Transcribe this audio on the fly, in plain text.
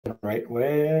right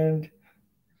when.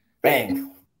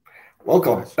 Bang.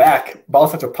 Welcome back, Ball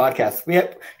Central Podcast. We're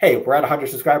at 100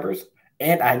 subscribers,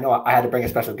 and I know I had to bring a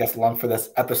special guest along for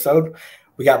this episode.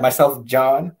 We got myself,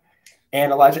 John,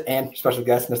 and Elijah, and special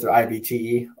guest, Mr.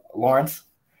 IBTE Lawrence.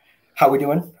 How we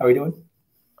doing?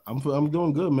 I'm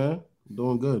doing good, man. I'm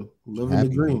doing good. Living the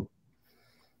dream.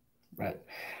 Right.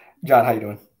 John, how you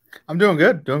doing? I'm doing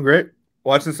good. Doing great.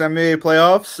 Watching some NBA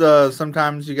playoffs.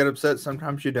 Sometimes you get upset,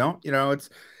 sometimes you don't. You know, it's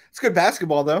good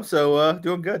basketball though, so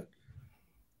doing good.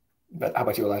 But how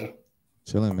about you, Elijah?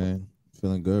 Chilling, man.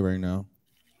 Feeling good right now.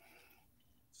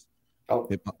 Oh,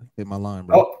 hit my line,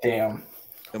 bro. Oh, damn.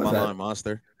 Hit my line,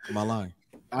 monster. Hit my line.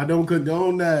 I don't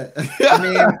condone that. I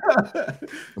mean,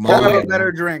 a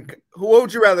better drink. What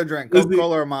would you rather drink?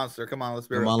 Coca-Cola or Monster? Come on, let's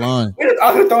be real. My line.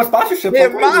 I was throwing sponsorship.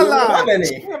 Hit my line.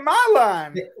 Hit my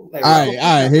line. All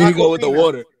right. Here you go with the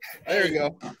water. There you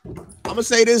go. I'm gonna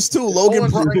say this too. Logan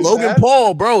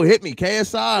Paul, bro, hit me.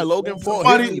 KSI, Logan Paul,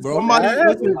 hit me, bro.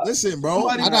 Listen, bro.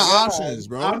 I got options,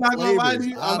 bro. I'm not gonna lie to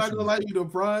you. I'm not gonna lie to you. The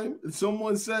Prime.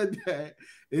 Someone said that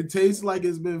it tastes like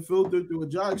it's been filtered through a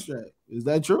jockstrap. Is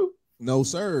that true? No,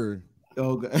 sir.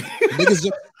 Okay.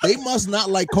 They must not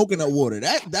like coconut water.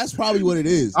 That's probably what it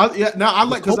is.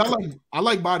 I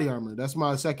like Body Armor. That's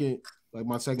my second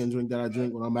drink that I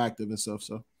drink when I'm active and stuff.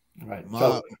 So right.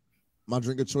 My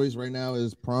drink of choice right now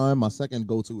is Prime. My second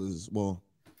go-to is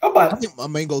I think my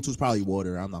main go-to is probably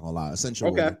water. I'm not gonna lie, essential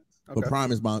water. But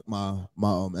Prime is my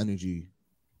energy.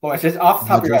 Well, it's just off the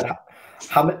top of your head.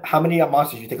 How many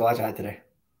monsters do you think Elijah had today?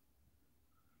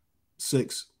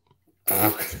 6.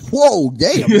 Whoa,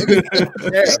 damn!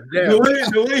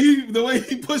 The way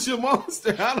he push a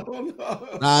monster, I don't know.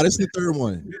 Nah, this is the third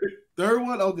one. Third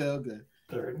one, okay.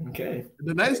 Third, okay.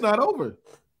 The night's not over.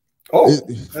 Oh,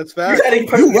 that's fast.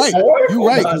 You're right.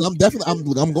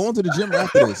 I'm going to the gym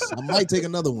after this. I might take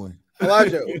another one.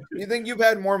 Elijah, you think you've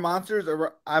had more monsters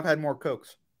or I've had more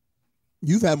Cokes?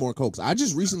 You've had more Cokes. I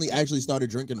just recently actually started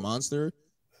drinking Monster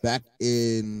back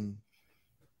in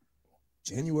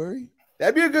January.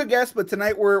 That'd be a good guess, but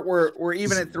tonight we're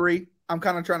even at 3. I'm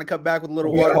kind of trying to cut back with a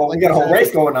little water. We got a whole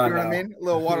race going on. You know what I mean? A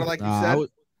little water, like you said.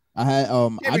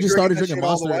 I just started drinking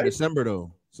Monster in December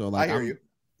though, so like I hear you.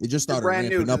 It just started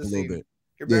ramping up a little bit.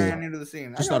 You're brand new to the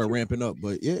scene. Just started ramping up,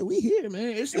 but yeah, we here,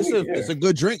 man. It's a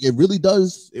good drink. It really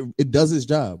does. It does its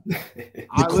job.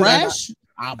 The crash.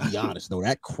 I'll be honest though,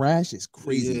 that crash is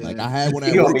crazy. Yeah. Like I had one.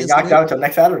 You're gonna be knocked out until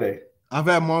next Saturday. I've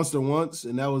had Monster once,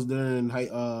 and that was during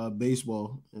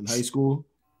baseball in high school,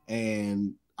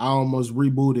 and I almost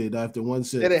rebooted after one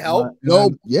sip. Did it help?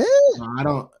 Yeah. I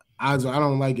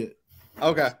don't like it.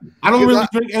 Okay. I don't really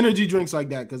drink energy drinks like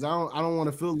that because I don't want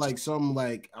to feel like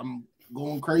I'm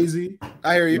going crazy.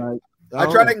 I hear you. I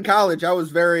tried it in college. I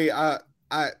was very I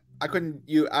couldn't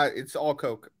it's all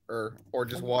Coke or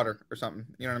just water or something.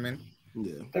 You know what I mean?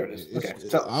 Yeah. There it is. Okay.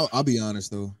 So I'll be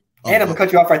honest though. And I'm gonna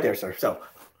cut you off right there, sir. So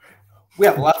we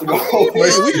have a lot to go over.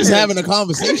 We're just having a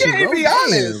conversation, bro. Be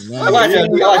honest. Elijah.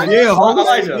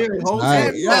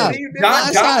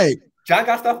 John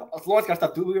got stuff. Lawrence got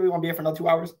stuff. Do we really want to be here for another 2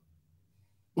 hours?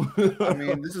 I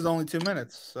mean, this is only 2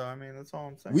 minutes, so I mean, that's all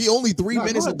I'm saying. We only 3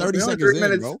 minutes and 30 seconds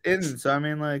in, bro. So I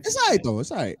mean, like, it's all right though.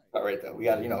 It's all right. All right though. We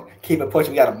gotta, keep it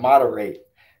pushing. We gotta moderate.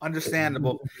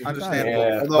 Understandable. Yeah,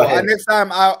 although next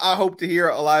time I hope to hear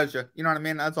Elijah. You know what I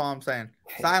mean? That's all I'm saying.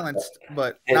 Silenced,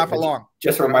 but not for long.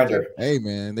 Just a reminder. Hey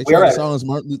man, they tried to silence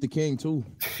Martin Luther King too.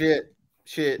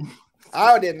 Shit.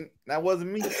 I didn't. That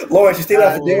wasn't me. Lawrence, you still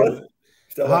have to deal with.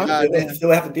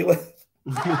 Still have to deal with.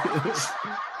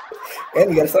 And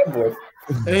we got a soundboard.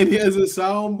 And he has a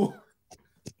soundboard.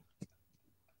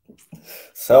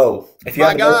 So, if you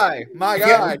my guy,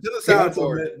 to the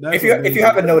soundboard. If you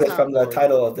haven't noticed from the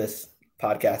title of this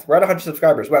podcast, we're at 100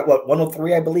 subscribers. We're at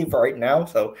 103, I believe, for right now.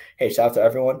 So, hey, shout out to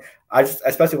everyone. I just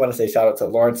especially want to say shout out to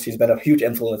Lawrence. He's been a huge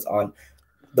influence on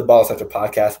the Ball Central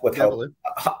podcast with help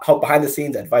behind the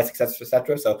scenes, advice,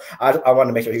 etc. So I want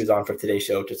to make sure he was on for today's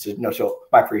show just to show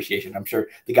my appreciation. I'm sure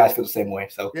the guys feel the same way.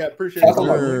 So yeah, appreciate it.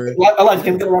 Elijah,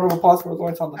 can we get a round of applause for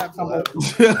Lawrence on the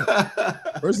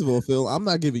First of all, Phil, I'm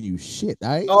not giving you shit. All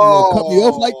right? You cut me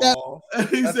off like that.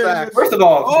 First of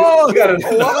all,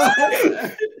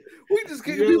 we just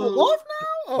kicking people off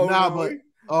now. Man.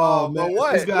 But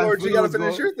what? Lawrence, you got to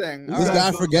finish your thing. This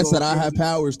guy forgets that I have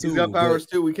powers too. He's got powers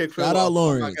too. We kick Phil Shout out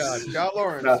Lawrence. Oh my God. Shout out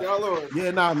Lawrence.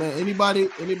 Yeah, man. Anybody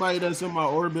that's in my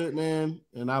orbit, man,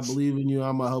 and I believe in you,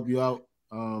 I'm gonna help you out.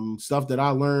 Stuff that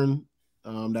I learned,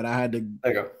 that I had to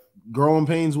growing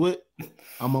pains with,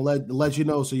 I'm gonna let you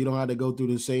know so you don't have to go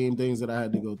through the same things that I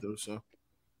had to go through. So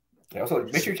Yeah, also,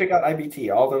 make sure you check out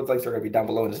IBTE. All those links are going to be down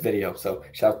below in this video. So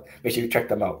make sure you check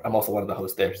them out. I'm also one of the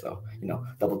hosts there. So,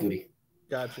 double duty.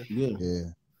 Gotcha. Yeah.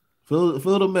 Feel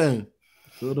the man.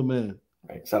 Feel the man.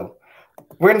 Right. So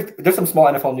there's some small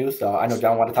NFL news I know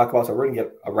John wanted to talk about. So we're going to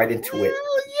get right into it.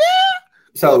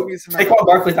 Yeah. So Saquon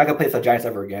Barkley's not going to play for the Giants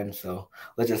ever again. So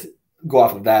let's just go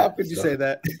off of that. How could you say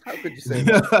that? How could you say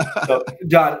that? So,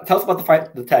 John, tell us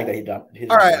about the tag that he done.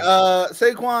 All right.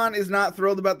 Saquon is not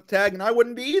thrilled about the tag, and I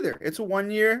wouldn't be either. It's a 1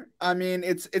 year. I mean,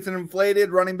 it's an inflated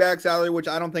running back salary, which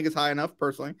I don't think is high enough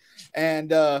personally.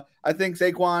 And I think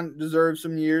Saquon deserves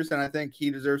some years, and I think he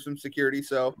deserves some security.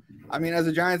 So, I mean, as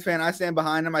a Giants fan, I stand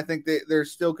behind him. I think that there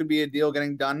still could be a deal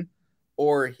getting done,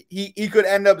 or he could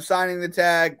end up signing the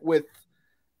tag with,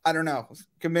 I don't know,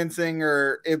 convincing,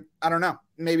 or I don't know.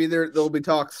 Maybe there'll be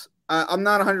talks. I'm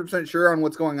not 100% sure on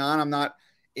what's going on. I'm not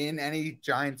in any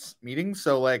Giants meetings.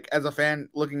 So, like, as a fan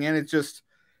looking in, it's a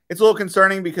little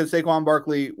concerning because Saquon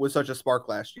Barkley was such a spark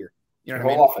last year. You know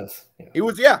what I mean? Offense. Yeah. He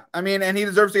was, yeah. I mean, and he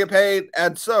deserves to get paid.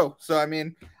 So, I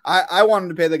mean, I wanted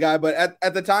to pay the guy, but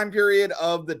at the time period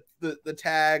of the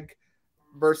tag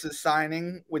versus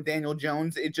signing with Daniel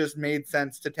Jones, it just made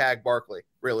sense to tag Barkley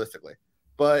realistically.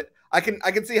 But I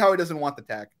can see how he doesn't want the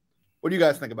tag. What do you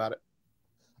guys think about it?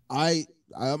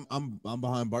 I'm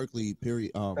behind Barkley.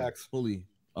 Period. Fully.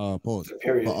 Pause.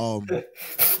 Period. But,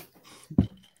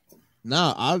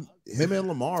 him and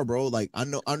Lamar, bro. Like I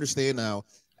understand now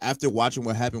after watching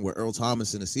what happened with Earl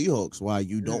Thomas and the Seahawks, why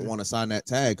you don't want to sign that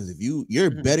tag, because if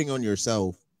you're betting on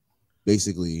yourself,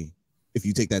 basically, if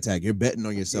you take that tag, you're betting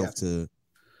on yourself to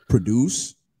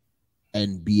produce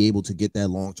and be able to get that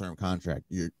long-term contract.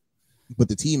 But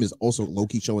the team is also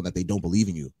low-key showing that they don't believe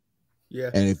in you. Yeah.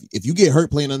 And if you get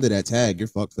hurt playing under that tag, you're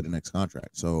fucked for the next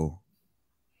contract. So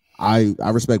I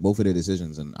respect both of their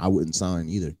decisions, and I wouldn't sign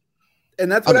either. And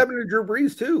that's what happened to Drew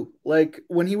Brees too. Like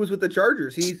when he was with the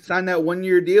Chargers, he signed that 1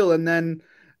 year deal, and then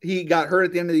he got hurt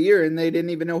at the end of the year, and they didn't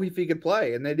even know if he could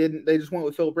play, and they just went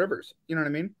with Phillip Rivers. You know what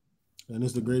I mean? And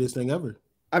it's the greatest thing ever.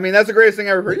 I mean, that's the greatest thing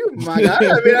ever for you, my guy.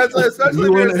 I mean, that's especially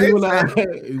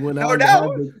he went out and had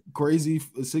a crazy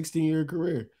 16-year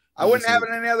career. I wouldn't have it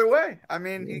any other way. I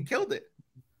mean, he killed it.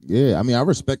 Yeah, I mean, I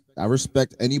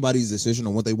respect anybody's decision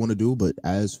on what they want to do, but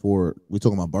as for we're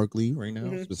talking about Barkley right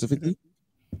now specifically,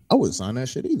 I wouldn't sign that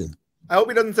shit either. I hope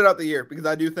he doesn't sit out the year, because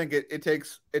I do think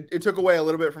it took away a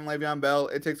little bit from Le'Veon Bell.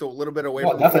 It takes a little bit away.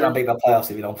 Well, definitely not make the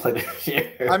playoffs if you don't play this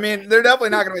year. I mean, they're definitely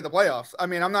not going to make the playoffs. I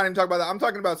mean, I'm not even talking about that. I'm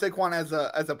talking about Saquon as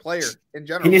a player in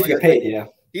general. He needs to get paid. Yeah,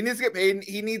 he needs to get paid.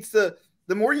 He needs to.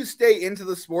 The more you stay into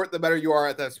the sport, the better you are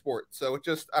at that sport. So it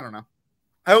just, I don't know.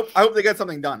 I hope they get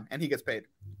something done and he gets paid.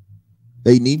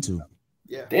 They need to.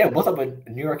 Yeah. Damn, what's up with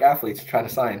New York athletes trying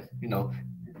to sign?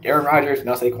 Aaron Rodgers,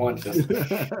 now Saquon just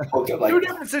hooked up like 2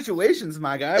 different situations,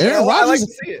 my guy. Aaron Rodgers, I like to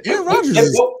see it. Aaron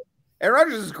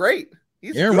Rodgers is great.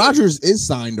 Aaron Rodgers is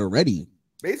signed already.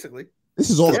 Basically. This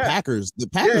is all the Packers. The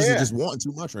Packers are just wanting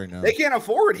too much right now. They can't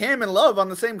afford him and Love on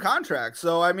the same contract.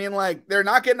 So, I mean, like, they're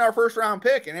not getting our first-round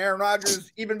pick. And Aaron Rodgers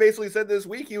even basically said this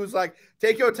week, he was like,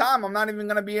 take your time. I'm not even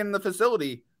going to be in the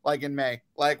facility, like, in May.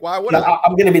 Like, why would I?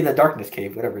 I'm going to be in the darkness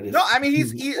cave, whatever it is. No, I mean,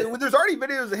 there's already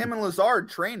videos of him and Lazard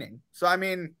training. So, I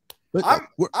mean, I'm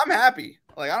happy.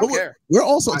 Like, I don't care. We're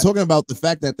also talking about the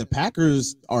fact that the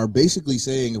Packers are basically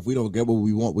saying if we don't get what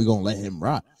we want, we're going to let him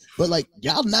rot. But, like,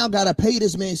 y'all now got to pay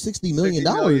this man $60 million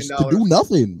to do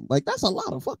nothing. Like, that's a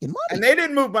lot of fucking money. And they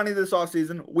didn't move money this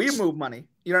offseason. We moved money.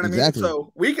 You know what I mean?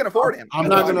 So we can afford him. I'm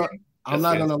not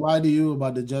gonna lie to you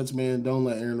about the Jets, man. Don't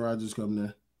let Aaron Rodgers come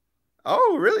there.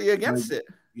 Oh, really? You're against it?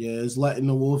 Yeah, it's letting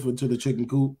the wolf into the chicken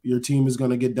coop. Your team is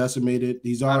gonna get decimated.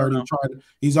 He's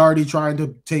already trying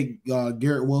to take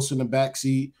Garrett Wilson the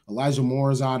backseat. Elijah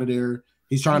Moore is out of there.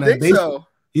 He's trying to.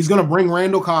 He's going to bring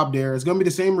Randall Cobb there. It's going to be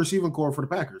the same receiving core for the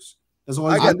Packers. That's all.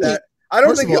 I get that. I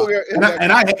don't think he'll get.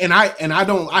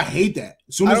 I hate that.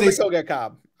 As soon as they still get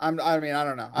Cobb. I mean, I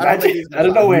don't know. I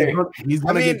don't know where he's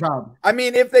going to get Cobb. I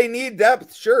mean, if they need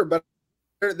depth, sure, but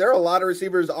there are a lot of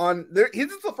receivers on there.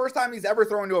 This is the first time he's ever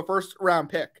thrown to a first-round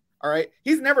pick. All right,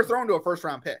 he's never thrown to a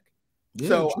first-round pick. Yeah,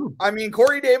 so true. I mean,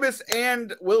 Corey Davis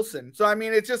and Wilson. So I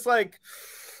mean, it's just like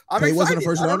I'm excited. He wasn't a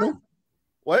first rounder.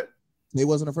 What? He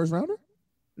wasn't a first rounder.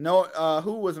 No,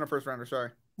 who wasn't a first rounder? Sorry.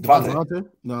 Devontae?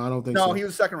 No, I don't think so. No, he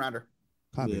was a second rounder.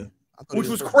 Yeah. Which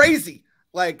was crazy.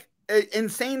 Like,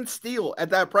 insane steal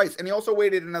at that price. And he also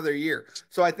waited another year.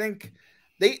 So I think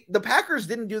the Packers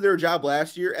didn't do their job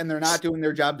last year, and they're not doing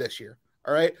their job this year.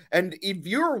 All right. And if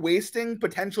you're wasting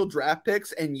potential draft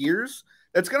picks and years,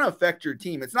 that's going to affect your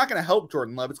team. It's not going to help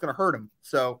Jordan Love. It's going to hurt him.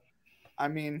 So, I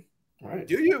mean, Right.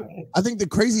 Do you? I think the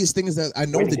craziest thing is that I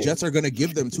know the Jets are going to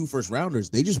give them 2 first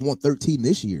rounders. They just want 13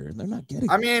 this year, and they're not getting.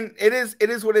 I mean, it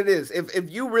is what it is.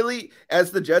 If you really,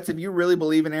 as the Jets, if you really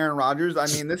believe in Aaron Rodgers, I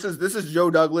mean, this is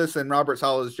Joe Douglas and Robert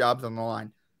Saleh's jobs on the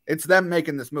line. It's them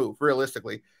making this move,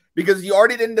 realistically, because you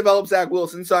already didn't develop Zach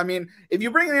Wilson. So I mean, if you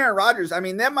bring in Aaron Rodgers, I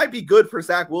mean, that might be good for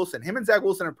Zach Wilson. Him and Zach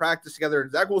Wilson have practiced together,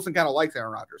 and Zach Wilson kind of likes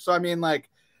Aaron Rodgers. So I mean, like,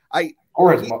 if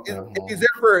he's there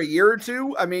for a year or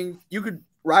two, I mean, you could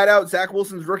ride out Zach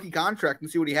Wilson's rookie contract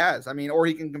and see what he has. I mean, or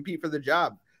he can compete for the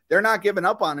job. They're not giving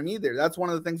up on him either. That's one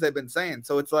of the things they've been saying.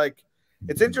 So it's like,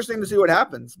 it's interesting to see what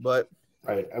happens. But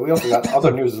right, and we also got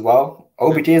other news as well.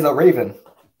 OBJ is a Raven.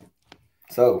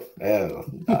 So, how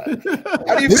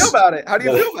do you feel about it? How do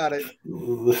you feel about it?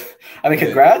 I mean,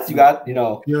 congrats. You got,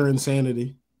 pure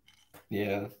insanity.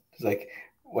 Yeah, it's like,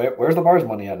 where's Lamar's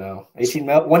money at now? 18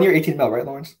 mil, 1 year, 18 mil, right,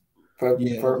 Lawrence? For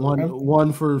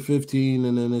one for 15,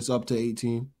 and then it's up to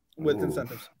 18 with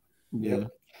incentives. Yeah,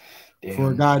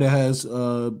 for a guy that has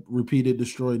repeated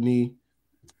destroyed knee,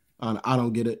 I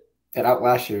don't get it. And out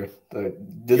last year,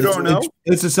 you don't know?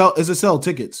 It's a sell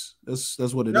tickets. That's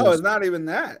what it is. No, it's not even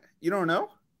that. You don't know?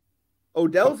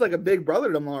 Odell's like a big brother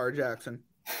to Lamar Jackson.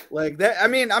 Like that. I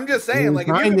mean, I'm just saying. Like,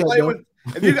 if you can play with,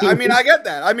 I mean, I get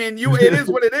that. I mean, it is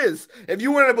what it is. If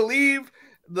you want to believe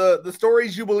the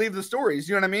stories, you believe the stories.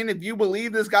 You know what I mean? If you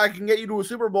believe this guy can get you to a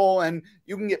Super Bowl and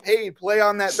you can get paid, play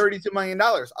on that $32 million.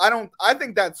 I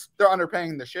think they're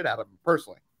underpaying the shit out of him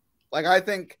personally. Like, I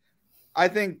think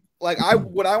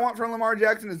what I want from Lamar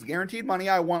Jackson is guaranteed money.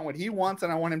 I want what he wants,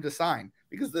 and I want him to sign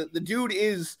because the dude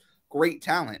is great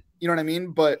talent. You know what I mean?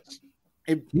 But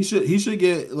he should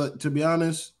get, like, to be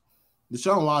honest,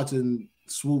 Deshaun Watson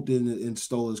swooped in and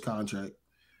stole his contract.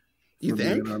 You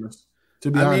think?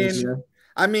 To be honest, yeah.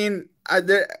 I mean,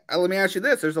 let me ask you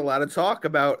this. There's a lot of talk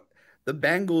about the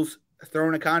Bengals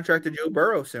throwing a contract to Joe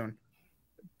Burrow soon.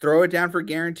 Throw it down for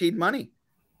guaranteed money.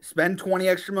 Spend $20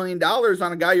 extra million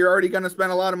on a guy you're already going to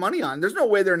spend a lot of money on. There's no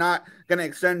way they're not going to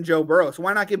extend Joe Burrow. So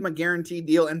why not give him a guaranteed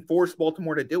deal and force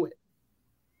Baltimore to do it?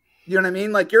 You know what I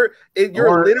mean? Like, you're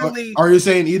literally. Are you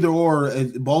saying either or?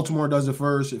 Baltimore does it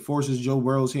first. It forces Joe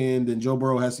Burrow's hand, and Joe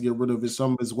Burrow has to get rid of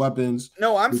some of his weapons.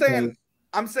 No, I'm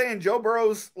saying Joe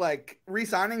Burrow's like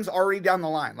re-signing's already down the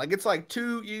line. Like, it's like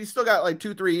you still got like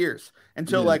 2-3 years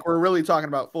until like we're really talking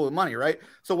about full money, right?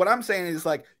 So what I'm saying is,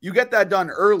 like, you get that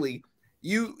done early.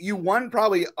 You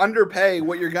probably underpay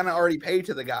what you're gonna already pay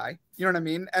to the guy. You know what I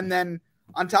mean? And then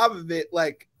on top of it,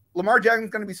 like, Lamar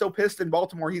Jackson's gonna be so pissed in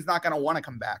Baltimore, he's not gonna want to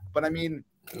come back. But I mean,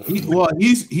 he's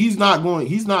not going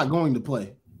to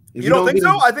play. You don't think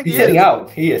so? I think he's sitting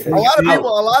out. He is. A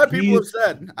lot of people have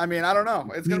said. I mean, I don't know.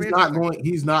 It's gonna be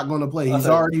he's not going to play. He's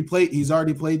already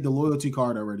played the loyalty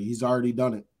card already. He's already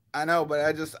done it. I know,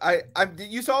 but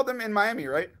you saw them in Miami,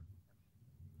 right?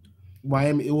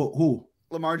 Miami, who?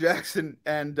 Lamar Jackson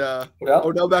and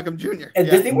Odell Beckham Jr. At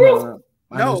Disney World?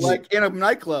 No, like in a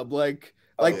nightclub, like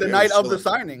the night of the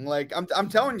signing. Like, I'm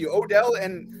telling you, Odell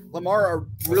and Lamar are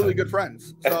really good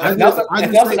friends. So if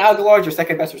Nelson Aguilar is your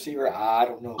second best receiver, I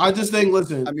don't know. I just think,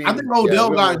 listen, I think Odell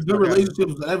got good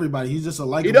relationships with everybody. He's just a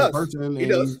likable person.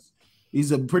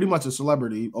 He's pretty much a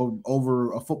celebrity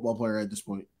over a football player at this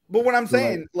point. But what I'm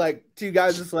saying, like, to you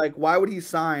guys, is like, why would he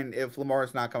sign if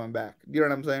Lamar's not coming back? You know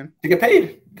what I'm saying? To get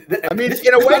paid. I mean,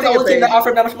 in a way, the only team that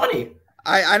offered that much money.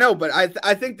 I know, but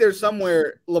I think there's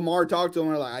somewhere Lamar talked to him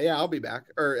and like, yeah, I'll be back.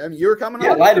 Or, I mean, you're coming.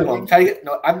 Yeah, lied to him.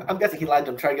 I'm guessing he lied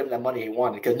to him, trying to give him that money he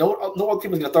wanted, because no other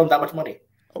team was going to throw him that much money.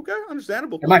 Okay,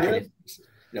 understandable. In my opinion.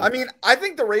 I mean, I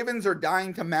think the Ravens are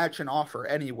dying to match an offer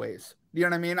anyways. You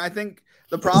know what I mean? I think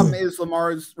the problem is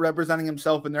Lamar's representing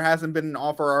himself, and there hasn't been an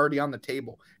offer already on the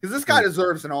table, because this guy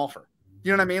deserves an offer.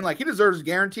 You know what I mean? Like, he deserves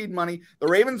guaranteed money. The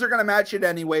Ravens are going to match it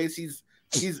anyways.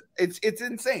 It's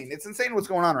insane. It's insane what's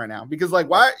going on right now, because, like,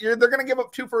 they're going to give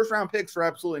up 2 first-round picks for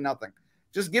absolutely nothing.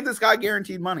 Just give this guy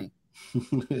guaranteed money.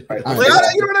 Right. You know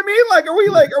what I mean? Like, are we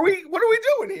what are we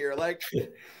doing here? Like,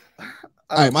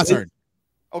 all right, my turn.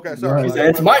 Okay, sorry.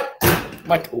 It's my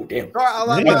oh damn.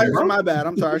 Sorry, my bad.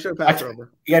 I'm sorry. I should have passed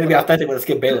over. You got to be authentic with the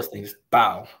Skip Bayless things.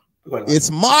 Bow. It's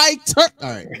my turn. All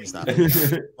right, let me stop.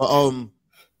 I'm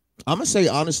gonna say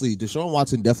honestly, Deshaun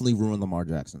Watson definitely ruined Lamar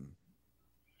Jackson.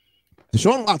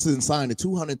 Deshaun Watson signed a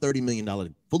 $230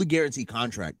 million fully guaranteed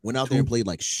contract. Went out there and played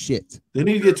like shit. Didn't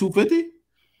he get $250?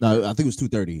 No, I think it was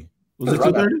 $230. Was it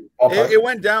 $230? It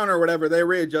went down or whatever. They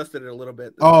readjusted it a little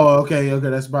bit. Oh, okay.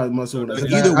 That's probably much.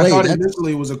 Either way, I thought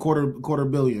initially it was a quarter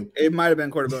billion. It might have been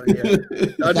 $250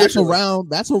 million. Yeah.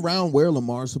 That's around where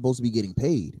Lamar's supposed to be getting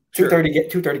paid.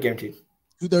 230 guaranteed.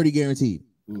 230 guaranteed.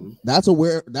 That's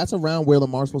around where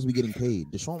Lamar's supposed to be getting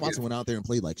paid. Deshaun Watson went out there and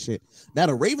played like shit. Now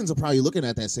the Ravens are probably looking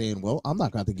at that saying, "Well, I'm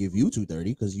not going to give you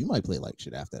 230 because you might play like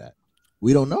shit after that."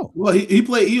 We don't know. Well,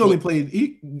 he only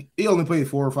played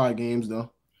 4 or 5 games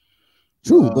though.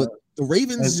 True, but the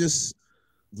Ravens just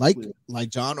like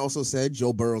John also said,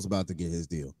 Joe Burrow's about to get his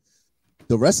deal.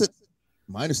 The rest of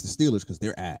minus the Steelers because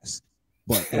they're ass.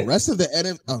 But the rest of the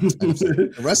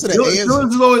the rest of the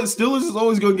Steelers is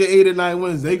always going to get 8 or 9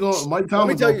 wins. They going Mike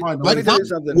Tomlin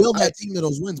will that team of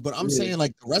those wins. But I'm saying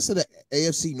like the rest of the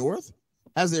AFC North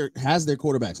has their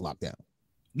quarterbacks locked down.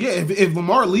 Yeah, if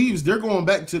Lamar leaves, they're going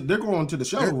to the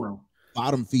shuttle round.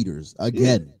 Bottom feeders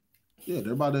again. Yeah,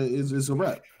 they're about to. It's a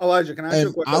wrap. Elijah, can I ask you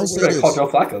a question? I'll say this.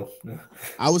 Flacco.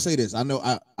 I will say this. I know.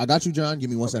 I got you, John. Give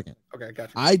me 1 second. Okay, got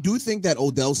you. I do think that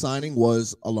Odell signing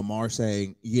was a Lamar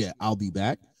saying, "Yeah, I'll be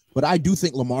back." But I do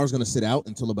think Lamar's going to sit out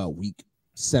until about week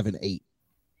 7, 8.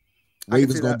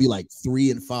 Ravens going to be like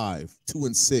 3-5,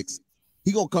 2-6.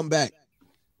 He going to come back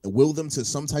and will them to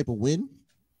some type of win,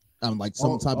 like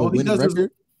some type of winning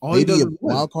record, maybe a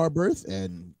wild card berth,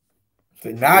 and.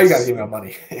 Now you gotta give him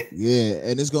money. Yeah,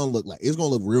 and it's gonna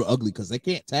look real ugly because they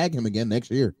can't tag him again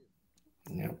next year.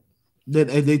 Yeah,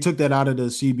 they took that out of the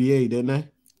CBA, didn't they?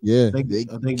 Yeah, they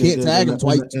can't tag him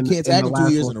twice. Can't tag him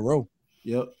 2 years in a row.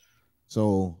 Yep.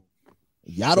 So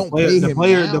y'all don't pay him.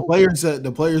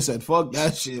 The player said, "Fuck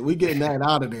that shit. We getting that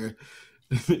out of there."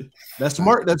 That's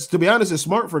smart. That's, to be honest, it's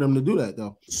smart for them to do that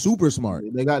though. Super smart.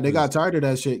 They got tired of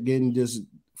that shit getting just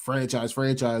franchise,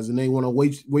 and they want to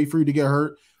wait for you to get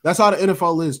hurt. That's how the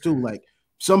NFL is too. Like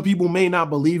some people may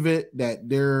not believe it that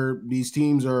these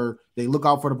teams they look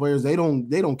out for the players. They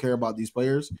don't care about these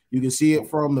players. You can see it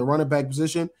from the running back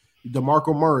position.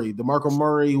 DeMarco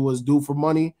Murray was due for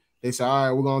money. They said, "All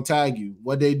right, we're gonna tag you."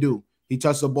 What they do? He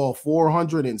touched the ball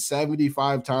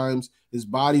 475 times. His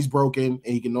body's broken,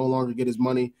 and he can no longer get his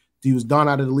money. He was done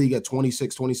out of the league at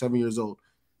 26, 27 years old.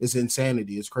 It's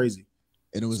insanity. It's crazy.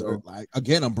 And it was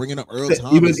again. I'm bringing up Earl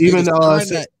Thomas.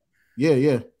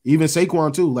 Yeah. Even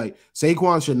Saquon too. Like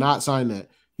Saquon should not sign that.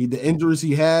 The injuries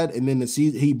he had, and then the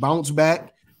season he bounced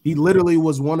back. He literally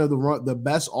was one of the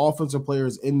best offensive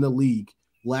players in the league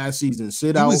last season.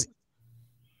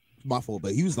 My fault,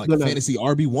 but he was like fantasy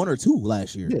RB1 or 2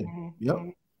 last year. Yeah. Yep.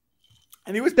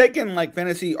 And he was taking like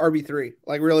fantasy RB3.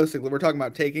 Like realistically, we're talking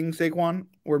about taking Saquon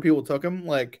where people took him.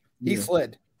 Like he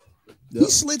slid. He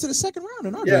slid to the second round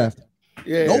in our draft.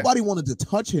 Yeah. Nobody wanted to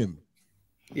touch him.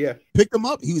 Yeah. Picked him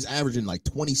up. He was averaging like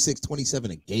 26,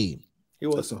 27 a game. He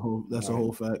was. That's a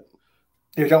whole fact.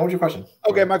 Here, John, what's your question?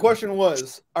 Okay, my question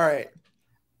was, all right,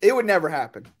 it would never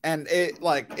happen. And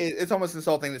it's almost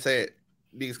insulting to say it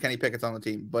because Kenny Pickett's on the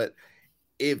team. But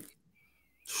if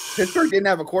Pittsburgh didn't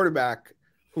have a quarterback,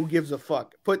 who gives a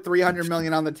fuck? Put $300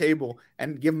 million on the table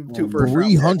and give him 2 first round.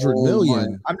 $300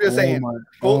 million. I'm just saying.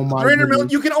 $300 million.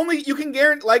 You can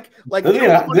guarantee like they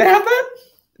have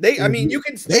that? I mean, you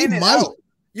can stand it out.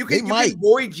 You can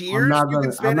void years. I'm not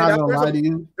gonna lie to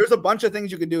you. There's a bunch of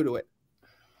things you can do to it.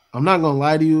 I'm not gonna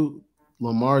lie to you.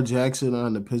 Lamar Jackson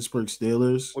on the Pittsburgh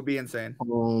Steelers would be insane.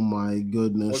 Oh my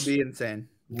goodness, would be insane.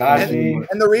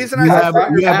 And the reason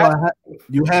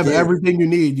you have everything you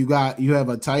need. You have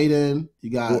a tight end.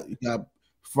 You got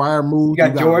Freiermuth. You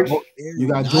got George. You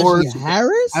got George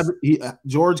Harris.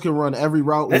 George can run every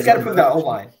route. Let's got to put that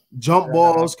O-line. Jump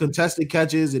balls, contested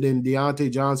catches, and then Deontay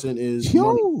Johnson is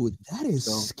that is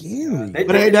scary.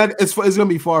 But it's gonna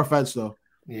be far fetched though,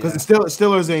 because the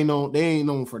Steelers ain't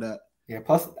known for that. Yeah.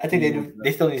 Plus, I think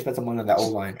they still need to spend some money on that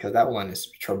O-line because that O-line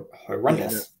is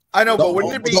horrendous. Yeah. I know, but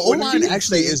wouldn't it be? The O-line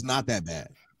actually is not that bad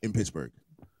in Pittsburgh.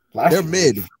 They're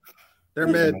mid. They're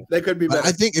mid. They could be better.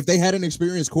 I think if they had an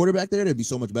experienced quarterback there, they'd be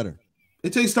so much better.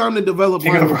 It takes time to develop.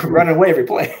 You're gonna run away every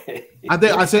play.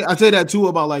 I say that too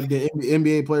about like the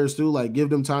NBA players too. Like give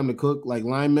them time to cook. Like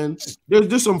linemen,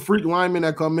 there's some freak linemen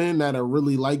that come in that are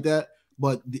really like that.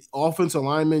 But the offensive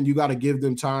linemen, you got to give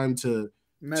them time to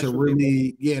mess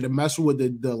with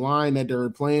the line that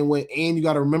they're playing with, and you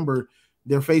got to remember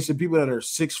they're facing people that are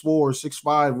 6'4",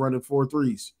 6'5", running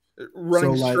 4.3s.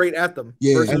 Running straight at them.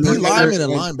 Yeah, and linemen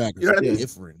and linebackers are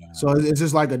different now. So it's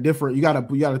just like a different. You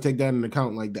gotta take that into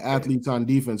account. Like the athletes on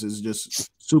defense is just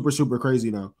super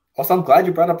crazy now. Also, I'm glad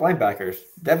you brought up linebackers.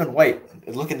 Devin White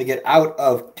is looking to get out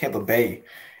of Tampa Bay.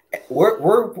 Where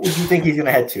would you think he's going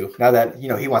to head to now that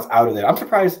he wants out of there? I'm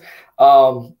surprised.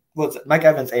 Mike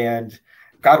Evans and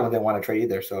Godwin didn't want to trade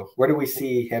either. So where do we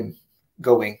see him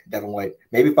going, Devin White?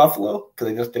 Maybe Buffalo because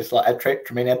they just let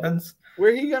Tremaine Evans.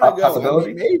 Where he gonna go? I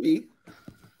mean, maybe.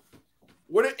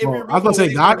 I was gonna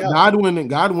say Godwin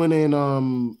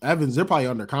and Evans. They're probably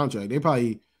under contract. They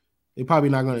probably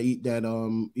not gonna eat that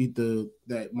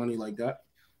that money like that.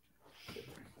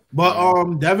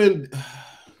 But Devin,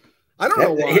 I don't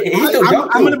know why.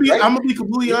 I'm gonna be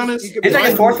completely honest. It's like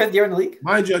his 4th, 5th year in the league.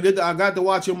 Mind you, I got to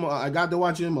watch him. I got to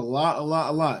watch him a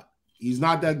lot. He's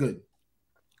not that good.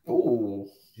 Ooh,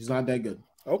 he's not that good.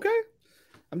 Okay,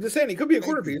 I'm just saying he could be a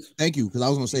quarter piece. Thank you, because I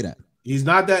was gonna say that. He's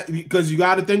not that, because you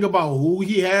got to think about who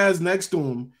he has next to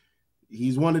him.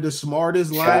 He's one of the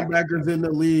smartest linebackers in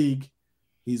the league.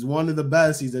 He's one of the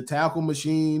best. He's a tackle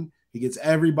machine. He gets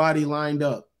everybody lined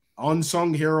up.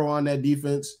 Unsung hero on that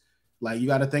defense. Like, you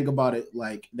got to think about it,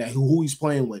 like that who he's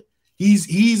playing with. He's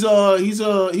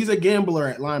a gambler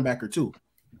at linebacker too.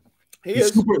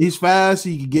 He's fast.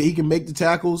 He can make the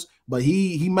tackles, but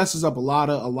he messes up a lot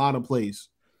of plays.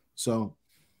 So,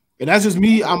 and that's just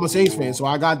me. I'm a Saints fan, so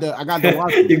I got to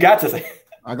watch him. You got to say.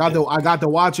 I got to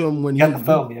watch him when he got the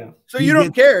film. Yeah. So you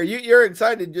don't care. You're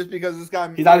excited just because this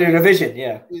guy. He's out of your division.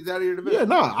 Yeah. He's out of your division. Yeah.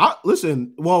 No.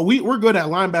 Listen. Well, we're good at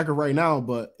linebacker right now,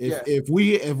 but if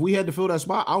we had to fill that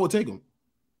spot, I would take him.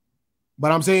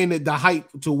 But I'm saying that the hype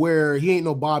to where he ain't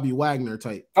no Bobby Wagner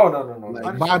type. Oh no.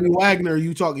 Like Bobby Wagner,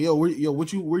 you talk, where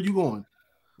you going?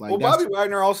 Like, well, Bobby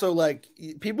Wagner also, like,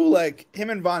 people like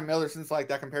him and Von Miller, since like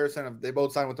that comparison of they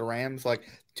both signed with the Rams, like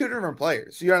 2 different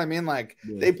players. You know what I mean? Like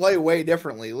they play way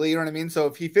differently. You know what I mean? So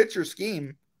if he fits your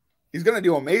scheme, he's gonna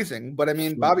do amazing. But I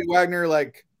mean, Bobby Wagner,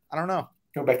 like, I don't know.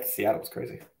 Going back to Seattle was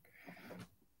crazy.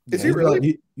 Is he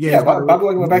really? Bobby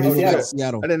Wagner went back to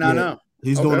Seattle. I did not know.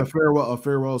 He's doing a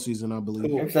farewell season, I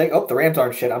believe. I'm saying, the Rams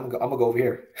aren't shit. I'm gonna go over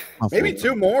here. Maybe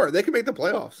 2 more. They can make the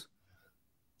playoffs.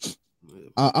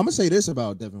 I'm gonna say this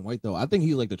about Devin White though. I think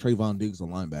he's like the Trayvon Diggs of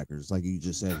linebackers, like you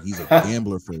just said. He's a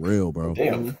gambler for real, bro.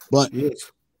 Damn. But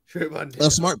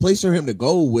a smart place for him to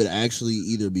go would actually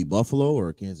either be Buffalo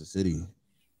or Kansas City.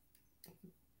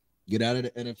 Get out of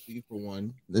the NFC for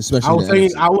one, especially.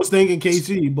 I was thinking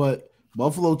KC, but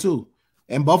Buffalo too.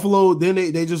 And Buffalo, then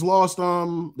they just lost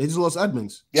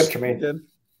Edmonds. Yep, Tremaine.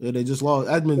 Yeah, they just lost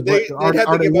Edmonds. They had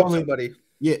to give up somebody.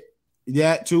 Yeah.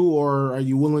 That too, or are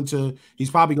you willing to?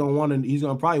 He's probably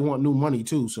gonna probably want new money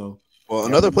too. So, well,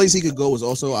 another place he could go is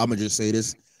also. I'm gonna just say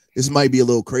this. This might be a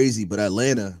little crazy, but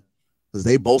Atlanta, because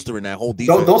they bolstering that whole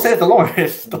defense. Don't say it to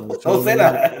Lawrence. Don't say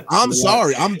that. I'm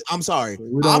sorry. I'm sorry.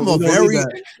 I'm a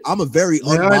very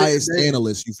unbiased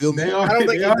analyst. You feel me? They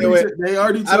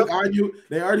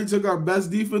already took our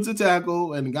best defensive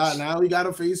tackle and now we got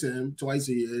to face him twice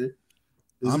a year.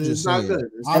 I'm just saying. Not good.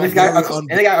 And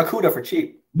they got Akuda for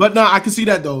cheap. But no, I can see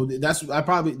that though. That's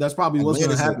probably what's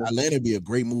going to happen. Atlanta would be a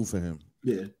great move for him.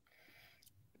 Yeah.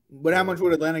 But how much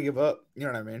would Atlanta give up? You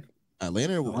know what I mean?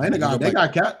 Atlanta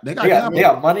got cap. They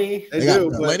got money. They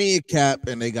got plenty of cap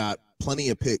and they got plenty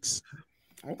of picks.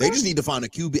 Okay. They just need to find a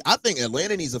QB. I think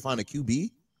Atlanta needs to find a QB.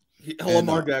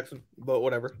 Lamar Jackson, but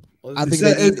whatever. I think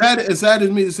it's sad as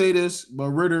me to say this, but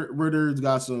Ritter's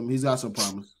got some. He's got some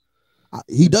promise.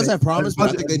 He does have promise, but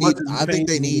I think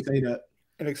they need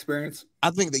an experience. I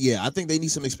think they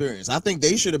need some experience. I think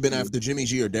they should have been after Jimmy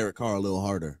G or Derek Carr a little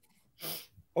harder.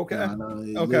 Okay.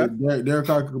 Okay. Derek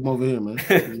Carr could come over here, man.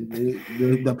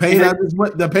 the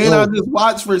pain I just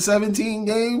watched for 17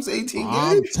 games, 18 games.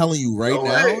 I'm telling you right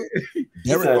now,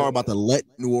 Derek Carr about to let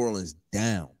New Orleans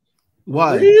down.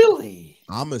 Why? Really?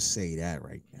 I'm gonna say that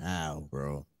right now,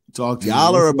 bro.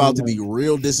 Y'all are about to be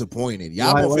real disappointed.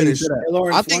 Y'all gonna finish.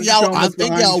 Lawrence, I think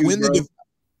y'all win the.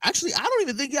 Actually, I don't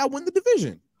even think y'all win the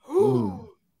division.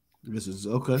 This is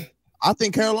okay. I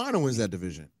think Carolina wins that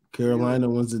division. Carolina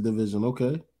wins the division.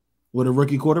 Okay, with a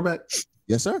rookie quarterback.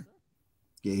 Yes, sir.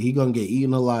 Yeah, he's gonna get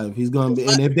eaten alive. He's gonna be,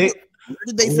 and if they where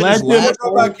did they finish last?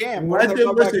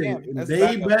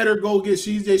 They better go get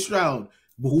CJ Stroud.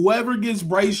 But whoever gets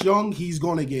Bryce Young, he's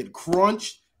gonna get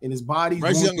crunched. And his body.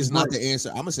 Bryce Young is not the answer.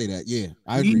 I'm gonna say that. Yeah,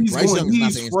 I agree. Bryce Young is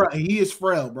not the answer. He is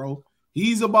frail, bro.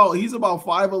 He's about 5'11",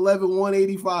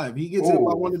 185. He gets hit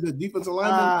by one of the defensive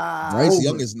linemen. Bryce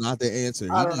Young is not the answer.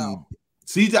 I don't know.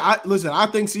 CJ, I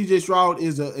think CJ Stroud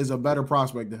is a better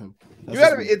prospect than him.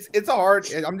 It's a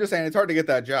hard. I'm just saying it's hard to get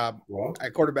that job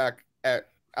at quarterback at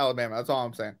Alabama. That's all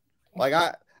I'm saying. Like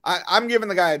I'm giving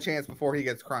the guy a chance before he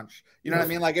gets crunched. You know what I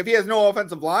mean? Like if he has no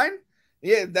offensive line,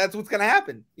 yeah, that's what's gonna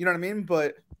happen. You know what I mean?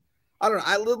 But I don't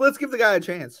know. Let's give the guy a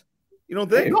chance. You don't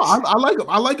think? No, I like him.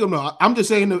 I like him. Though. I'm just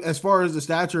saying as far as the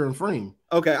stature and frame.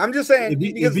 Okay, I'm just saying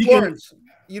because Lawrence,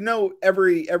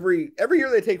 every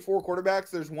year they take 4 quarterbacks.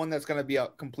 There's one that's going to be a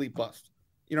complete bust.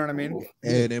 You know what I mean?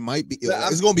 And it might be.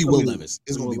 It's going to be Will Levis.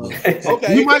 It's going to be Will Levis.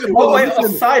 Okay. We might.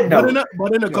 Side note.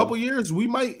 But in a couple years, we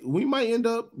might end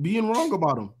up being wrong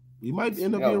about him. We might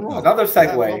end up being wrong. Another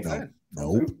segue.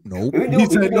 Nope. He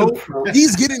said nope.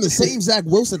 He's getting the same Zach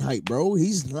Wilson hype, bro.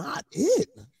 He's not it.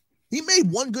 He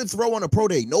made one good throw on a pro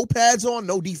day. No pads on,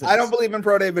 no defense. I don't believe in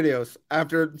pro day videos.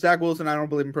 After Zach Wilson, I don't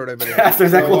believe in pro day videos. After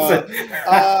Zach Wilson.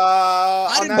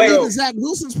 I didn't believe in Zach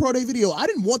Wilson's pro day video. I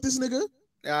didn't want this nigga.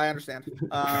 Yeah, I understand.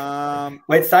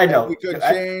 Wait, side note. We could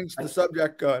change the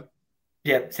subject. Go ahead.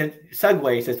 Yeah, since we're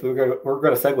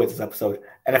going to segue this episode.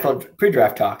 NFL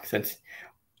pre-draft talk, since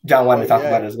John wanted to talk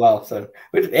about it as well. So,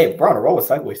 hey, we're on a roll with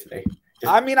segues today.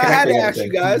 I had to ask you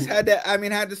guys. Had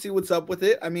to see what's up with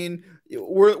it. I mean,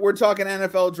 we're talking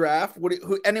NFL draft.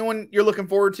 Anyone you're looking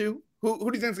forward to? Who do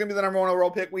you think is going to be the number one overall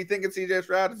pick? We think it's CJ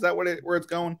Stroud. Is that where it's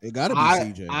going? It got to be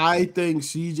CJ. I think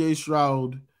CJ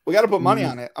Stroud. We got to put money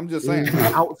on it. I'm just saying.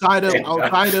 outside of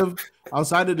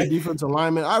the defensive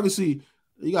alignment, obviously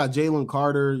you got Jalen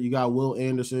Carter, you got Will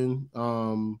Anderson.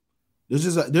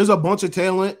 There's a bunch of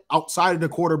talent outside of the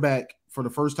quarterback for the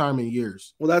first time in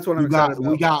years. Well, that's what I'm excited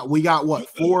about. We got what,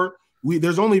 4?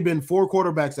 There's only been 4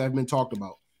 quarterbacks that have been talked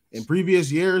about. In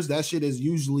previous years, that shit is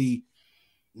usually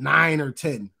 9 or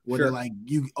 10. Where they're like,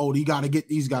 you got to get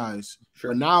these guys.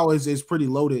 Sure. But now it's pretty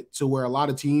loaded to where a lot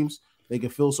of teams they can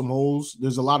fill some holes.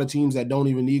 There's a lot of teams that don't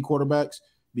even need quarterbacks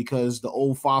because the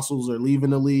old fossils are leaving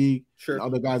the league. Sure, and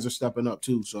other guys are stepping up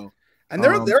too. So, and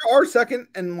there are second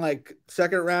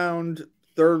round,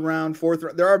 third round, fourth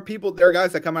round. There are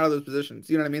guys that come out of those positions.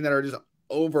 You know what I mean? That are just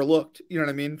overlooked. You know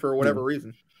what I mean? For whatever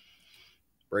reason.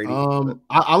 Brady.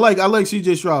 I like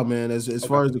CJ Stroud, man. As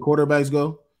far as the quarterbacks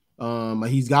go,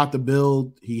 he's got the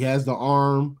build. He has the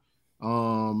arm.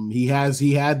 He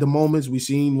had the moments we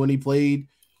seen when he played.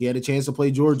 He had a chance to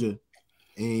play Georgia,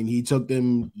 and he took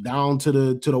them down to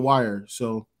the wire.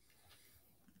 So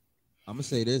I'm gonna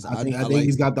say this. I think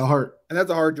he's got the heart, and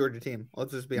that's a hard Georgia team.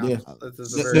 Let's just be honest. Yeah.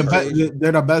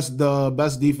 They're the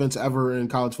best defense ever in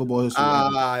college football history.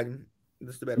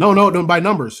 No, by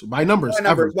numbers. By numbers.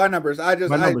 I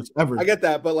get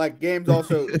that, but like games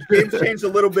changed a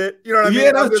little bit. You know what I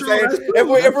mean? That's true. If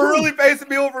we're really facing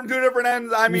people from 2 different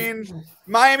ends, I mean,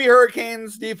 Miami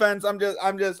Hurricanes defense. I don't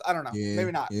know. Yeah,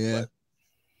 maybe not. Yeah.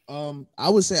 But. I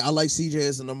would say I like CJ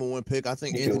as the number 1 pick. I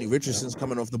think Anthony Richardson's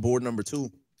coming off the board number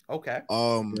 2. Okay.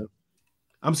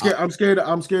 I'm scared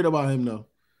about him though.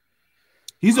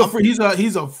 He's like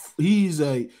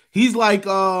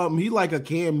a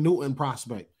Cam Newton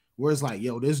prospect where it's like,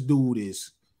 yo, this dude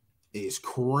is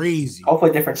crazy.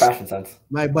 Hopefully different fashion sense.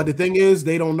 Like, but the thing is,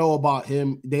 they don't know about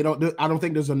him. I don't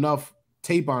think there's enough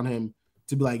tape on him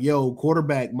to be like, yo,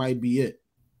 quarterback might be it.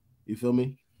 You feel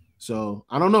me? So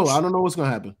I don't know. I don't know what's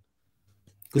gonna happen.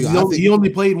 Because he only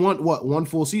played one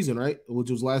full season, right?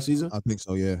 Which was last season. I think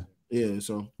so, yeah. Yeah,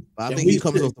 so I think he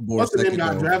comes off the board. Second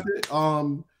got drafted.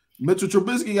 Mitchell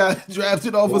Trubisky got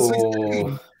drafted off of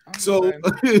 16. So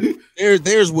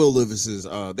there's Will Levis's.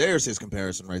 There's his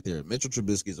comparison right there. Mitchell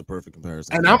Trubisky is a perfect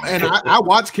comparison. And I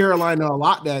watched Carolina a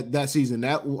lot that season.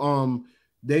 That Mitchell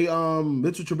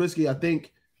Trubisky, I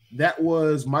think that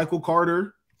was Michael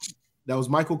Carter. That was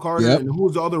Michael Carter. Yep. And who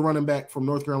was the other running back from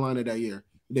North Carolina that year?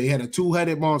 They had a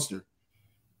 2-headed monster.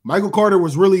 Michael Carter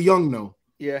was really young though.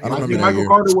 Yeah, I think Michael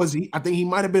Carter was. I think he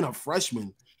might have been a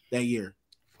freshman that year.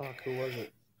 Fuck, who was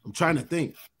it? I'm trying to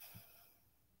think.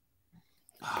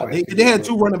 They had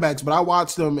 2 running backs, but I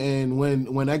watched them, and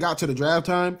when I got to the draft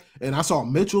time, and I saw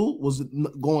Mitchell was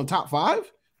going top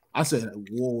 5, I said,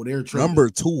 "Whoa, they're tripping." Number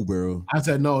 2, bro. I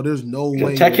said, "No, there's no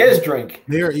way." Check his drink.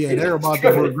 They're about to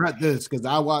regret this because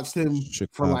I watched him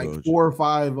for like 4 or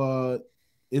 5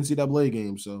 NCAA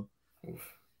games. So.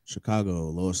 Chicago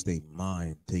lost their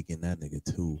mind taking that nigga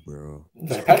too, bro.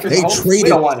 They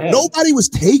traded. Nobody was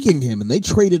taking him, and they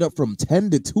traded up from 10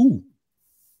 to 2.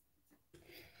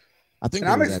 I think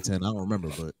it was at 10. I don't remember,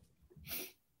 but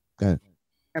go ahead.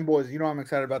 And boys, you know I'm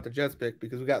excited about the Jets pick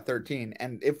because we got 13,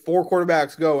 and if 4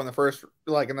 quarterbacks go in the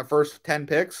first 10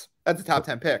 picks, that's a top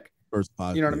 10 pick. First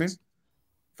 5. You know what I mean?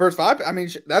 First 5. I mean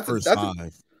that's first that's 5.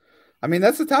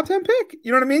 That's the top 10 pick.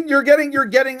 You know what I mean? You're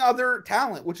getting other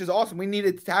talent, which is awesome. We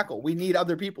needed to tackle. We need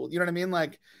other people. You know what I mean?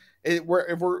 Like, if we're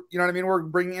you know what I mean? We're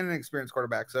bringing in an experienced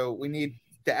quarterback, so we need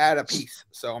to add a piece.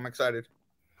 So I'm excited.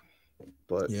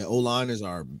 But yeah, O-line is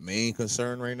our main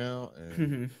concern right now.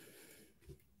 And...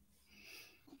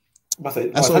 How do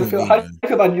you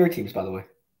feel about your teams, by the way?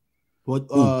 What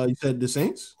you said the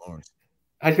Saints? How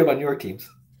do you feel about your teams?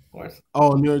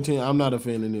 Oh, New York team. I'm not a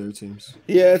fan of New York teams.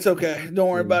 Yeah, it's okay. Don't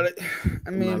worry about it. I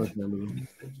mean,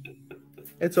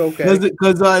 it's okay.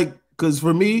 Because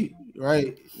for me,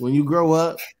 right, when you grow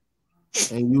up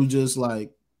and you just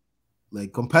like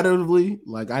competitively,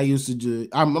 like I used to just,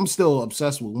 I'm still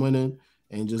obsessed with winning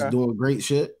and just doing great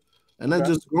shit. And then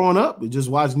just growing up, we just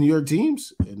watched New York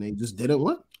teams and they just didn't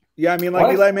win. Yeah, I mean,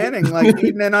 like Eli Manning, like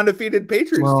leading an undefeated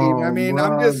Patriots team. I mean,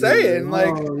 I'm just saying,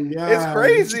 like, it's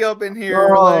crazy up in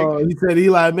here. Like, he said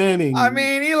Eli Manning. I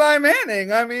mean, Eli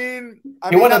Manning. I mean,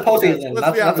 he won the postseason.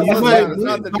 Let's be honest.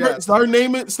 Not the Jets. Start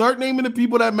naming the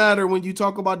people that matter when you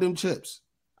talk about them chips.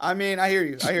 I mean, I hear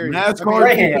you.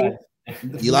 NASCAR.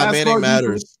 Eli Manning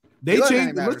matters. They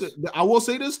changed. Listen, I will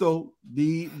say this though: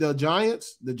 the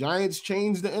Giants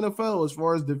changed the NFL as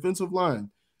far as defensive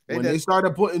line. When they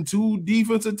started putting two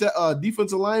defensive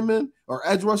linemen or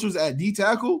edge rushers at D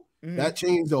tackle, that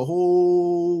changed the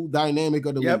whole dynamic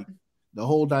of the league. The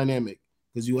whole dynamic,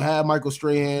 because you have Michael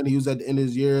Strahan, he was at the end of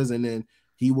his years, and then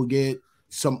he would get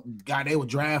some guy. They would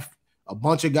draft a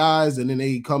bunch of guys, and then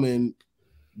they come and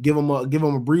give them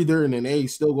a breather, and then they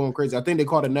still going crazy. I think they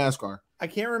called it NASCAR. I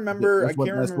can't remember. That's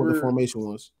what the formation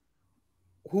was.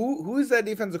 Who is that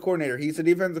defensive coordinator? He's the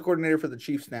defensive coordinator for the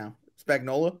Chiefs now.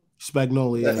 Spagnuolo,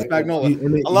 yeah.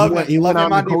 Spagnuolo. I love him. He went on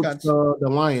defense. The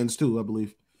Lions too, I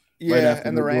believe. Yeah,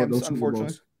 and the Rams,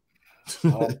 unfortunately.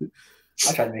 I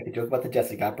tried to make a joke about the Jets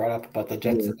that got brought up about the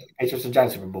Jets, Patriots and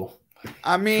Giants Super Bowl.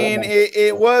 I mean,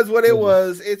 it was what it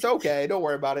was. It's okay. Don't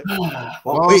worry about it.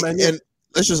 And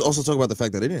let's just also talk about the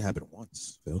fact that it didn't happen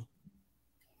once, Phil.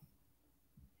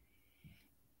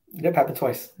 It never happened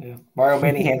twice. Yeah. Mario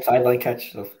Manningham sideline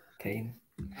catch of pain.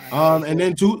 And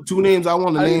then two names I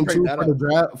want to name too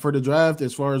for the draft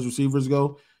as far as receivers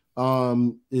go.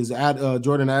 Is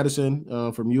Jordan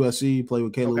Addison from USC, played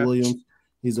with Caleb Williams.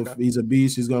 He's a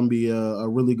beast. He's going to be a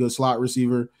really good slot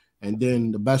receiver. And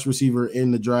then the best receiver in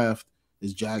the draft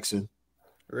is Jackson.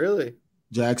 Really?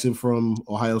 Jackson from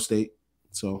Ohio State.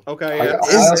 So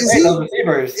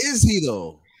is he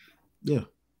though? Yeah.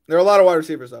 There are a lot of wide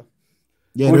receivers though.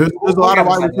 Yeah, there's a lot of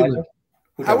wide receivers.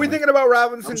 How are we thinking about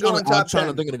Robinson going top 10? I'm trying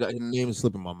to think of the guy. His name is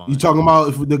slipping my mind. You talking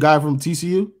about the guy from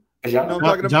TCU? No, I'm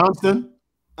talking about Johnston?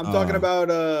 I'm talking about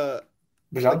the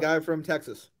guy from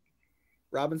Texas.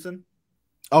 Robinson?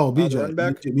 Oh, BJ.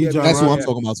 That's who I'm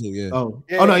talking about too, yeah. Oh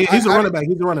no, he's a running back.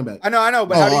 He's a running back. I know,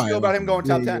 but how do you feel about him going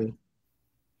top 10?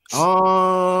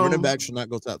 Running back should not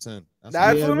go top 10.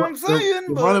 That's what I'm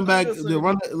saying. Running back,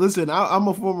 listen, I'm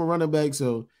a former running back,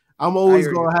 so I'm always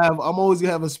gonna have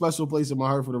a special place in my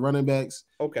heart for the running backs.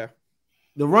 Okay.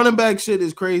 The running back shit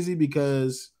is crazy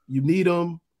because you need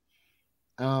them.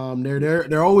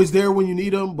 They're always there when you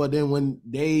need them, but then when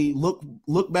they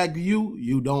look back to you,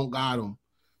 you don't got them.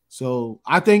 So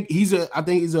I think he's a I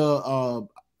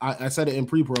said it in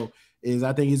pre-pro is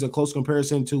I think he's a close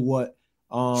comparison to what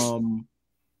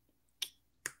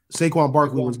Saquon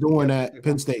Barkley was doing at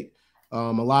Penn State.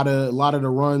 A lot of the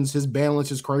runs, his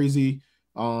balance is crazy.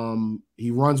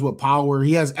 He runs with power.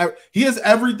 He has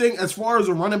everything as far as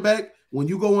a running back. When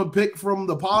you go and pick from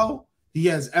the pile, he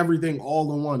has everything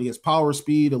all in one. He has power,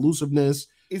 speed, elusiveness.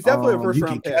 He's definitely a first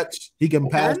round pick. He can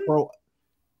pass, bro.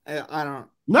 I don't.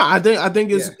 No, I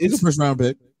think it's a first round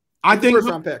pick. I think first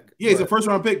round pick. Yeah, it's a first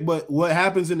round pick. But what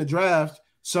happens in the draft?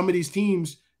 Some of these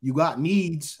teams, you got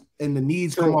needs, and the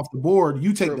needs come off the board.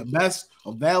 You take the best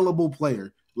available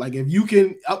player. Like if you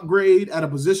can upgrade at a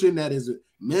position that is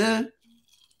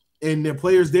and the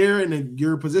players there, and then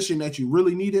your position that you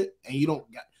really need it, and you don't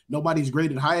got nobody's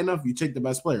graded high enough, you take the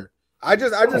best player. I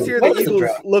just hear the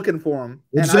Eagles looking for him,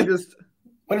 and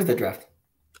when is the draft?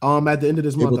 At the end of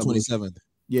this month, April 27th.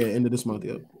 Yeah, end of this month.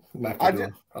 Yeah.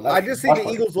 I just see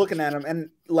the Eagles looking at him, and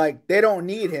like they don't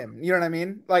need him. You know what I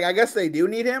mean? Like I guess they do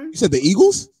need him. You said the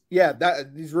Eagles? Yeah, that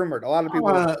he's rumored. A lot of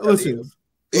people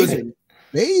listen.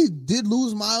 They did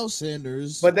lose Miles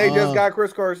Sanders, but they just got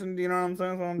Chris Carson. You know what I'm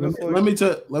saying? So I'm just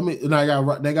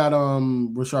they got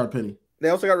Rashard Penny. They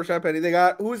also got Rashard Penny. They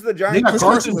got who's the Giants? Chris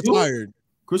Carson retired.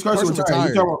 Chris Carson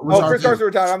retired. Chris Carson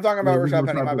retired. I'm talking about Rashard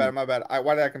Penny. My bad.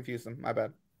 Why did I confuse them? My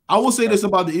bad. I will say this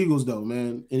about the Eagles, though,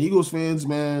 man. And Eagles fans,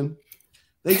 man,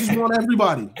 they just want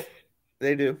everybody.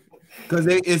 They do because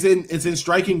it's in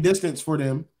striking distance for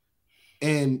them.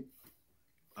 And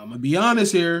I'm gonna be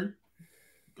honest here.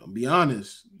 All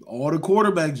the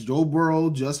quarterbacks: Joe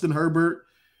Burrow, Justin Herbert,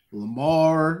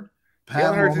 Lamar,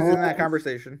 Pat Mahomes. Is in that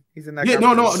conversation. He's in that. Yeah, no.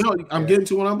 I'm getting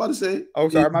to what I'm about to say. Oh,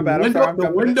 sorry, my bad.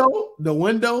 The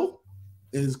window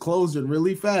is closing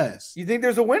really fast. You think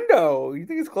there's a window? You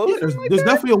think it's closing? Yeah, there's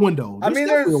definitely a window.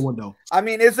 There's a window. I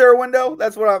mean, is there a window?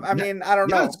 That's what I mean. I don't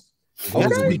know.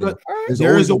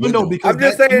 There is a window because I'm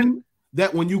just saying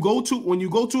that when you go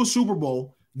to a Super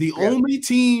Bowl, the only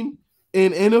team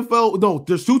in NFL, no,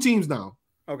 there's two teams now.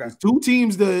 Okay, there's two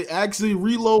teams that actually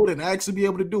reload and actually be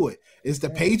able to do it. It's the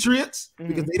Patriots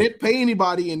because they didn't pay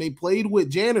anybody and they played with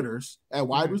janitors at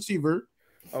wide receiver.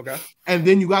 Okay, and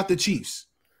then you got the Chiefs.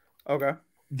 Okay.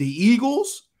 The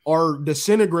Eagles are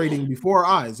disintegrating before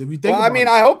our eyes. If you think,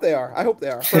 I hope they are. I hope they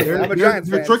are. I'm a Giants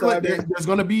fan. There's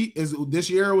going to be this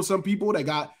year with some people that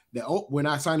got that. Oh, we're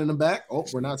not signing them back. Oh,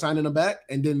 we're not signing them back.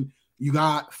 And then you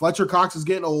got Fletcher Cox is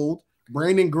getting old.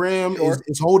 Brandon Graham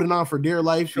is holding on for dear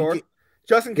life. Sure.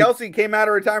 Justin Kelsey came out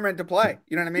of retirement to play.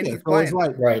 You know what I mean? Yeah, He's playing.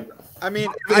 Like, right.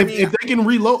 If they can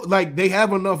reload, like they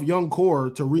have enough young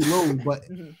core to reload, but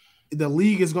the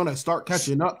league is going to start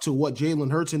catching up to what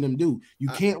Jalen Hurts and them do. You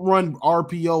can't run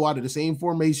RPO out of the same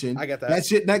formation. I get that. That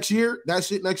shit next year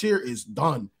is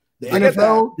done. The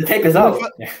NFL, the tape is out.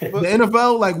 The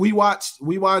NFL, like we watch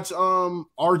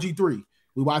RG3.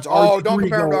 We watch RG3. Oh, don't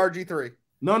compare him to RG3.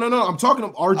 No. I'm talking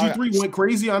about RG3 went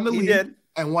crazy on the league. Did.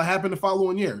 And what happened the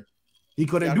following year? He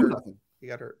couldn't do nothing. He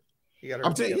got hurt.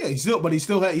 I'm saying, yeah,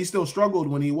 he still struggled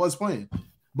when he was playing.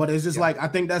 But it's just like I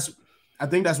think that's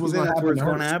what's going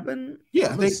to happen.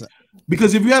 Yeah, I think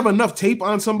because if you have enough tape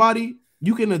on somebody,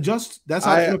 you can adjust. That's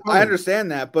how I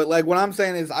understand that. But like what I'm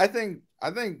saying is I think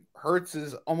Hurts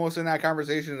is almost in that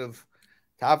conversation of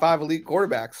top 5 elite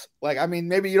quarterbacks. Like, I mean,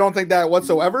 maybe you don't think that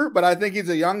whatsoever, but I think he's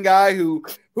a young guy who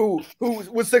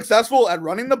was successful at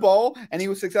running the ball and he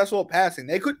was successful at passing.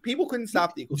 People couldn't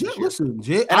stop the Eagles. Listen,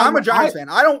 I'm a Giants fan.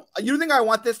 You think I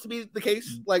want this to be the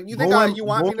case? Like, you think you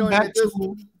want me to admit this?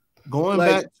 Going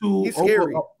back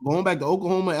to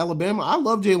Oklahoma, Alabama, I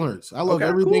love Jalen Hurts. I love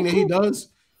everything that he does.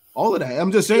 All of that.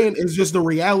 I'm just saying it's just the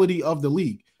reality of the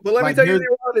league. But let me tell you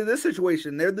the reality of this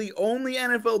situation. They're the only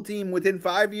NFL team within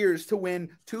 5 years to win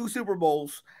 2 Super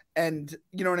Bowls, and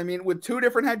you know what I mean, with 2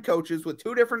 different head coaches, with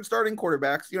 2 different starting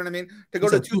quarterbacks. You know what I mean? To go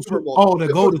to 2 Super Bowls. Oh, to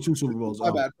go to 2 Super Bowls.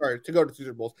 My bad. Sorry, to go to 2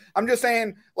 Super Bowls. I'm just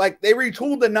saying, like they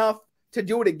retooled enough to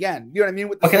do it again. You know what I mean?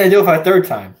 What can they do for a third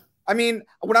time? I mean,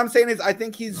 what I'm saying is, I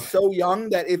think he's so young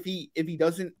that if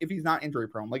he's not injury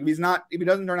prone, like if he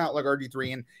doesn't turn out like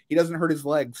RG3 and he doesn't hurt his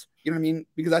legs, you know what I mean?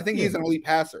 Because I think he's an elite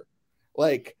passer.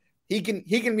 Like he can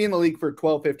be in the league for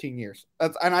 12, 15 years.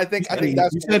 I think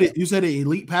that's you said an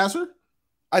elite passer.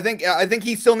 I think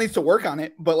he still needs to work on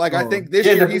it, but like I think this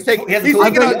year he's taking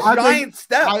a giant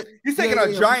step. He's taking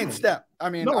a giant step. I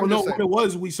mean, no. What it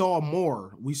was, we saw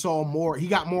more. He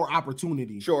got more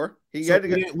opportunity. Sure,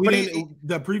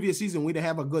 the previous season we didn't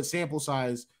have a good sample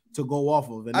size to go off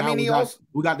of, and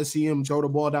we got to see him throw the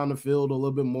ball down the field a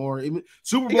little bit more. Even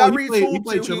Super Bowl, he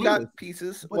played tremendous. He got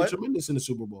pieces. He played tremendous in the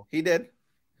Super Bowl. He did.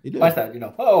 Why's that?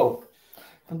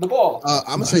 The ball. I'm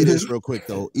gonna say this real quick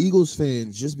though. Eagles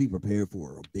fans, just be prepared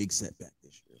for a big setback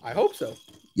this year. I hope so.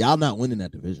 Y'all not winning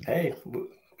that division. Hey,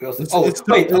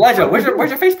 wait, Elijah, where's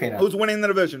your face paint at? Who's winning the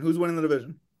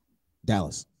division?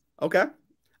 Dallas. Okay,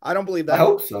 I don't believe that. I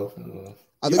hope so.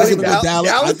 I think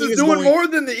Dallas is doing more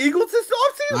than the Eagles this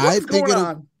offseason. What's going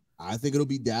on? I think it'll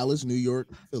be Dallas, New York,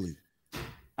 Philly.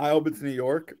 I hope it's New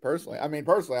York. Personally,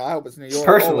 I hope it's New York.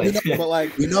 Personally, but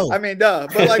like, I mean, duh.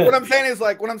 But like, what I'm saying is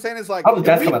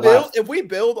if we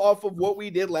build off of what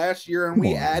we did last year and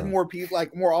we add more people,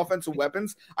 like more offensive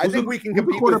weapons, I think we can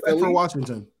compete with Philly. For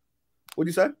Washington. What'd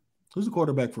you say? Who's the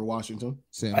quarterback for Washington?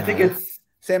 I think it's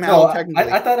Sam Howell. No,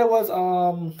 technically, I thought it was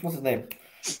what's his name?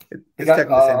 It's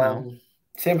technically Sam Howell.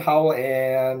 Sam Howell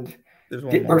and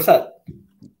Brissett.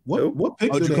 What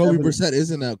pick? Jacoby Brissett is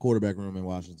in that quarterback room in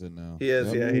Washington now. He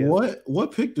is. Yeah. He is.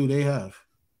 What pick do they have?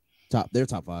 They're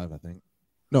top 5, I think.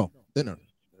 No, they're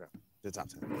top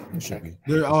 10. It should be.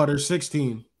 They're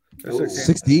 16. They're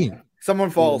 16. Someone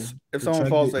falls. If someone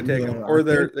falls, they take him, or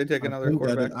they take another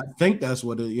quarterback. I think that's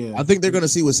what it. Yeah. I think they're gonna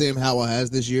see what Sam Howell has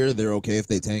this year. They're okay if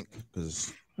they tank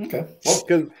because. Okay.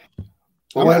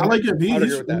 Well, I like it.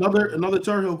 He's another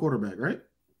Tar Heel quarterback, right?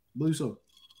 I believe so.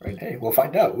 Right. Hey, we'll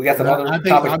find out. We got some other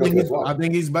topics as well. I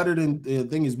think he's better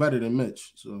than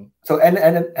Mitch. So end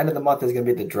of the month is going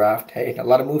to be the draft. Hey, a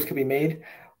lot of moves can be made.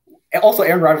 And also,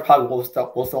 Aaron Rodgers probably will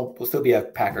still be a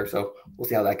Packer. So we'll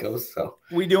see how that goes. So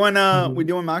we doing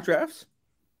mock drafts.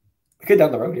 We could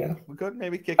down the road, yeah. We could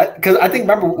maybe kick because I think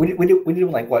remember we did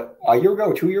like what a year ago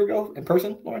or 2 years ago in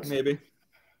person, Lawrence. Maybe.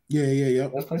 Yeah.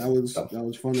 That was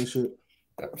fun and shit.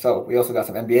 So we also got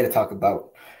some NBA to talk about.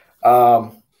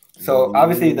 So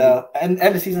obviously the end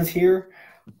of the season's here.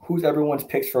 Who's everyone's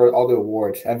picks for all the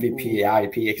awards, MVP,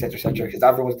 IIP, et cetera, because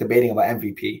everyone's debating about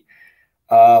MVP.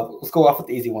 Let's go off with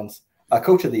the easy ones.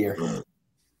 Coach of the year.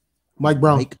 Mike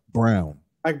Brown.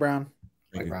 Mike Brown,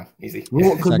 easy.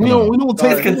 Because we don't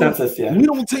take consensus. Yeah, we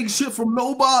don't take shit from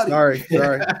nobody. Sorry.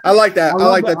 I like that. I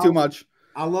like that too much.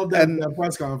 I love that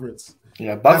press conference.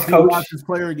 Yeah, Bucks coach watch his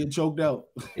player get choked out.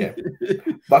 Yeah,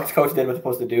 Bucks coach did what they're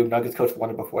supposed to do. Nuggets coach won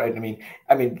it before. I mean,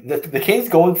 the Kings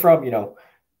going from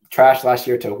trash last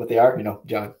year to what they are.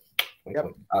 John. Yep.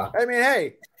 I mean,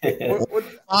 hey,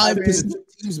 Five Pacific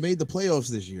teams made the playoffs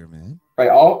this year, man. Right,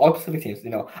 all Pacific teams.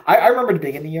 I remember the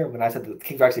beginning of the year when I said the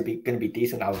Kings were actually going to be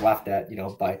decent. I was laughed at,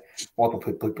 by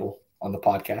multiple people on the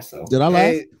podcast. So did I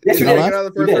laugh? Yes, you did.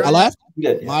 I laughed. You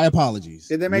did. Yeah. My apologies.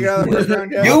 Did they make it out of the first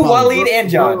round yet? You, Waleed, and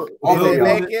John. Did they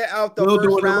make it out the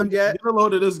first round yet? Get a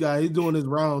load of this guy. He's doing his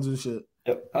rounds and shit.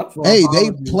 Yep. Huh? Hey,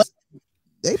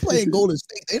 they playing Golden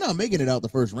State. They're not making it out the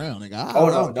first round. Like,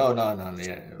 no.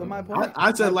 Yeah. So my point.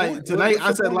 I said like tonight.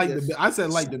 I said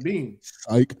like the beam.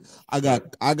 Like I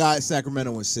got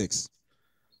Sacramento in 6.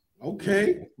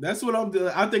 Okay, that's what I'm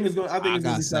doing. I think it's going. I think it's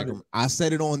going to be 7. I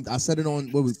said it on.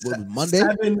 What was Monday?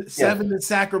 7 in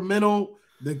Sacramento.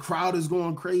 The crowd is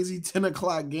going crazy. 10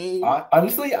 o'clock game.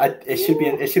 Honestly, it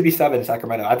should be 7 in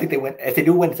Sacramento. I think they win. If they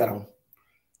do win, it's at home.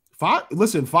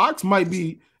 Fox might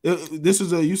be. You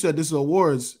said this is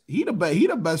awards. He the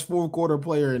best fourth quarter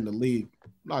player in the league.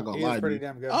 I'm not gonna lie. Pretty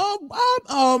damn good.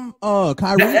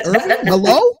 Kyrie Irving.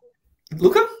 Hello,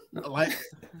 Luka.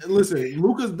 Listen,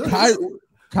 Luka's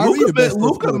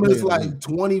Luka missed like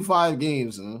 25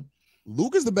 games. Huh?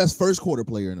 Luka's the best first quarter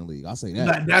player in the league. I'll say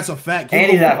that. That's a fact.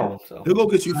 And he's at home. So he'll go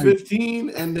get you 15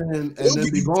 and then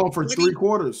be gone for 3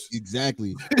 quarters.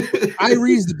 Exactly.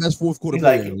 Kyrie's the best fourth quarter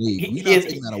player in the league. We're not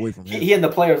taking that away from him. He in the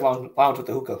players lounge with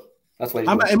the hookah. That's what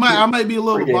I might be a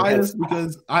little biased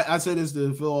because I say this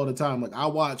to Phil all the time. Like I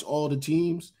watch all the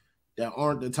teams that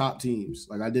aren't the top teams.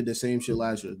 Like I did the same shit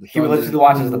last year. He religiously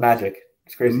watches the Magic.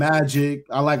 It's crazy. The Magic.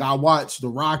 I watch the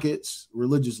Rockets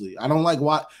religiously. I like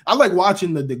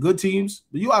watching the good teams,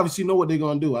 but you obviously know what they're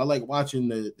gonna do. I like watching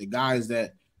the guys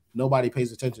that nobody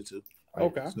pays attention to. Right?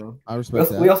 Okay. So I respect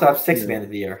that. We also have 6th man of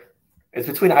the year. It's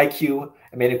between IQ,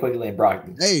 Emmanuel Quigley, and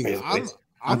Brogdon. Hey,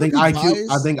 I think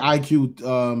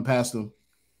IQ passed him.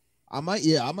 I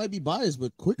might be biased,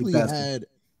 but Quigley had,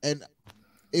 and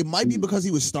it might be because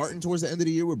he was starting towards the end of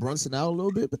the year with Brunson out a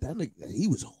little bit, but he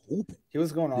was hooping. He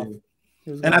was going off.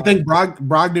 And I think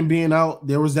Brogdon being out,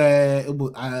 there was I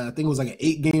think it was like an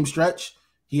 8-game stretch.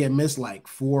 He had missed like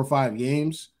 4 or 5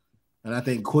 games, and I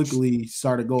think Quigley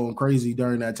started going crazy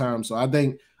during that time. So I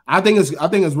think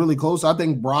it's really close. I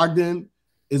think Brogdon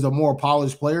is a more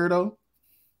polished player though.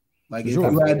 Like if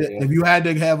you had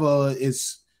to have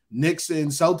it's Knicks and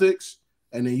Celtics,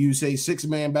 and then you say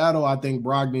 6-man battle, I think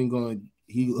Brogdon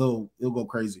he'll go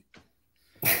crazy.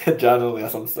 John,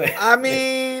 that's what I'm saying. I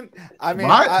mean,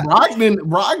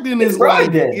 Brogdon is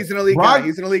like he's an elite guy.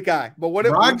 He's an elite guy. But what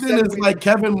if Brogdon is like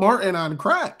Kevin Martin on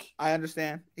crack? I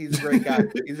understand. He's a great guy.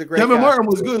 He's a great Kevin guy. Martin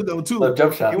was good though too.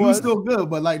 Jump shot. He was still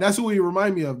good, but like that's who he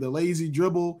remind me of. The lazy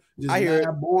dribble, just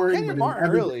not boring. Kevin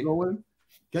Martin really.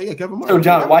 Yeah, Kevin Martin. So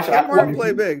John, watch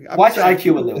play big. Watch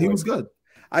IQ. He was good.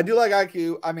 I do like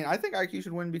IQ. I mean, I think IQ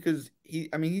should win because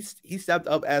he stepped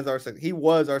up as he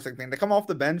was our 6th man. To come off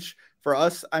the bench for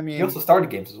us, I mean, he also started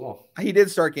games as well. He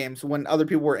did start games when other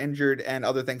people were injured and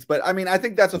other things. But I mean, I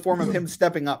think that's a form of him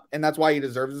stepping up, and that's why he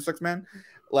deserves a 6th man.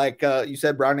 Like you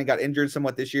said, Brogdon got injured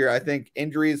somewhat this year. I think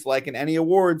injuries, like in any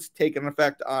awards, take an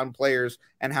effect on players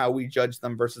and how we judge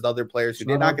them versus other players who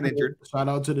did not get injured. Shout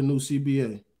out to the new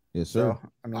CBA. Yes, sir. So,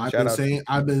 I mean,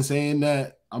 I've been saying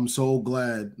that. I'm so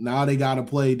glad now they got to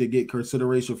play to get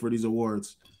consideration for these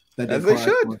awards. As they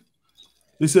should. For.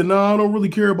 They said, "No, I don't really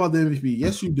care about the MVP."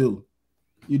 Yes, you do.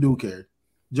 You do care.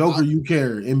 Joker, you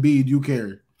care. Embiid, you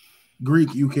care.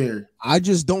 Greek, you care. I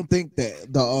just don't think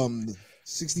that the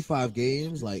 65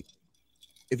 games, like,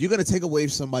 if you're gonna take away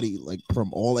somebody like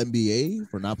from All NBA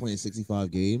for not playing 65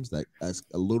 games, that's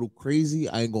a little crazy.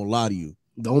 I ain't gonna lie to you.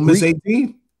 Don't miss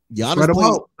 18.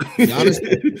 Giannis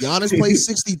played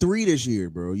 63 this year,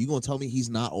 bro. You gonna tell me he's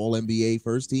not All NBA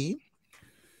first team?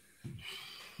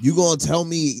 You gonna tell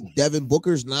me Devin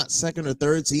Booker's not 2nd or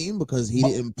 3rd team because he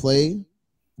didn't play?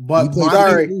 But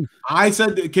I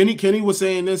said that Kenny was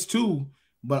saying this too.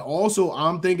 But also,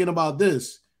 I'm thinking about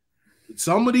this.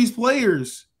 Some of these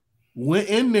players went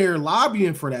in there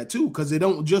lobbying for that too, because they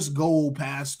don't just go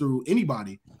pass through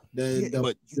anybody.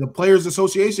 The Players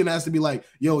Association has to be like,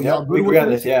 yo, y'all we agree on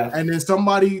this, yeah. And then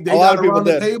somebody they got around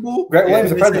the table. Greg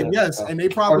Williams, the president. Yes, and they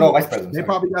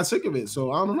probably got sick of it.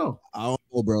 So I don't know. I don't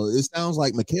know, bro. It sounds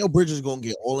like Mikal Bridges is gonna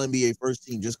get All NBA first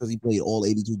team just because he played all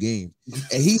 82 games,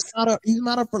 and he's not a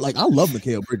like. I love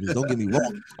Mikal Bridges. Don't get me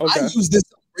wrong. Okay. I use this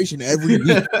celebration every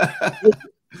week.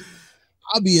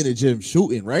 I'll be in the gym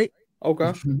shooting, right?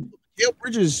 Okay. Mikal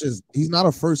Bridges he's not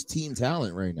a first team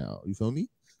talent right now. You feel me?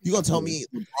 You gonna tell me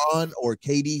LeBron or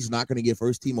KD's not gonna get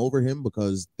first team over him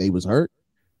because they was hurt?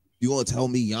 You gonna tell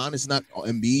me Giannis not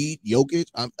Embiid, Jokic?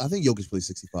 I think Jokic played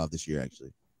 65 this year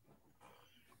actually.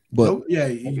 But yeah,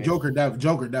 Joker definitely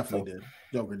did.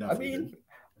 Joker definitely. I mean,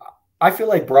 I feel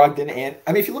like Brogdon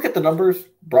if you look at the numbers,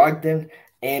 Brogdon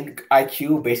and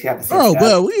IQ basically have the same. Bro,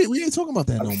 but we ain't talking about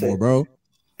that no more, bro.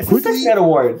 It's a 6-man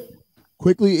award.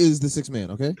 Quickly is the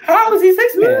 6-man, okay? How is he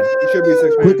 6-man? He should be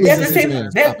 6-man. They have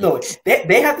the same.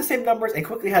 They have the same numbers, and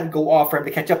Quickly had to go off for him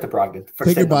to catch up to Brogdon.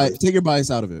 Take your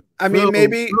bias out of it. I mean,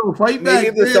 maybe if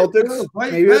the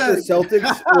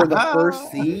Celtics were the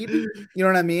first seed, you know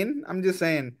what I mean? I'm just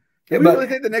saying. Do we really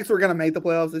think the Knicks were going to make the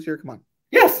playoffs this year? Come on.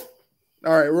 Yes.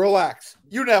 All right, relax.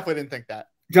 You definitely didn't think that.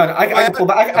 John, I can pull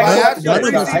back. I can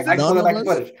pull it back the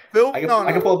footage. Phil, I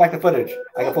can pull it back the footage.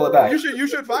 I can pull it back. You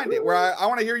should find it. Where I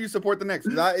want to hear you support the Knicks.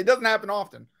 It doesn't happen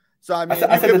often. So I mean,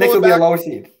 I said the Knicks will be a lower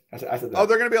seed. I said that. Oh,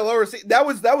 they're going to be a lower seed. That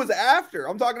was after.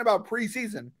 I'm talking about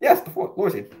preseason. Yes, before lower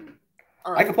seed.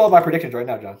 Right. I can pull up my predictions right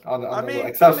now, John. On the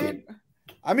Excel sheet.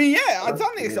 I mean, yeah, it's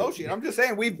on the Excel sheet. I'm just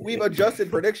saying we've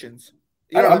adjusted predictions.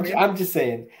 You know what I mean? I'm just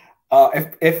saying.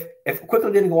 If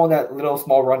Quickly didn't go on that little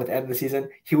small run at the end of the season,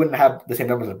 he wouldn't have the same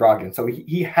numbers as Brogdon. So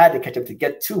he had to catch up to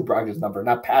get to Brogdon's number,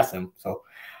 not pass him. So,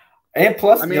 and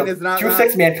plus, it's not true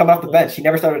 6-man coming off the bench. He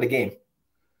never started a game.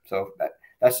 So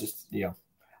that's just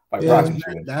by Brogdon's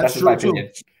doing. That's just my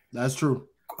opinion. That's true.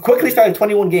 Quickly started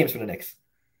 21 games for the Knicks.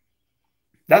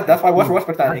 That's why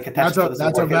Westbrook's not in contention for this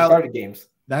award. He started games.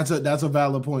 That's a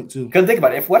valid point too. Because think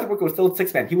about it. If Westbrook was still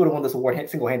 6-man, he would have won this award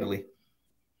single-handedly.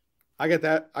 I get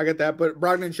that. But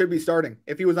Brogdon should be starting.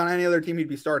 If he was on any other team, he'd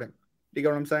be starting. Do you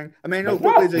get what I'm saying? I mean, I know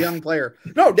Quickly's a young player.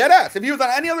 No, dead ass. If he was on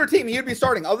any other team, he'd be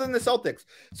starting. Other than the Celtics,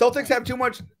 Celtics have too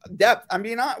much depth. I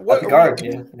mean, would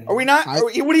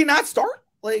he not start?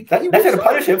 Like that's going to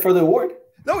punish him for the award.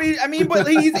 No, but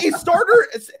he's a starter.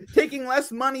 It's taking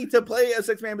less money to play a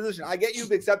 6-man position. I get you've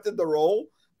accepted the role,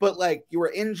 but like you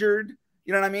were injured.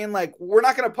 You know what I mean? Like we're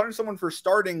not going to punish someone for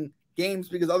starting games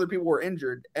because other people were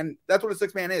injured, and that's what a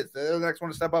 6-man is. They're the next one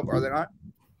to step up, are they not?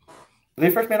 They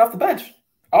first man off the bench,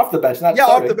 not starting.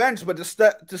 Off the bench, but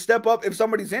to step up if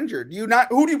somebody's injured.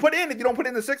 Who do you put in if you don't put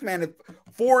in the 6-man? If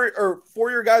four of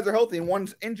your guys are healthy and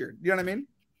one's injured, you know what I mean?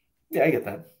 Yeah, I get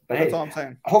that. But that's all I'm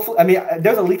saying. Hopefully, I mean,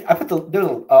 there's a leak.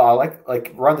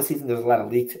 Like around the season, there's a lot of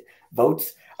leaked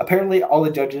votes. Apparently, all the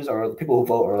judges or the people who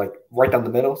vote are like right down the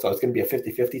middle, so it's going to be a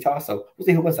 50-50 toss. So we'll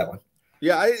see who wins that one.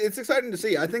 Yeah, it's exciting to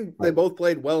see. I think they both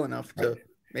played well enough to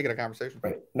make it a conversation.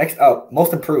 Right. Next up,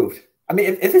 most improved. I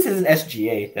mean, if this isn't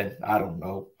SGA, then I don't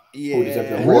know. Yeah. Who deserves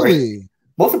the award. Really?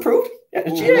 Most improved? Yeah,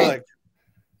 SGA.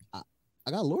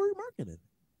 I got Lauri Markkanen.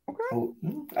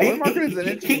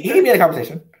 Okay. He can be in the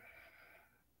conversation.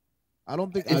 I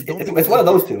don't think it's one of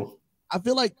those two. I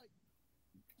feel like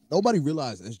nobody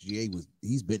realized SGA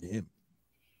he's been him.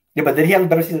 Yeah, but did he have a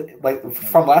better season, like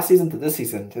from last season to this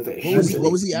season?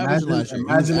 What was he averaging last year?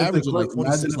 Imagine if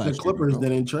the Clippers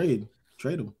didn't trade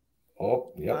him.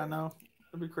 Oh, yeah. I know.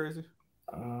 That'd be crazy.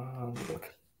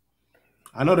 Look.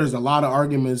 I know there's a lot of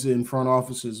arguments in front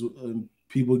offices and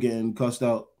people getting cussed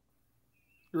out.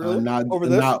 Really? Over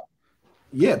this?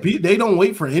 Yeah, they don't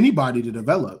wait for anybody to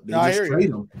develop. They just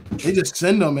trade them. They just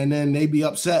send them, and then they be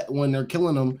upset when they're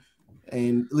killing them.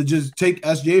 And just take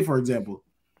SGA for example.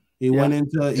 He went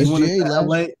into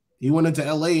LA. He went into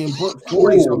LA and put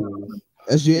 40 something.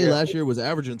 SGA last year was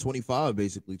averaging 25,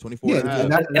 basically 24. Yeah,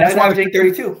 and that's averaging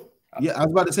 32. Yeah, I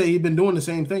was about to say he's been doing the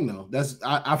same thing though.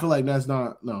 I feel like that's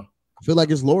not no. I feel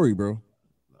like it's Lauri, bro.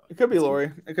 It could be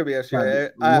Lauri. It could be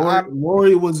SGA.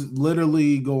 Lauri was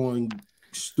literally going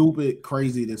stupid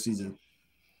crazy this season.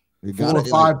 4 or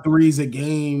 5 threes a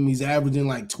game. He's averaging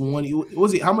like 20.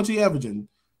 Was he? How much he averaging?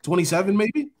 27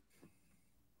 maybe.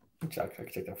 I can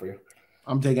take that for you.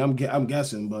 I'm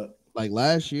guessing, but like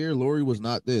last year, Lauri was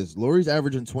not this. Lauri's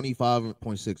averaging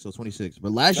 25.6, so 26.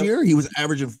 But last year, he was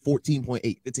averaging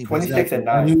 14.8, 15.6. 26 and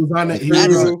 9. He was on it. That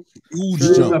is a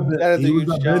huge jump. That is a huge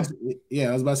jump. Yeah,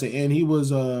 I was about to say, and he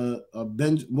was a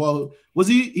bench. Well, was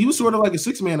he? He was sort of like a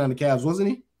 6-man on the Cavs, wasn't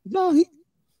he? No,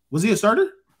 was he a starter?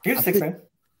 He was a 6-man.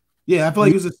 Yeah, I feel like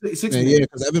he was a 6-man. Yeah,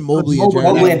 because Evan Mobley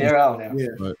and they're out now.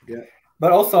 Yeah.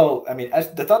 But also, I mean,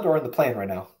 as the Thunder are in the play-in right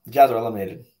now. The Jazz are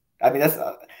eliminated. I mean, that's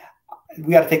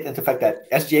we got to take into effect that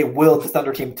SGA willed the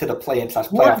Thunder team to the play-in / playoff.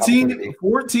 14 to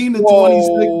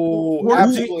 26.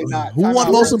 Absolutely not. Who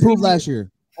won most improved last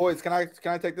year? Boys, can I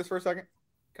take this for a second?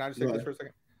 Can I just take this for a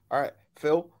second? All right,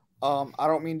 Phil. I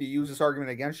don't mean to use this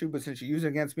argument against you, but since you use it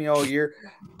against me all year,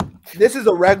 this is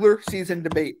a regular season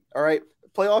debate. All right.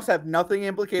 Playoffs have nothing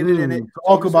implicated in it.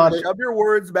 Talk about it. Shove your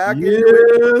words back into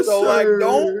it. So like,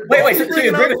 don't wait. So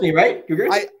you agree with me, right? You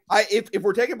agree? If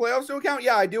we're taking playoffs into account,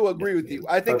 yeah, I do agree with you.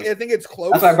 I think it's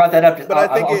close. That's why I brought that up.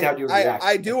 But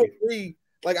I do agree.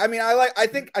 Like, I mean, I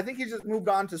think he just moved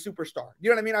on to superstar. You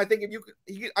know what I mean? I think if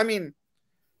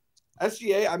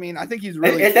SGA. I mean, I think he's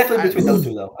really. It's definitely between those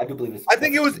two, though. I do believe it's. I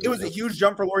think it was a huge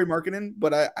jump for Lauri Markkanen,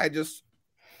 but I just.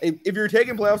 If you're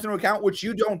taking playoffs into account, which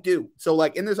you don't do, so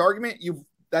like in this argument,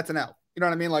 that's an L. You know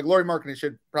what I mean? Like Lauri Markkanen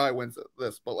should probably win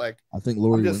this, but like I think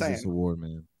Lauri wins this award,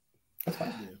 man.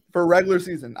 For regular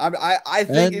season, I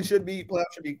think it should be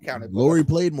playoffs should be counted. Lauri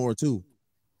played more too.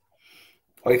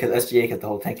 Oh, because SGA got the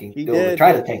whole tanking. He did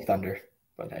try to tank Thunder,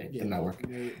 but it did not work.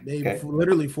 They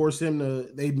literally forced him to.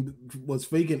 They was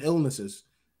faking illnesses.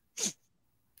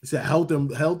 It's a health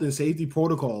and safety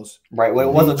protocols. Right. Well,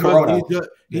 it wasn't Corona.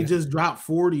 He just dropped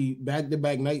 40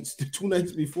 back-to-back nights, 2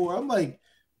 nights before. I'm like,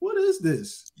 what is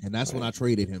this? And that's when I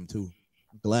traded him too.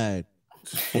 Glad.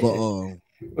 But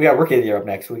we got Rookie of the Year up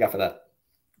next. Who we got for that?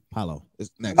 Paolo. It's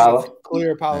next. Paolo?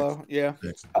 Clear Paolo. Yeah.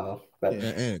 Paolo.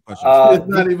 It's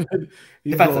not even.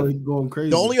 He's going crazy.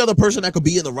 The only other person that could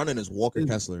be in the running is Walker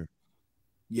Kessler.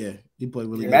 Yeah, he played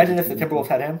really good. Imagine if the Timberwolves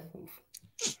had him.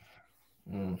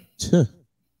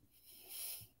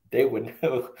 They wouldn't.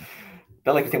 Felt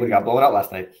like the team would have got blown out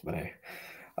last night. But hey,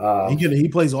 he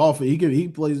plays off. He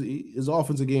plays his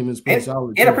offensive game is pretty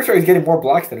solid. And I'm pretty sure he's getting more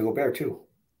blocks than Gobert too.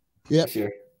 Yeah. This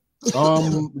year.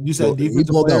 You said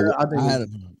defensive player. I think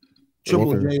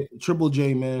Triple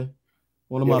J, man.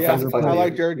 One of my favorite players. I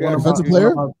like Jared. Defensive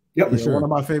player. Yep, for sure. One of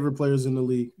my favorite players in the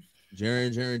league.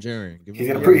 Jaren. He's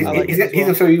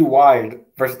gonna show you why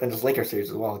versus in this Lakers series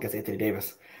as well against Anthony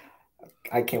Davis.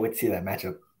 I can't wait to see that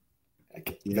matchup.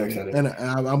 Very excited. And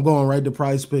I'm going right to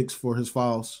Prize Picks for his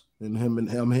fouls and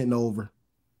him hitting over.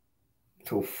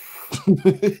 Him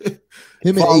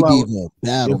and AD go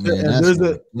battle, man.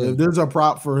 If there's a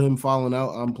prop for him falling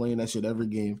out, I'm playing that shit every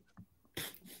game.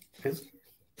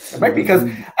 It might be because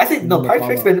I think Prize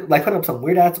Picks been like putting up some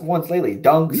weird ass ones lately.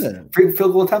 Dunks, free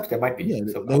field goal attempts. There might be. Yeah,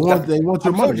 so they want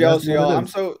your money. So jealous,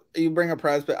 y'all. You bring a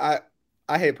Prize Pick. I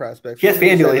hate Prize Picks. He has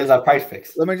FanDuel. He doesn't have Prize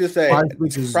Picks. Let me just say,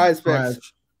 Prize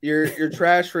Picks. You're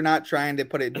trash for not trying to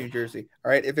put it in New Jersey.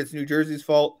 All right, if it's New Jersey's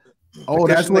fault,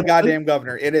 that's the goddamn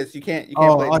governor. It is. You can't.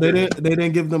 They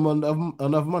didn't give them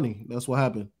enough money. That's what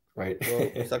happened. Right. Well,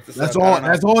 that's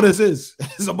all this is.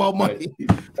 It's about money.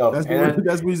 Right. So, that's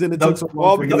the reason it took so long.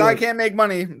 Well, because I can't make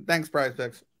money. Thanks, Prize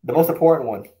Picks. The most important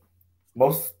one,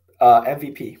 most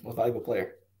MVP, most valuable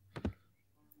player.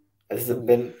 It's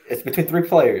between 3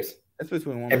 players. It's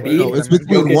between one. Embiid, no, it's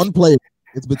between one player.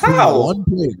 It's between one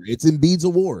player. It's Embiid's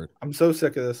award. I'm so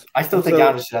sick of this. I still think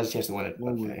Giannis has a chance to win it.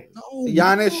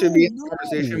 Giannis should be in the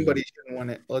conversation, but he shouldn't win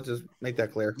it. Let's just make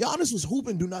that clear. Giannis was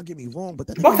hooping. Do not get me wrong, but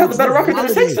the Bucks have a better record than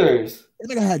the Sixers. That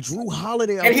nigga had Drew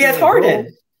Holiday, and he has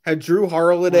Harden. Had Drew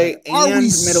Holiday and Are we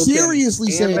Middleton.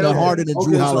 Seriously saying that Harden and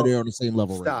Drew Holiday are on the same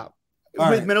level? Stop.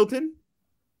 Right? With Middleton.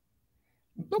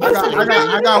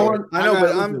 I got one. I know,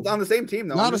 but I'm on the same team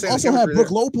though. Giannis also had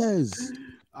Brook Lopez.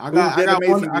 I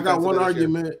got one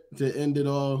argument to end it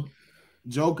all.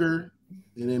 Joker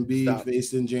and Embiid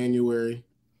faced in January,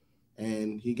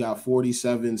 and he got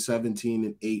 47, 17,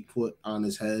 and 8 put on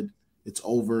his head. It's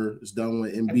over. It's done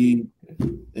with Embiid.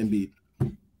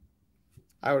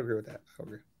 I would agree with that.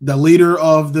 The leader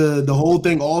of the whole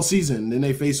thing all season. Then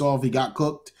they face off. He got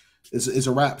cooked. It's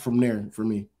a wrap from there for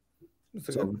me.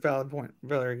 That's a good, valid point.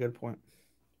 Very good point.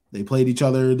 They played each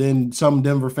other. Then some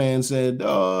Denver fans said,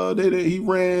 "Oh, he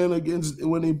ran against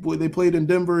when they played in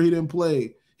Denver. He didn't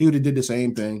play. He would have did the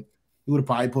same thing. He would have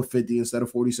probably put 50 instead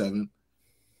of 47."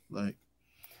 Like,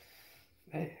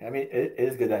 hey, I mean, it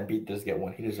is good that Embiid does get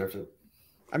one. He deserves it.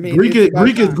 I mean, Greek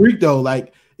is Greek though.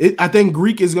 Like, I think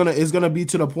Greek is gonna be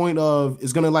to the point of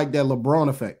it's gonna like that LeBron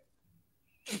effect.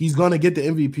 He's gonna get the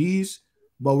MVPs,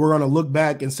 but we're gonna look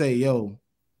back and say, "Yo,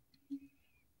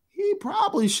 he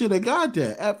probably should have got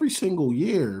that every single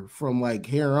year from like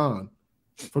here on,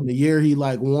 from the year he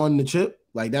like won the chip."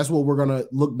 Like that's what we're gonna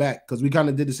look back because we kind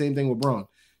of did the same thing with Braun.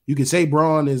 You could say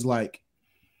Braun is like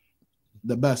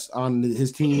the best on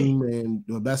his team and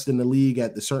the best in the league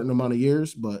at a certain amount of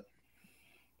years, but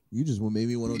you just made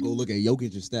me want to go look at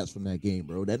Jokic's stats from that game,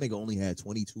 bro. That nigga only had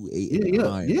 22, 8, and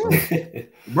 9.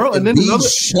 Bro. And then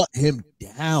shut him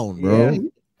down, bro. Yeah.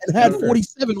 And had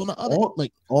 47 on the other.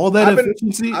 All that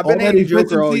efficiency. I've been hating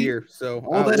Joker all year, so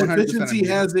all that efficiency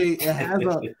has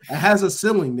a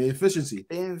ceiling. The efficiency.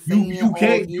 You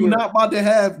can't. You're not about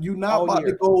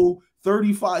to go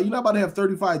 35. You're not about to have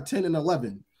 35, 10, and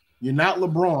 11. You're not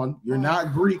LeBron. You're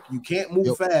not Greek. You can't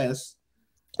move fast.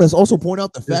 Let's also point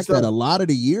out the fact that a lot of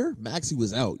the year Maxey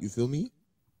was out. You feel me?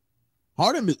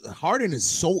 Harden is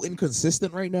so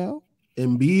inconsistent right now.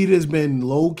 Embiid has been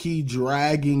low-key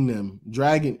dragging.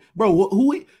 Bro,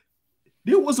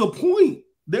 there was a point.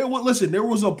 There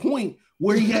was a point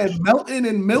where he had Melton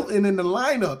in the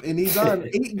lineup, and he's on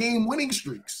 8-game winning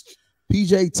streaks.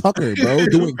 PJ Tucker, bro,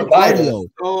 doing cardio,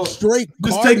 straight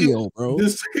cardio, bro.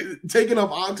 Just taking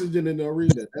up oxygen in the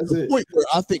arena. That's the it. Point where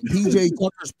I think PJ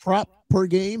Tucker's prop per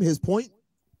game, his point,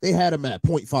 they had him at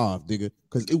 0.5, nigga,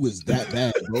 because it was that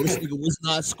bad, bro. This nigga was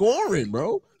not scoring,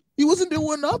 bro. He wasn't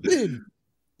doing nothing.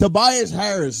 Tobias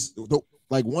Harris,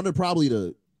 like one of probably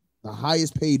the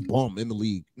highest paid bum in the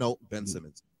league. No, Ben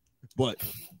Simmons. But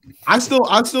I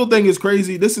still think it's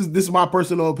crazy. This is my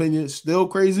personal opinion. Still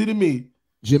crazy to me.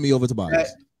 Jimmy over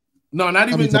Tobias. Not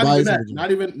even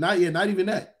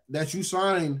that. That you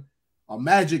sign a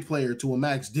Magic player to a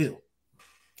max deal.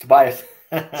 Tobias.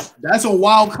 That's a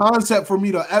wild concept for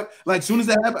me to like. Soon as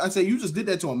that happened, I say you just did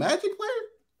that to a Magic player.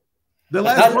 The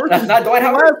last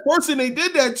person they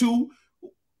did that to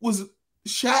was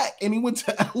Shaq, and he went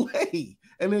to LA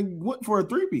and then went for a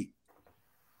 3-peat.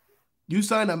 You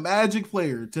signed a Magic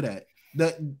player to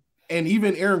that, and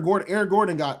even Aaron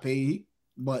Gordon got paid,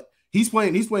 but he's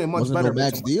playing much better. No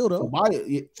max deal though.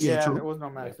 Yeah, it was no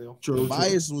max deal. True.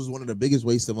 Tobias was one of the biggest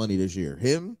wastes of money this year.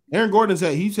 Aaron Gordon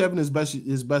said he's having his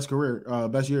best career,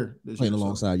 best year this playing year,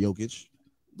 alongside Jokic.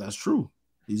 That's true.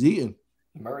 He's eating.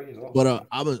 Murray as well. But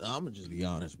I'm gonna just be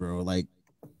honest, bro. Like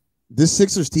this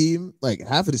Sixers team, like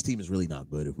half of this team is really not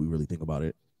good if we really think about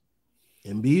it.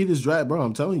 Embiid is dragged, bro.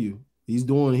 I'm telling you, he's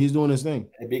doing his thing.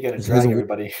 Embiid gonna drag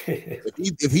everybody.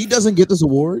 if he doesn't get this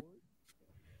award,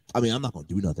 I mean, I'm not gonna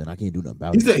do nothing. I can't do nothing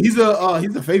about it. He's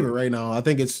a favorite right now. I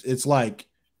think it's like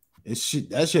that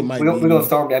shit might. We're gonna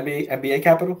storm the NBA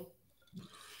Capitol.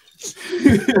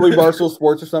 Are we Barstool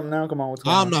Sports or something now? Come on, what's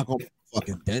going on? I'm not gonna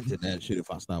fucking dent in that shit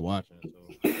if I stop watching. So.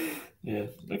 Yeah.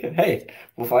 Okay. Hey,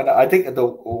 we'll find out. I think the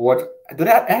awards do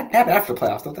that happen after the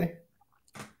playoffs, don't they?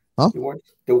 Huh?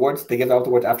 The awards they give out the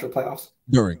awards after the playoffs.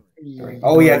 During.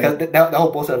 Oh yeah, because the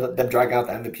whole bullshit of them dragging out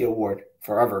the MVP award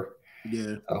forever.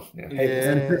 Yeah. Oh yeah.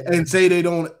 Hey, and say they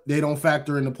don't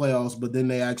factor in the playoffs, but then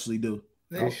they actually do.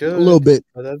 They should a little bit.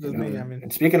 But that's just me. I mean,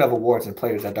 and speaking of awards and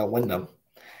players that don't win them,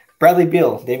 Bradley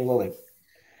Beal, Damian Lillard.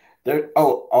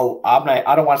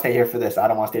 I don't want to stay here for this. I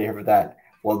don't want to stay here for that.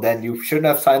 Well, then you shouldn't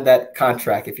have signed that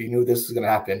contract if you knew this was going to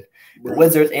happen. The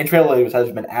Wizards and Trey Williams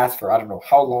has been asked for I don't know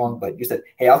how long, but you said,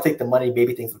 hey, I'll take the money.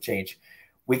 Maybe things will change.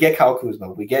 We get Kyle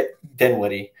Kuzma. We get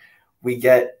Dinwiddie. We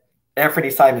get Anthony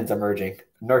Simons emerging.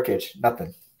 Nurkic,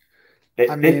 nothing.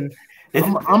 I'm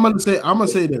gonna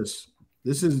say this.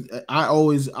 This is I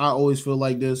always feel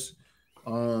like this.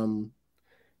 I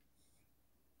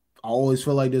always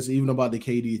feel like this, even about the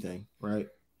KD thing, right?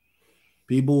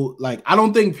 People I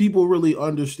don't think people really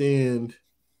understand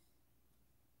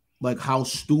like how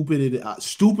stupid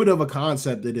of a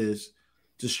concept it is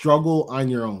to struggle on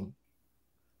your own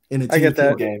in a team. I get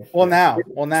that game. Well, now.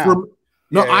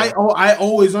 I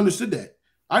always understood that.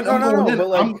 I'm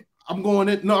going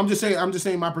in. No, I'm just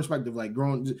saying my perspective. Like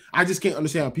growing, I just can't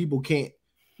understand how people can't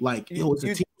it's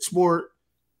a team sport.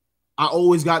 I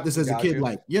always got this as a kid.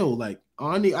 I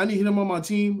need him on my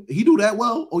team. He do that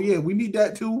well. Oh yeah, we need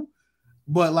that too.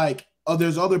 But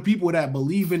there's other people that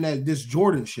believe in this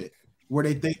Jordan shit where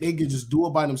they think they can just do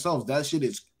it by themselves. That shit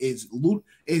is insane.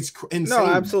 No,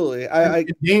 absolutely.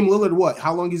 Dame Lillard, what?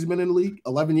 How long has he been in the league?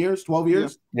 11 years? 12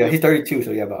 years? Yeah, he's 32,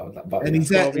 so yeah, about and he's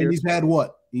had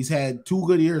what? He's had 2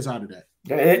 good years out of that.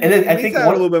 Yeah, and then I think a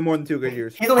little bit more than 2 good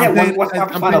years. He's only had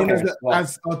one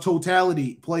as a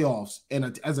totality playoffs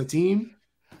and as a team.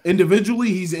 Individually,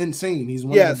 he's insane. He's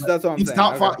that's what I'm saying. He's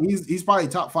top 5. He's probably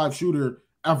top 5 shooter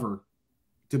ever,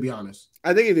 to be honest.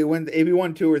 I think if he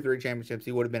won 2 or 3 championships,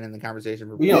 he would have been in the conversation.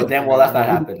 For damn well that's not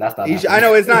happening. That's not. I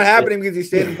know it's not happening because he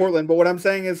stayed in Portland. But what I'm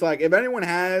saying is, if anyone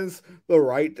has the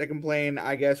right to complain,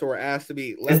 I guess, or asked to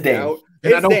be left out,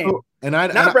 it's Dame.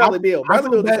 Not Bradley Beal. Bradley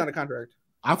Beal just signed a contract.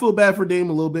 I feel bad for Dame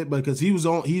a little bit because he's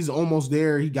almost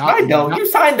there. He got. I know you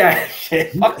signed that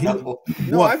shit. No,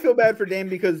 I feel bad for Dame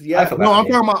because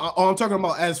I'm talking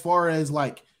about as far as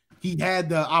he had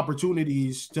the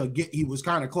opportunities to get. He was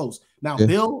kind of close. Now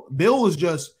Bill was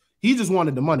he just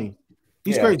wanted the money.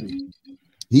 He's crazy.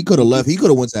 He could have left. He could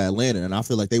have went to Atlanta, and I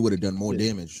feel like they would have done more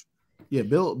damage. Yeah,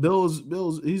 Bill's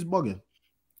he's bugging.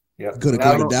 Yeah, could have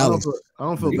gone to Dallas. I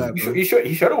don't feel bad. He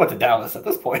should have went to Dallas at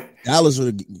this point. Dallas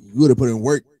would have put in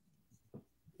work.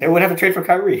 They would have a trade for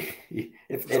Kyrie. It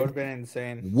would have been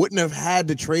insane. Wouldn't have had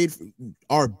to trade for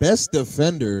our best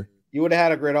defender. You would have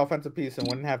had a great offensive piece and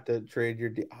wouldn't have to trade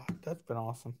your. That's been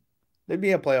awesome. They'd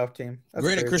be a playoff team.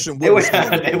 Granted, Christian Wood they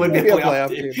would be a playoff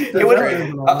team.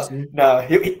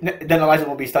 Then Elijah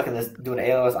won't be stuck in this doing an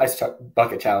ALS ice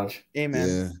bucket challenge. Amen.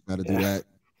 Yeah, gotta do that.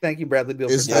 Thank you, Bradley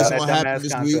Beal. It's gonna happen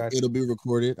this week. It'll be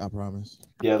recorded. I promise.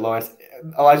 Yeah, Lawrence.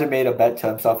 Elijah made a bet to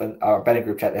himself in our betting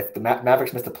group chat. If the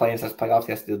Mavericks miss the play-in slash playoffs,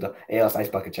 he has to do the ALS ice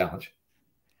bucket challenge,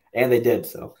 and they did.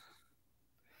 So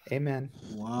Amen.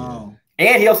 Wow.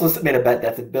 And he also made a bet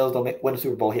that if the Bills don't win the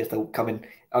Super Bowl, he has to come in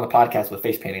on the podcast with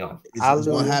face painting on. It's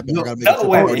what happened. I gotta make a That trip to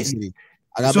way- Party City.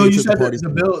 I gotta So make a you trip to said Party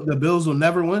that City. the Bills will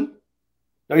never win?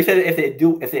 No, he said if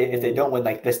they don't win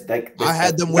like this, I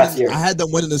had them last winning. year. I had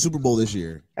them winning the Super Bowl this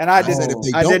year. And I I said if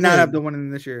they I don't did not win- have the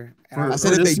winning this year. I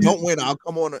said if they don't win, I'll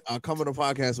come on the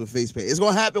podcast with face paint. It's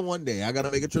gonna happen one day. I gotta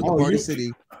make a trip to Party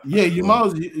City. Yeah, you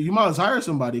might as hire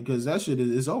somebody because that shit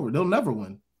is over. They'll never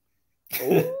win.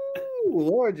 Oh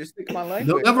Lord, just think of my language.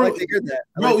 They'll never. I like to hear that.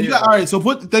 Bro, you got all right. So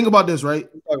think about this, right?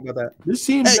 Talk about that. This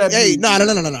team. Hey, no,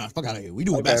 fuck out of here. We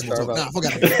doing basketball talk. Nah, fuck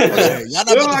out of here. Y'all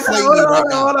not about to flame me right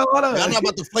now. Y'all not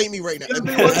about to flame me right now.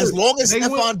 As long as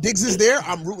Stephon Diggs is there,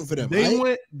 I'm rooting for them.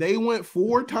 They went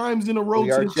 4 times in a row We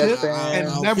to are the chip Jets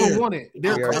and never won it. We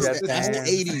are That's Jets the fans.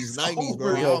 80s, 90s,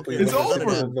 bro. I don't care It's about none of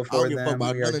over. that. I Before don't give a fuck them,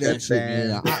 about we are none of that Jets shit,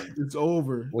 man. fans. It's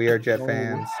over. We are Jet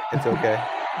fans. It's okay.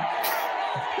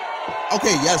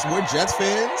 Okay, yes, we're Jets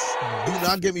fans. Do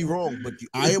not get me wrong, but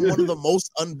I am one of the most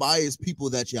unbiased people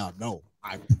that y'all know.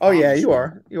 Oh yeah, you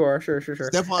are. You are. Sure.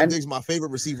 Stephon Diggs, my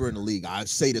favorite receiver in the league. I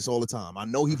say this all the time. I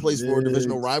know he plays for a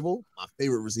divisional rival. My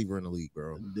favorite receiver in the league,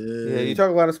 bro. Yeah, you talk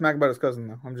a lot of smack about his cousin,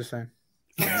 though. I'm just saying.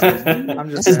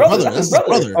 That's his brother. That's his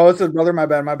brother. Oh, it's his brother. My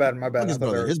bad. His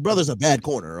brother. His brother's a bad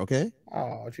corner. Okay.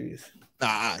 Oh, jeez.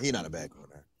 Nah, he's not a bad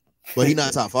corner, but he's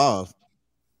not top 5.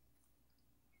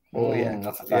 Oh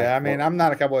yeah. Yeah, I mean, I'm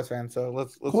not a Cowboys fan, so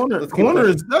let's corner is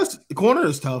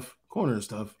tough. Corner is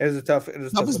tough. It is a tough.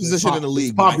 Toughest position in the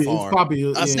league by far. It's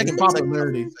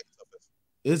popularity.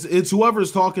 It's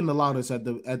whoever's talking the loudest at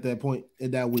that point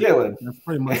in that week. Yeah, that's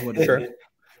pretty much what it is.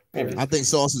 Maybe. I think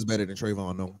Sauce is better than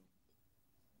Trayvon. No,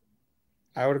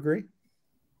 I would agree.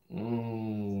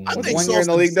 I With think 1 year in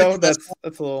the league, though, that's a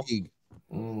little.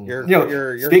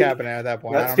 You're capping it at that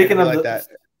point. I don't speaking of like that.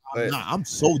 I'm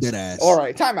so dead ass. All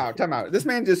right, time out. This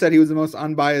man just said he was the most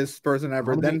unbiased person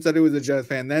ever. Then said he was a Jets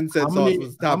fan. Then said Sauce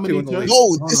was top 2 in the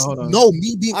league. No,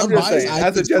 me being unbiased.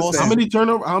 As a Jets fan.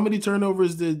 How many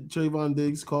turnovers did Trayvon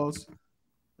Diggs cause?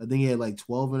 I think he had like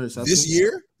 12 interceptions.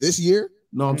 This year?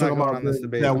 No, I'm talking about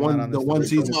the one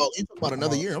season. You talking about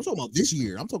another year? I'm talking about this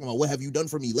year. I'm talking about what have you done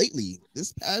for me lately?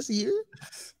 This past year?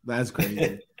 That's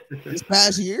crazy. This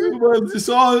past year? This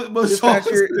past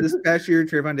year,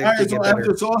 Trayvon Diggs.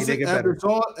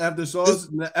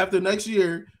 After next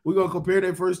year, we're gonna compare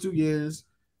their first 2 years.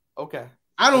 Okay.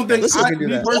 I don't think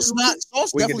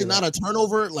Sauce definitely not a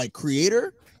turnover like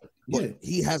creator, but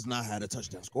he has not had a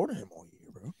touchdown score to him all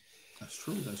year, bro. That's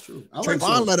true.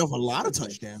 Trayvon let off a lot of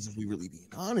touchdowns, if we really being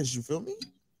honest. You feel me?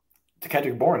 To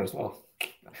Kendrick Bourne as well.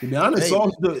 To be honest,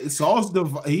 Sauce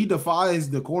he defies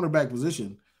the cornerback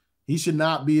position. He should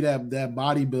not be that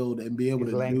body build and be able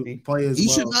to play as well. He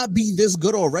should not be this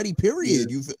good already, period.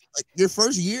 You like your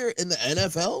first year in the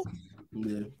NFL?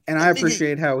 Yeah. And I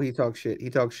appreciate how he talks shit. He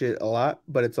talks shit a lot,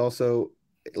 but it's also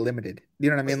limited.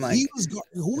 You know what I mean? Like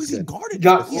who was he guarding?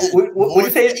 What do you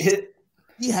say?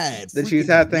 He had the Chiefs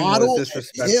hat thing was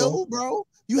disrespectful, bro.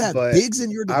 You have Diggs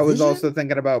in your division. I was also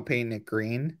thinking about painting it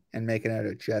green and making it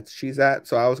a Jets cheese hat,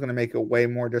 so I was going to make it way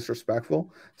more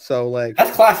disrespectful. So, like,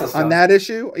 that's classless on that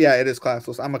issue. Yeah, it is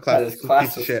classless. I'm a classless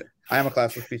piece of shit. I am a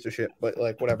classless piece of shit, but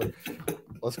like, whatever.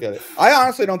 Let's get it. I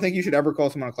honestly don't think you should ever call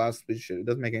someone a classless piece of shit. It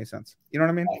doesn't make any sense. You know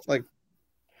what I mean? Like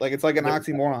it's like an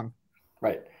oxymoron.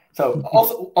 Right. So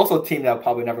also a team that will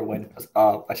probably never win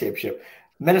a championship.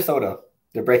 Minnesota.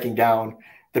 They're breaking down.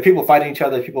 The people fighting each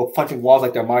other, people punching walls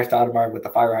like they're Mars Stoudemire with the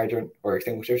fire hydrant or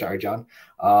extinguisher. Sorry, John.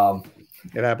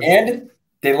 It happened. And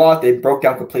they lost. They broke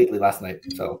down completely last night.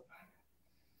 So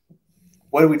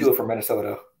what do we do for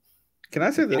Minnesota? Can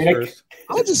I say this first?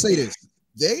 I'll just say this.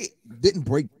 They didn't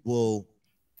break. Well,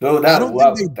 no, I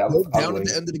don't think they broke down at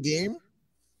the end of the game.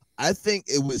 I think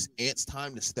it was Ant's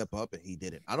time to step up, and he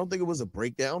didn't. I don't think it was a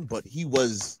breakdown, but he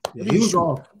was. Yeah, he was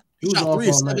off. He shot 3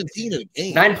 of 17 in the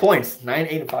game. 9 points, 9,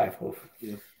 8, and 5. Oof.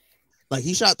 Yeah. Like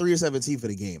he shot 3 of 17 for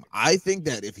the game. I think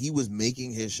that if he was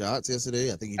making his shots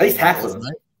yesterday, I think he at least half of them.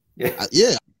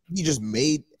 Yeah, he just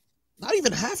made not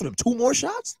even half of them. 2 more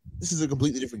shots. This is a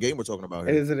completely different game we're talking about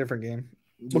here. It is a different game.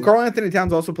 But Karl Anthony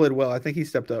Towns also played well. I think he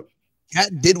stepped up.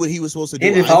 Cat did what he was supposed to do.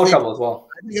 He did foul trouble as well.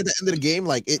 I think at the end of the game,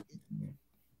 like it.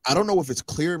 I don't know if it's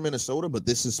clear in Minnesota, but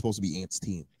this is supposed to be Ant's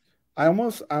team. I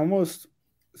almost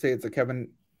say it's a Kevin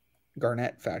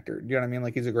Garnett factor. You know what I mean?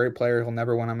 Like he's a great player. He'll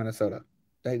never win on Minnesota.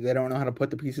 They don't know how to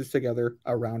put the pieces together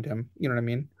around him. You know what I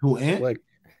mean? Who, Ant? Like,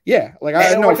 yeah. Like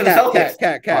I know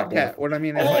Cat. What I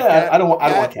mean is like I don't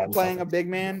want Cat playing a big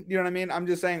man. You know what I mean? I'm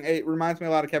just saying it reminds me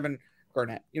a lot of Kevin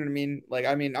Garnett. You know what I mean? Like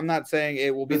I mean, I'm not saying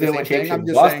it will be the same thing. I'm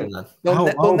just saying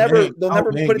they'll never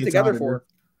put it together for.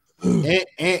 Ant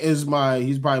is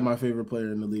he's probably my favorite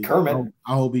player in the league. Kermit.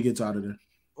 I hope he gets out of there.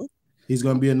 He's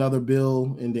gonna be another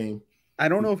Bill and Dame. I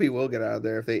don't know if he will get out of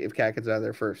there if Cat gets out of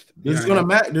there first. They're just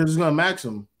gonna max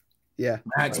him. Yeah.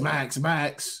 Max.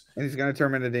 And he's gonna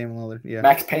turn him into Dame Lillard. Yeah.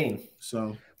 Max Payne.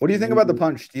 So what do you think about the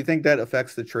punch? Do you think that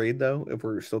affects the trade though, if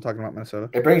we're still talking about Minnesota?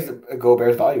 It brings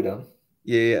Gobert's value down.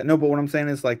 Yeah. No, but what I'm saying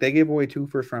is like they gave away 2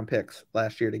 first-round picks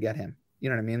last year to get him. You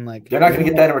know what I mean? Like they're not gonna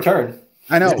get that in return.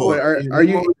 I know, but are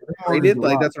you traded?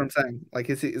 Like that's what I'm saying. Like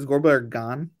is Gobert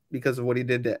gone because of what he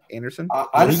did to Anderson?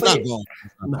 Honestly, he's not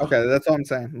gone. Okay, that's all I'm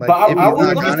saying. Like, but I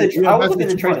was looking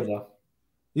to trade him though.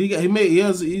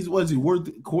 He's what's he worth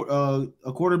a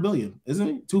 $250 million, isn't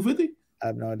he? 250? I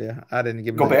have no idea. I didn't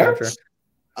give him Gobert. that contract.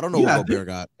 I don't know what Gobert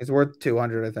got. It's worth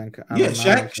 200, I think.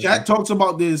 Shaq talks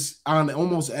about this on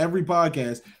almost every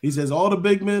podcast. He says all the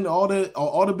big men in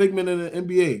the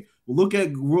NBA will look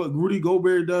at what Rudy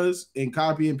Gobert does and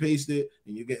copy and paste it,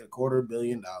 and you get $250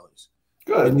 million.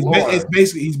 Good. And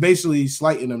he's basically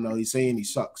slighting him though. He's saying he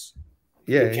sucks.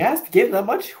 Yeah, the Jazz gave him that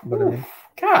much.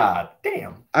 God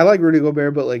damn. I like Rudy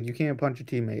Gobert, but like you can't punch a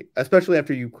teammate, especially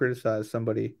after you criticize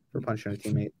somebody for punching a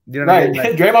teammate. You know what I mean?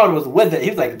 Like, Draymond was with it. He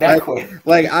was like that quick.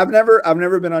 Like I've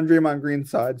never been on Draymond Green's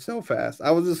side so fast.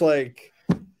 I was just like,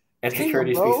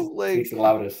 insecurity speaks the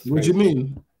loudest. What you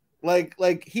mean?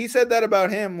 Like he said that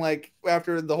about him, like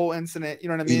after the whole incident. You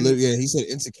know what I mean? He said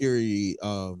insecurity.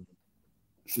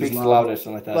 Speaks the loudest,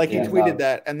 something like that. Like he tweeted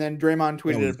that, and then Draymond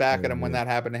tweeted it back at him when that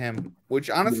happened to him. Which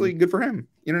honestly, good for him.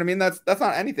 You know what I mean? That's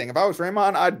not anything. If I was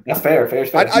Draymond, that's fair.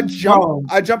 I'd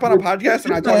jump on a podcast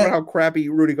and I'd talk about how crappy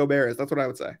Rudy Gobert is. That's what I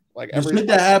would say. Like every shit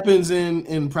that happens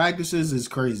in practices is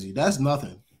crazy. That's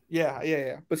nothing.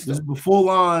 Yeah. But still. Just full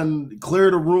on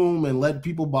clear the room and let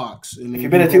people box. And if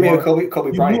you've been a teammate with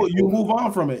Kobe Bryant, you move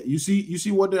on from it. You see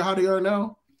how they are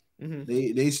now.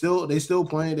 Mm-hmm. They still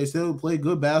playing. They still play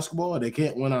good basketball. They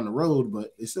can't win on the road,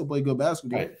 but they still play good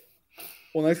basketball. Right.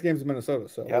 Well, next game's Minnesota.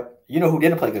 So yep. You know who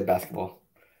didn't play good basketball?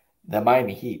 The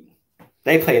Miami Heat.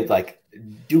 They played like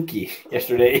dookie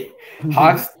yesterday.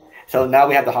 Hawks. So now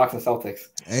we have the Hawks and Celtics.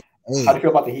 Hey, how do you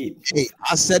feel about the Heat? Hey,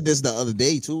 I said this the other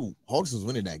day too. Hawks was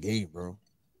winning that game, bro.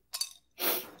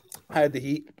 I had the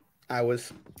Heat. I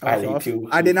was off. Too.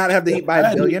 I did not have the Heat by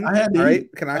a billion. All right,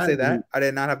 can I say that? I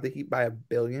did not have the Heat by $1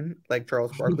 billion like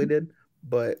Charles Barkley did.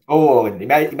 But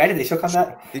imagine they shook on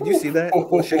that. Did you see that?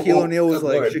 Shaquille O'Neal was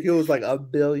like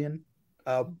 $1 billion.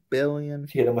 $1 billion.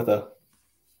 Hit him with a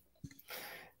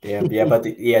damn. Yeah, but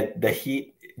the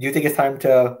Heat. Do you think it's time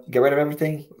to get rid of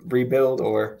everything, rebuild,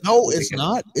 or no? It's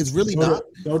not. It's really not.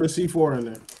 Throw the C4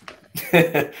 in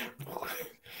there.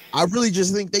 I really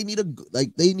just think they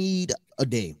need a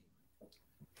Dame.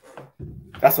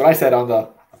 That's what I said a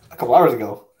couple hours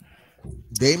ago.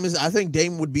 I think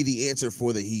Dame would be the answer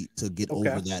for the Heat to get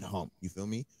over that hump. You feel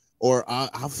me? Or I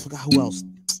forgot who else.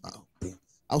 Oh, damn.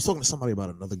 I was talking to somebody about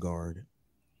another guard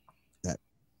that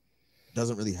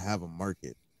doesn't really have a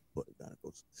market, but gotta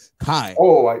go. Kai.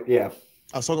 Yeah.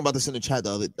 I was talking about this in the chat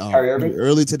the other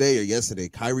early today or yesterday.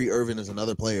 Kyrie Irving is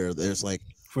another player. There's like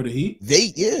for the Heat.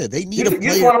 They need a player. You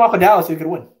just want him off of Dallas so you could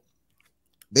win.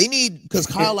 They need because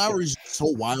Kyle Lowry is so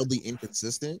wildly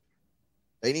inconsistent.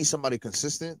 They need somebody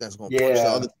consistent that's going to punch the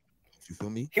other. You feel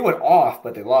me? He went off,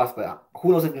 but they lost. But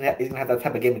who knows if he's going to have that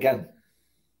type of game again?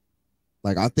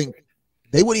 Like I think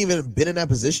they wouldn't even have been in that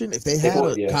position if they had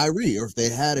Kyrie or if they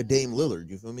had a Dame Lillard.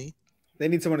 You feel me? They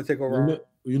need someone to take over.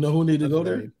 You know who need to go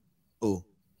there? Oh,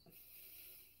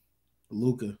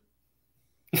 Luka.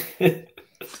 And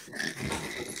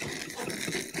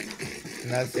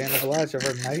that's the end of the last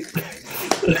ever night.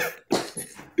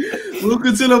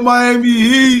 Luka to the Miami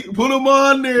Heat. Put them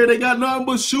on there. They got nothing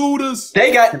but shooters.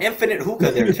 They got infinite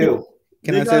hookah there too.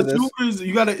 Can I say this? Shooters.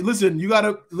 You gotta listen. You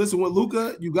gotta listen with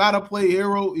Luka. You gotta play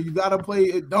hero. You gotta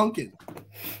play Duncan.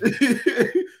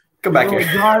 Come back here.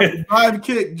 Drive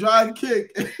kick.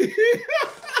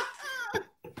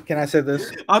 Can I say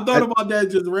this? I thought about that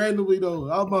just randomly though.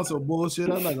 I was about some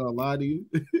bullshit. I'm not gonna lie to you.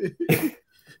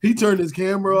 He turned his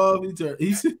camera off.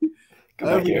 He's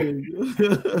everything.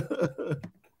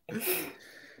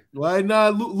 Why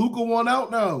not? Luka won out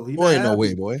now. Boy, ain't no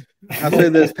way, boy. I'll say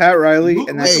this: Pat Riley,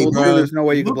 and that's there's no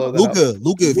way you can blow that up.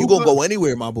 Luka, if you gonna go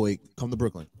anywhere, my boy, come to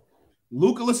Brooklyn.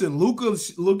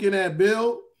 Luka's looking at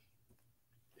Bill.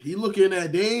 He looking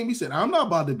at Dame. He said, "I'm not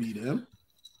about to beat him."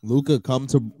 Luka,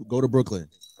 go to Brooklyn.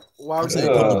 Why would you do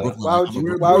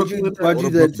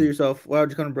that to yourself? Why would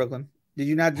you come to Brooklyn? Did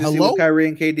you not just see what Kyrie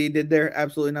and KD did there?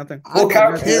 Absolutely nothing. I don't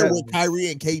care what Kyrie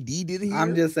and KD did here.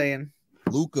 I'm just saying.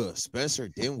 Luka, Spencer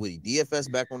Dinwiddie,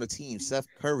 DFS back on the team, Seth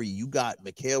Curry, you got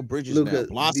Mikal Bridges now,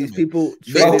 blossoming. These people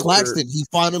Nick Claxton, he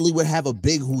finally would have a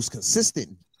big who's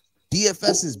consistent.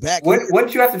 DFS is back.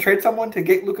 Wouldn't you have to trade someone to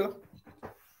get Luka?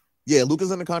 Yeah,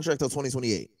 Luka's under contract till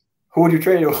 2028. Who would you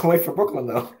trade away for Brooklyn,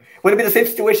 though? Would it be the same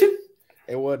situation?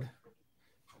 It would.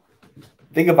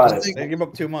 Think about it. They give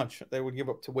up too much. They would give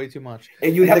up way too much.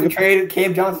 And you'd have to trade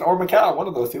Cam Johnson or McCall, one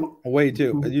of those two. Way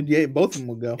too. Both of them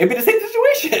would go. It'd be the same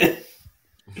situation.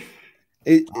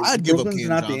 I'd give up Brooklyn's Cam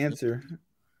not Johnson. the answer.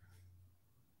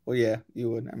 Well, yeah, you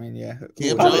would. I mean, yeah.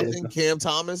 Cam Johnson, Cam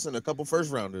Thomas, and a couple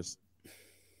first rounders.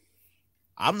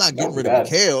 I'm not getting rid of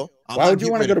McHale. Why would you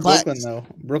want to go to Brooklyn though?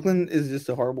 Brooklyn is just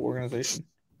a horrible organization.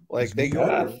 Like they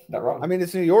go. Not wrong. I mean,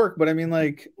 it's New York, but I mean,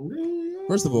 like.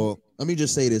 First of all, let me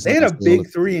just say this: they had a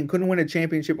big three and couldn't win a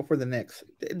championship before the Knicks.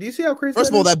 Do you see how crazy?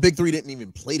 First of all, that big three didn't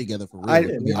even play together for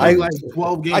real. I like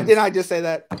 12 games. Didn't I just say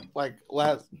that like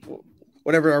last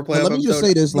whatever our playoff? Let me just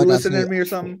say this: like, listening to me or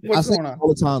something? What's going on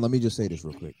all the time? Let me just say this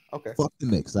real quick. Okay. Fuck the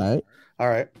Knicks, all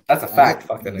right. That's a fact.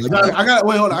 Fuck the Knicks. I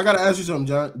gotta ask you something,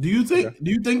 John. Do you think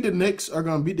the Knicks are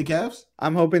gonna beat the Cavs?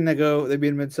 I'm hoping they beat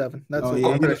them mid-7. That's what you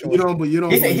don't. You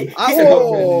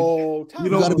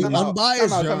gotta be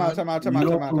unbiased.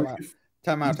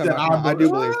 Time out.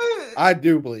 I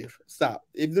do believe. Stop.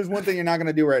 If there's one thing you're not going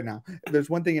to do right now, is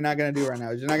you're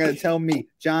not going to tell me,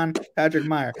 John Patrick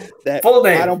Meyer, that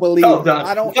I don't believe.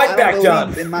 I don't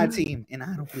believe in my team, and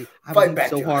I don't believe. I believe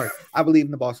so hard. I believe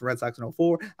in the Boston Red Sox in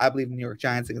 04. I believe in the New York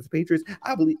Giants against the Patriots.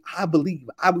 I believe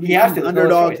I'm the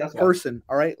underdog person.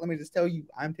 All right. Let me just tell you,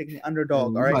 I'm taking the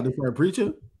underdog. All right. About to start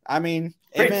preaching. I mean,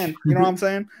 amen. You know what I'm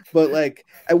saying? But like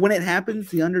when it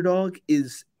happens, the underdog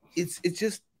is it's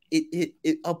just.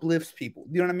 It uplifts people.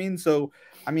 You know what I mean? So,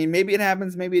 I mean, maybe it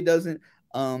happens, maybe it doesn't.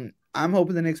 I'm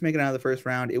hoping the Knicks make it out of the first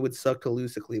round. It would suck to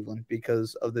lose to Cleveland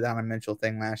because of the Donovan Mitchell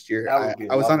thing last year.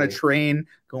 I was on a train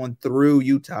going through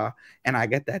Utah, and I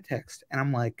get that text, and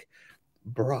I'm like,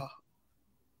 bruh,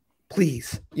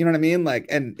 please. You know what I mean? Like,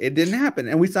 and it didn't happen.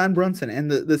 And we signed Brunson, and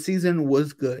the season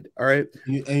was good. All right.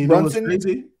 And you Brunson, know what's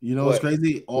crazy? You know what's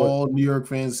crazy? All New York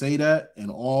fans say that, and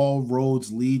all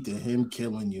roads lead to him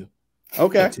killing you.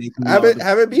 Okay, have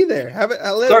it be there. Have it.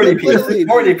 Let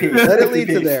it lead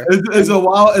to there. It's a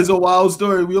wild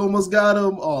story. We almost got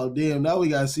him. Oh damn! Now we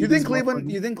got to see. You think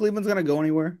Cleveland's gonna go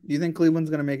anywhere? Do you think Cleveland's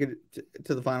gonna make it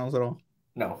to the finals at all?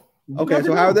 No. Okay,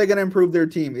 so how are they gonna improve their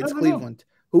team? It's Cleveland.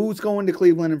 Who's going to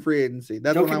Cleveland in free agency?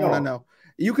 That's what I want to know.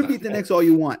 You can beat the Knicks all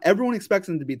you want. Everyone expects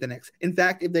them to beat the Knicks. In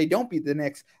fact, if they don't beat the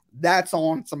Knicks, that's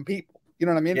on some people. You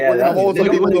know what I mean? Yeah,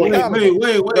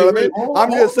 wait.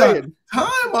 I'm just saying.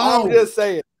 I'm just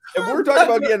saying. If we're talking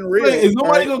about getting real, is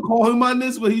nobody gonna call him on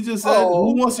this? But he just said,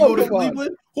 "Who wants to go to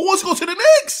Cleveland? Who wants to go to the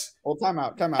Knicks?" Well, time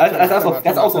out. That's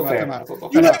also fair. Who wants to go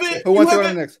to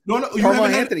the Knicks? No, Carmelo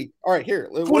Anthony. All right, here.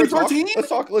 2014. Let's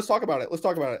talk about it.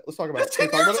 That's 10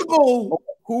 years ago.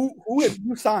 Who have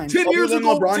you signed? 10 years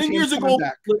ago.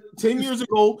 10 years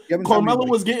ago, Carmelo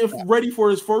was getting ready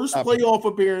for his first playoff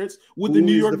appearance with the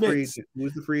New York Knicks.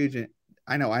 Who's the free agent?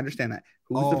 I know, I understand that.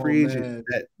 Who's the free agent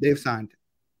that they've signed?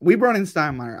 We brought in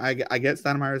Steinmeier. I get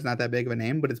Steinmeier is not that big of a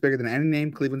name, but it's bigger than any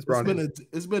name Cleveland's brought in.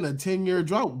 It's been a 10-year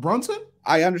drought. Brunson?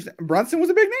 I understand. Brunson was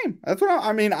a big name. That's what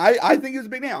I mean. I think he was a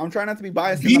big name. I'm trying not to be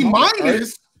biased. B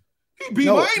minus. B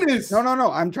minus.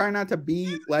 No. I'm trying not to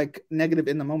be like negative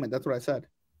in the moment. That's what I said.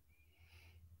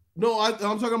 No, I'm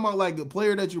talking about like the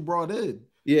player that you brought in.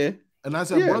 Yeah. And I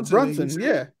said Brunson.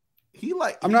 Yeah.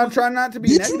 I'm not trying not to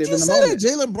be negative in the moment. Did you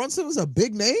say that Jalen Brunson was a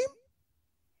big name?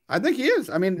 I think he is.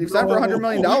 I mean, he signed for $100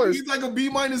 million. He's like a B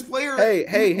minus player.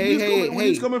 Hey.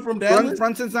 He's coming from Dallas.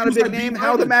 Brunson's not a big name.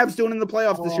 How are the Mavs doing in the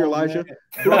playoffs this year, Elijah?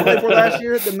 Who I played for last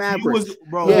year? The Mavericks.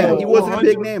 He wasn't a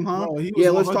big name, huh?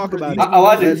 Let's talk about it.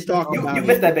 Elijah, let's talk about it. You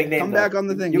missed that big name. Come back on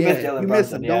the thing. You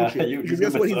missed him, don't you? Because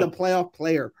guess what? He's a playoff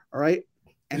player, all right?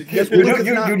 And guess what?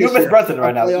 You do miss Brunson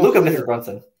right now. Luka misses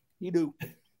Brunson. You do.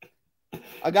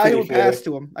 A guy who would pass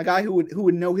to him. A guy who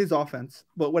would know his offense.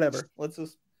 But whatever.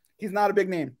 He's not a big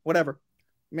name. Whatever.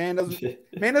 Man doesn't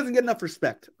get enough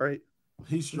respect, right?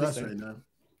 He's stressed right now.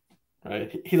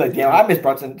 Right. He's like, damn, I miss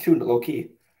Brunson too, low key.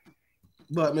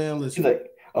 But man, listen. He's like,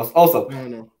 also,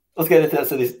 let's get into this.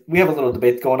 So we have a little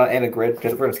debate going on and a grid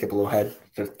because we're gonna skip a little ahead.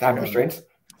 Just time constraints.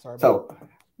 So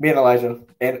me and Elijah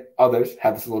and others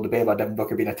have this little debate about Devin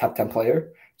Booker being a top 10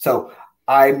 player. So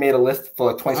I made a list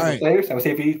for 26 players and we'll see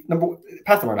if he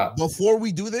pass them or not. Before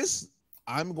we do this,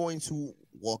 I'm going to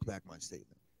walk back my statement.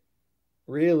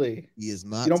 Really? He is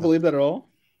not. You don't believe that at all?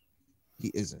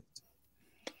 He isn't.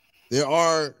 There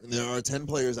are 10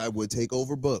 players I would take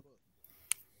over Book,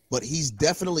 but he's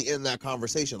definitely in that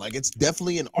conversation. Like, it's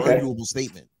definitely an arguable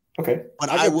statement. Okay. But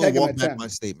I I could will take him walk at back 10. my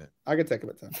statement. I could take him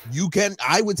at 10. You can.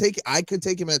 I could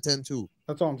take him at 10 too.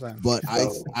 That's all I'm saying. But I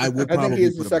would I probably think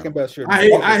he's the put him second out. best shooter.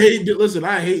 I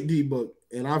hate D Book,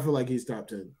 and I feel like he's top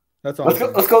 10. That's all.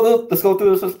 Let's go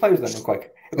through this players then real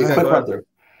quick. Go ahead. Quick run through.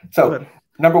 So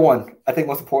number one, I think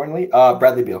most importantly,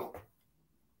 Bradley Beal.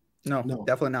 No,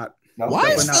 definitely not. No, Why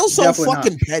is Phil so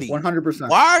fucking petty? 100%.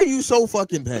 Why are you so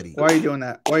fucking petty? Why are you doing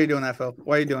that? Why are you doing that, Phil?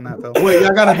 Why are you doing that, Phil? Wait,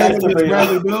 y'all gotta think against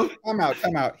Bradley Beal. I'm out.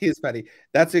 He is petty.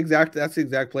 That's the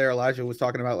exact player Elijah was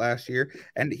talking about last year.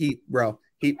 And why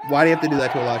do you have to do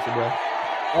that to Elijah, bro?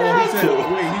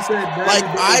 Oh, he said Bradley Like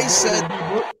Beal I is said, better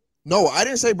than D-Book? no, I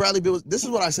didn't say Bradley Beal. This is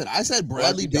what I said. I said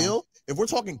Bradley Beal. If we're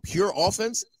talking pure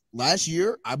offense, last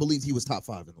year I believe he was top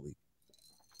 5 in the league.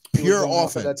 Pure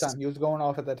offense. He was going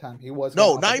off at that time. He was.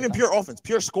 No, not even pure offense.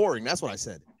 Pure scoring. That's what I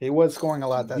said. He was scoring a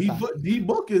lot that time.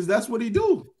 D-Book that's what he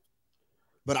do.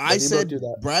 But I said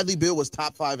Bradley Beal was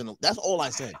top 5 in the. That's all I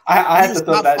said. I have to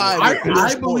throw that. I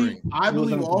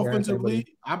believe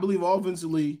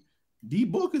offensively,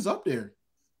 D-Book is up there.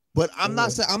 But I'm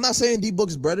not saying D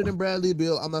Book's better than Bradley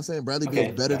Beal. I'm not saying Bradley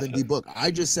Beal's better than D Book.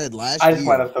 I just said last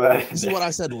year. This is what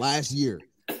I said last year.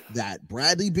 That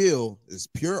Bradley Beal is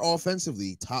pure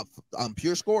offensively top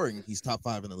pure scoring. He's top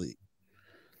 5 in the league.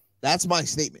 That's my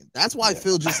statement. That's why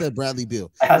Phil just said Bradley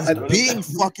Beal. He's being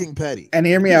fucking petty. And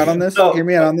hear me out on this.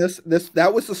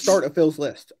 That was the start of Phil's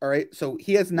list. All right. So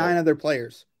he has 9 other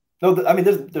players. No, I mean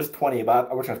there's 20,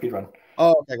 but we're trying to speed run.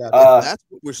 Oh, okay, got it. That's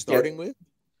what we're starting with.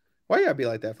 Why you gotta be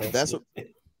like that, Phil? That's what.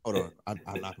 Hold on,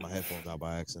 I knocked my headphones out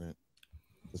by accident.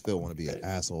 Because Phil want to be an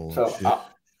asshole. So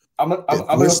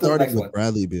we're starting with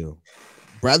Bradley Beal.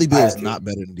 Bradley Beal is not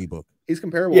better than D Book. He's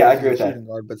comparable. Yeah, I agree with that.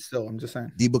 Guard, but still, I'm just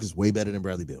saying. D Book is way better than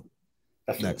Bradley Beal.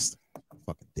 That's next.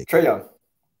 Fucking dick. Trae Young.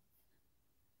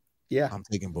 Yeah, I'm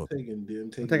taking Book.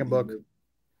 I'm taking Book.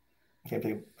 Can't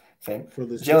take him. Same. For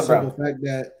the Jaylen Brown.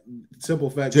 Simple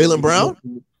fact. Jaylen Brown.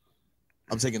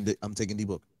 I'm taking D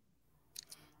Book.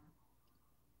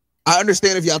 I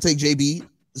understand if y'all take JB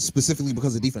specifically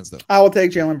because of defense, though. I will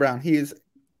take Jaylen Brown. They're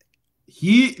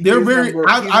very.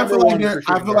 I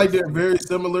feel like they're very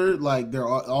similar. Like their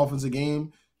offensive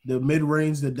game, the mid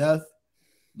range, the depth,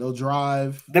 they'll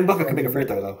drive. Then Booker can make a free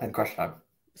throw though in crush time.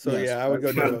 So yes, I would go.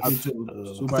 I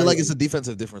feel like it's a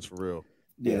defensive difference for real.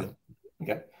 Yeah.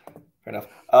 Okay. Fair enough.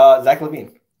 Zach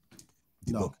LaVine.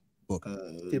 Book.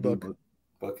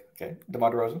 Okay.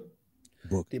 DeMar DeRozan.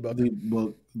 Book. DeMar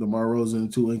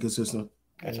DeRozan, too inconsistent.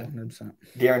 Gotcha. 100%.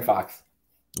 De'Aaron Fox.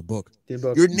 The Book.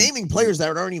 You're naming players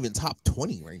that aren't even top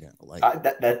 20 right now. Like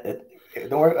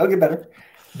don't worry, it'll get better.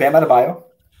 Bam Adebayo.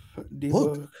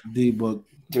 D-Book.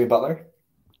 Jimmy Butler.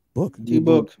 Book.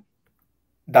 D-Book.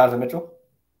 Donovan Mitchell.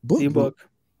 Book. D-Book.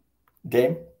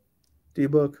 Dame.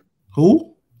 D-Book.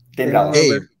 Who? Dame Lillard.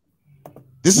 Hey,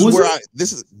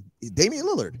 this is Damian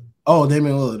Lillard. Oh,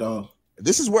 Damian Lillard. Oh.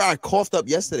 This is where I coughed up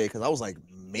yesterday because I was like,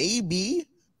 maybe.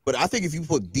 But I think if you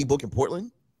put D-Book in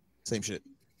Portland, same shit.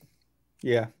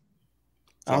 Yeah.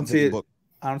 So I don't see it.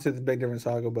 I don't see the big difference.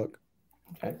 So I'll go Book.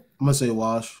 Okay. I'm going to say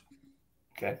Wash.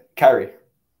 Okay. Kyrie.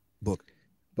 Book.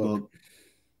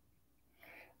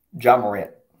 John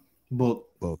Morant. Book.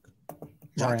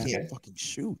 John can't fucking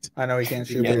shoot. I know he can't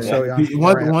shoot, Yeah, but he's so young.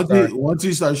 Once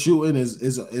he starts shooting,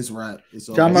 it's rap.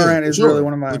 John Morant is really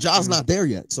one of my. But John's not there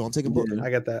yet, so I'm taking Book. I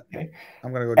get that. Okay.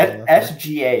 I'm gonna go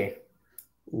SGA.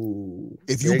 Ooh.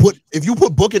 If you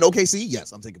put Book in OKC,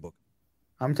 yes, I'm taking Book.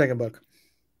 I'm taking Book.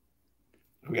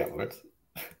 Who got Lawrence?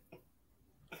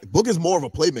 Book is more of a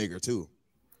playmaker too.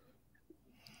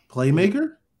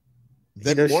 Playmaker?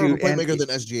 More of a playmaker than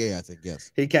SGA, I think.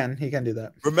 Yes, he can do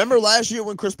that. Remember last year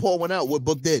when Chris Paul went out, what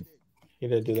Book did? He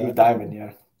did do that. He was diamond,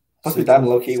 yeah. Plus he diamond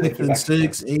low key.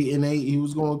 6 and 8 and 8. He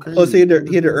was going crazy. Plus he had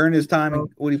to earn his time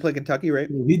when he played Kentucky, right?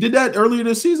 He did that earlier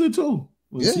this season too.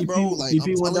 Yeah, bro. Like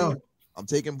I'm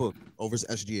taking Book over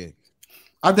SGA.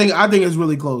 I think it's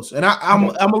really close, and I'm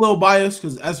a little biased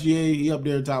because SGA he up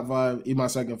there top 5. He's my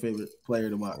second favorite player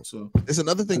to watch. So it's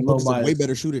another thing. Book is a way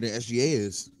better shooter than SGA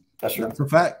is. That's true. That's a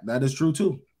fact. That is true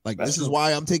too. Like this is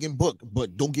why I'm taking Book,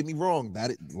 but don't get me wrong.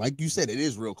 That like you said, it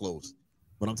is real close,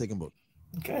 but I'm taking Book.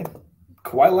 Okay,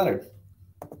 Kawhi Leonard.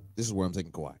 This is where I'm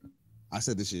taking Kawhi. I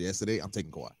said this shit yesterday. I'm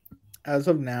taking Kawhi. As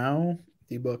of now,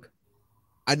 D-Book.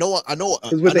 I know.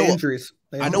 Because with the injuries,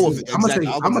 I'm gonna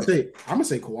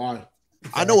say Kawhi.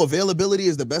 I know availability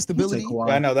is the best ability.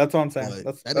 Yeah, I know. That's what I'm saying.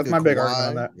 That's my big argument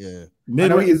on that. Yeah.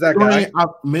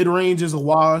 Mid-range is a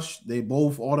wash. They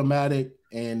both automatic,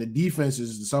 and the defense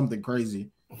is something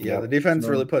crazy. Yeah, the defense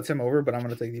really puts him over, but I'm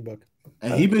going to take D-Book.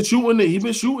 And he's been shooting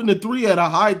the 3 at a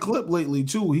high clip lately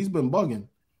too. He's been bugging.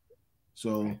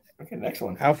 So okay, next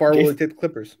one. How far will he take the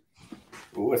Clippers?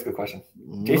 Ooh, that's a good question.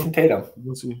 Jason Tatum.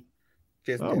 We'll see.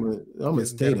 Jason I'm Tatum. gonna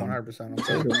Tatum. 100%.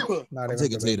 I'm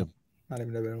taking Tatum. Not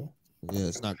even debatable.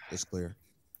 Yeah, it's clear.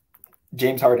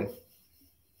 James Harden.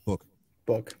 Book.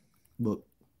 Ooh.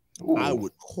 I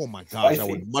would. Oh my gosh, Spicy. I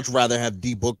would much rather have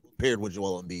D Book paired with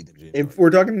Joel Embiid than James. If we're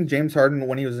talking James Harden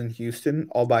when he was in Houston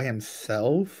all by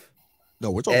himself, No,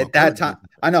 we're talking at that time.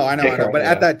 I know. Current, But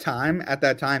yeah. at that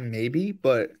time, maybe.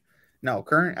 But no,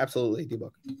 current, absolutely D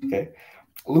Book. Okay.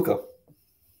 Luka.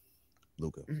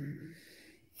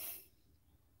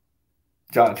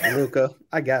 John. Luka,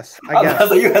 I guess. I was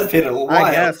like, you hesitated a while.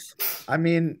 I guess. I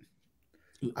mean,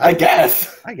 I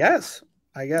guess.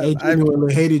 They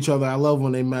genuinely hate each other. I love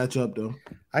when they match up, though.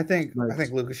 I think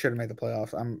Luka should have made the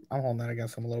playoffs. I'm holding that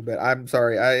against him a little bit. I'm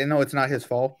sorry. I know it's not his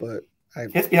fault, but he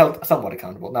has to be held somewhat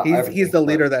accountable. Not he's the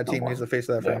leader of that somewhat. team. He's the face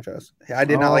of that franchise. I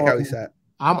did not like how he sat.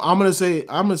 I'm gonna say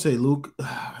Luke.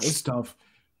 It's tough.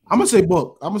 I'm gonna say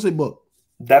Book.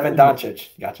 Devin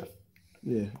Doncic. Gotcha.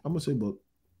 Yeah, I'm gonna say Book.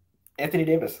 Anthony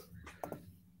Davis.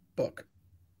 Book.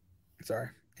 Sorry,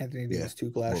 Anthony Davis,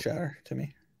 2 glass shatter to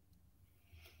me.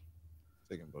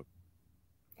 Taking Book.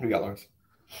 Who got Lawrence?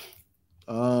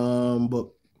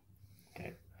 Book.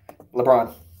 Okay.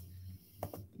 LeBron.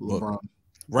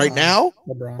 Right now,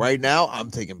 LeBron. I'm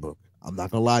taking Book. I'm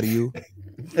not gonna lie to you.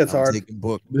 It's hard. Taking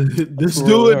Book. This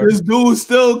dude's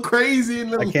still crazy in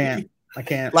the league. I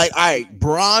can't. Like, all right,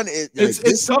 Bron is.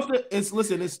 It's tough.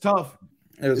 It's tough.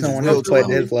 There's no one who's played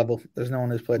his level. There's no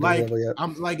one who's played his level yet.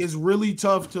 I'm like, it's really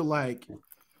tough to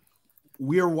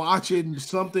we're watching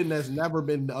something that's never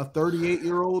been a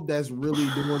 38-year-old that's really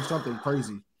doing something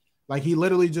crazy. Like he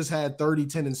literally just had 30,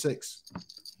 10, and 6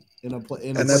 in a play.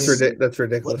 And that's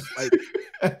ridiculous. Like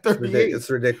at 38. It's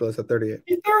ridiculous at 38.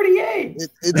 He's 38.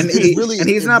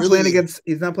 He's not playing against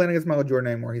Michael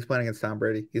Jordan anymore. He's playing against Tom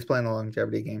Brady. He's playing the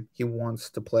longevity game. He wants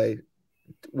to play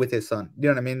with his son. You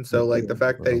know what I mean? So the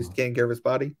fact that he's taking care of his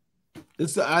body.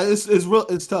 It's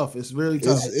tough. It's really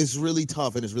tough. It's really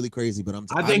tough and it's really crazy. But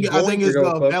I think it's the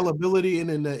availability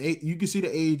and then you can see the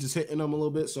age is hitting them a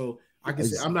little bit. So I can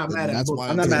say I'm not mad at Book.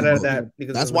 I'm not mad at that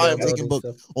because that's why I'm taking Book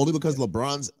only because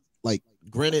LeBron's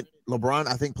granted LeBron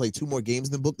I think played 2 more games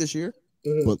than Book this year,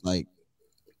 but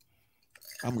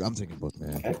I'm taking Book,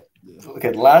 man.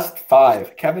 Okay, last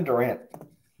 5. Kevin Durant.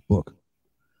 Book.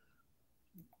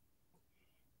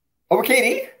 Over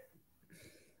KD.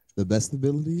 The best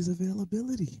ability is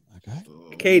availability. Okay.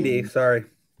 KD, sorry.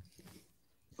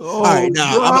 All right,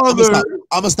 now I'm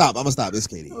gonna stop. It's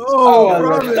KD.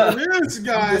 Brother, this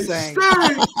guy.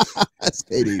 That's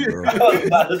KD, bro.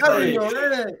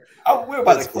 We're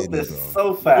about to clip this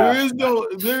so fast.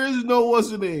 There is no what's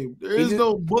the name. There's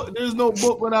no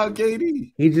Book without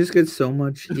KD. He just gets so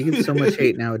much. He gets so much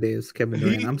hate nowadays, Kevin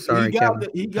Durant. I'm sorry,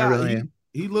 Kevin.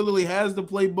 He literally has the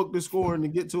playbook to score and to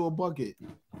get to a bucket.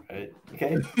 Right.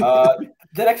 Okay. The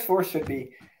next 4 should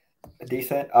be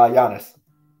decent. Giannis.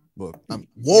 Book.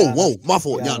 Whoa, my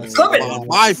fault, Giannis.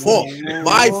 My fault.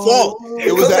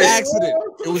 It was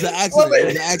an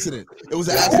accident.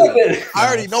 I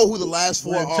already know who the last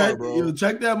 4 are, bro.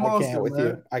 Check that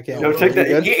monster. I can't. Yo, check that.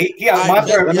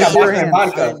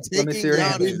 Let me see your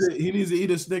hands. He needs to eat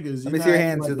a Snickers. Let me see your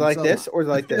hands. Is it like this or is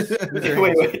it like this?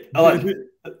 Wait.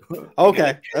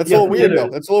 Okay, that's a little weird though.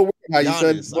 That's a little weird how you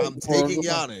Giannis, said. I'm taking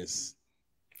Giannis.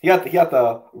 He got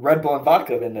the Red Bull and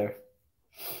vodka in there.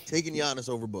 Taking Giannis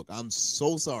over Book. I'm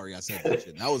so sorry I said that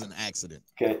shit. That was an accident.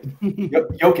 Okay.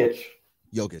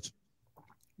 Jokic.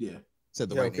 Yeah. Said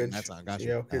the right name that time. Got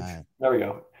you. There we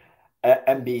go.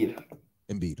 Embiid.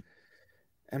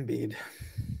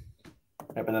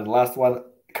 Yep, and then the last one,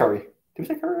 Curry. Did we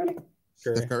say Curry already?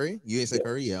 Steph Curry? You ain't say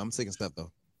Curry? Yeah, I'm taking Steph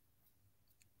though.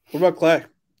 What about Clay?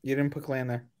 You didn't put Clay in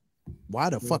there. Why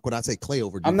the fuck would I take Clay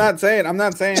over? I'm not saying. I'm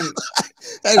just saying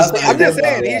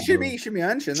he should be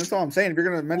mentioned. That's all I'm saying. If you're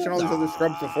gonna mention all these other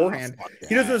scrubs beforehand,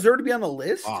 he doesn't deserve to be on the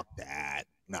list. Fuck that.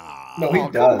 Nah. No, he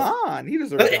does. Come on, he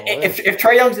deserves to be on the list. If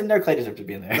Trae Young's in there, Clay deserves to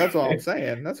be in there. That's all I'm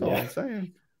saying. I'm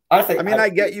saying. Honestly, I mean, I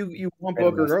get you want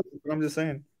Booker regardless, but I'm just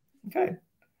saying. Okay.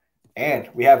 And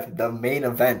we have the main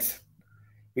event.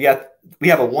 We have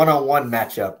a 1-on-1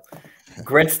 matchup.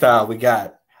 Grid style. We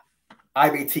got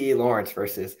IBTE Lawrence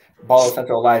versus Ball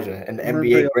Central Elijah in the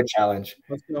NBA Grid Challenge.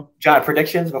 Let's go. John,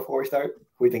 predictions before we start?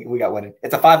 Who do you think we got winning?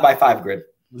 It's a 5x5 grid.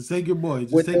 Let's take your boy.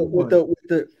 Don't do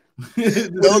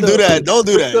that. Don't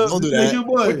do that.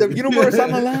 With the universe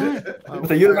on the line. With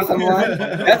the universe on the line.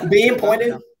 That's being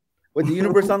pointed. With the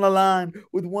universe on the line,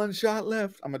 with 1 shot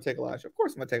left, I'm gonna take Elijah. Of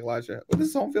course, I'm gonna take Elijah. Well, this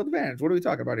is home field advantage. What are we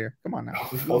talking about here? Come on now.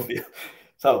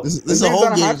 So this is a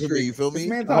home game for me. You feel me?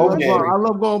 I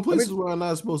love going places where I'm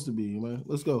not supposed to be, man.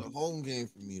 Let's go. Home game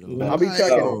for me though. I'll be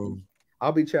checking.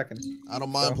 I'll be checking. I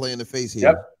don't mind playing the face here.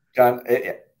 Yep, John.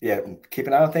 Yeah, keep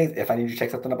an eye on things. If I need you to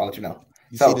check something up, I'll let you know.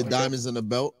 You see the diamonds in the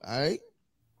belt, all right?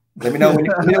 Let me know when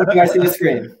you guys see the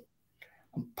screen.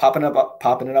 I'm popping it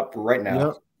up right now.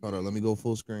 Yep. Hold on, let me go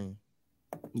full screen.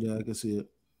 Yeah, I can see it.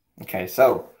 Okay,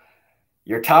 so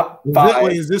your top 5.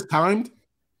 Wait, is this timed?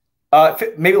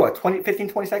 Maybe what, 15,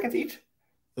 20 seconds each?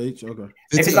 Each, okay.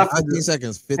 15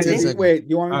 seconds. 15 seconds. Wait,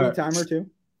 you want me to be timer too?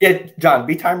 Yeah, John,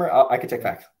 be timer. I can check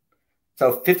facts.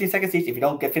 So 15 seconds each. If you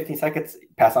don't get 15 seconds,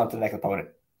 pass on to the next opponent.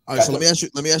 All right, so let me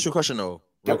ask you a question though,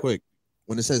 real quick.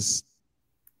 When it says,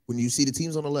 when you see the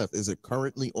teams on the left, is it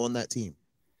currently on that team?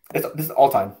 This is all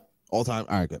time. All time.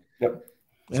 All right, good. Yep.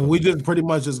 And we just pretty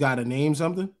much just got to name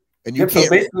something. And you can't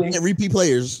repeat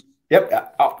players. Yep.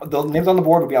 The names on the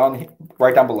board will be on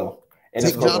right down below. And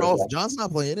take John off. John's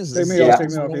not playing. This is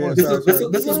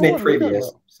this was made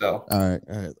previous. So all right,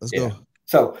 let's go.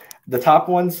 So the top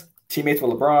ones, teammates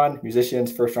with LeBron,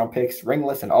 musicians, first round picks,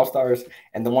 ringless, and all stars,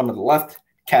 and the one on the left,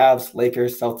 Cavs,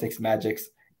 Lakers, Celtics, Magics,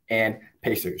 and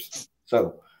Pacers.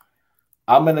 So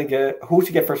I'm gonna get who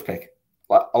should get first pick.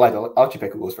 I'll let you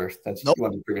pick who goes first since you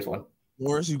won the previous one.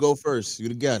 Lawrence, you go first. You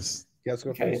the guest. Yes,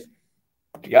 go first.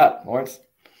 What you got, Lawrence?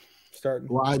 Starting.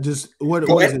 Well, what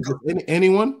is it?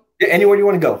 Anyone? Yeah, anywhere you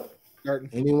want to go. Starting.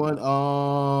 Anyone?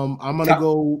 I'm gonna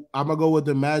go with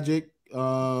the Magic.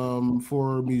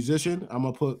 For musician, I'm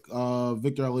gonna put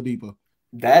Victor Oladipo.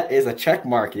 That is a check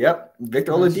mark. Yep,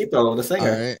 Victor Oladipo, the singer.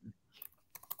 All right.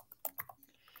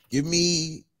 Give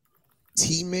me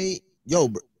teammate.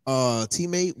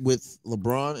 Teammate with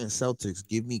LeBron and Celtics.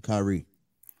 Give me Kyrie.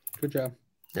 Good job.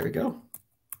 There we go.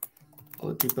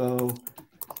 Oladipo,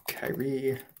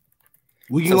 Kyrie.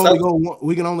 We can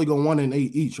only go 1 and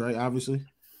 8 each, right? Obviously.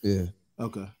 Yeah.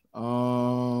 Okay.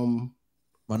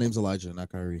 My name's Elijah, not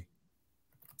Kyrie.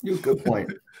 Good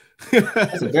point.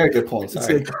 That's a very good point.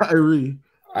 Sorry. Kyrie.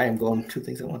 I am going 2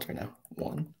 things at once right now.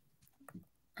 1.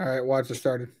 All right, watch it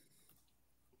started.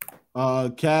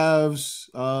 Cavs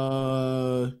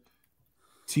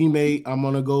teammate. I'm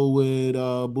gonna go with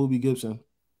Booby Gibson.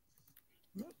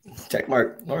 Check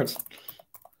mark, Lawrence.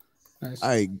 Nice. All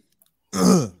right.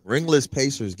 Ringless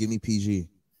Pacers. Give me PG.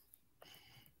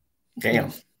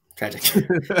 Damn. Tragic.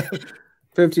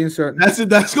 15 starting.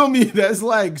 That's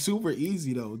like super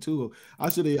easy though too. I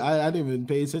didn't even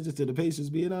pay attention to the Pacers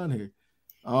being on here.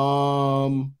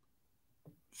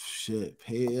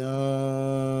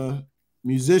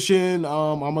 Musician.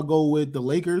 I'm gonna go with the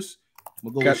Lakers.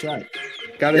 I'm gonna go with Shaq.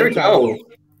 Got it. There we go.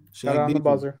 Shaq on the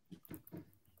buzzer.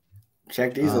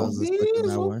 Shaq Diesel.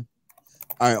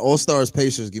 All right, All Stars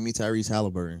Pacers. Give me Tyrese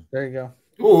Halliburton. There you go.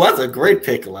 Oh, that's a great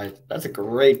pick, Elijah. That's a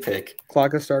great pick.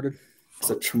 Clock has started. It's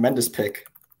a tremendous pick.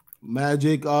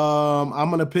 Magic. I'm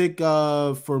gonna pick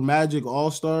for Magic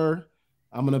All-Star.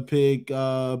 I'm gonna pick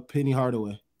Penny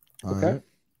Hardaway. Okay. Right.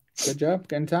 Good job.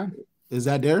 Getting time. Is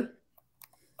that there?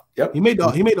 Yep. He made the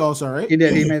All-Star, right? He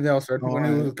did. He made the All-Star when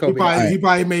he was with Kobe. He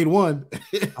probably made one.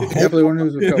 Definitely when he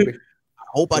was with Kobe. I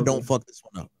hope I don't fuck this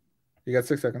one up. You got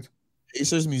 6 seconds.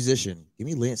 Pacers musician. Give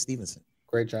me Lance Stevenson.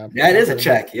 Great job. That is a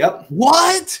check. Yep.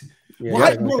 What?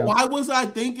 Yeah, why was I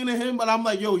thinking of him? But I'm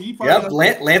like, yo, he probably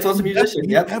Lance was a musician.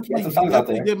 Yep. He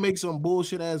definitely did make some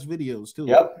bullshit ass videos too.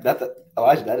 Yep.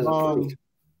 Elijah, that is approved.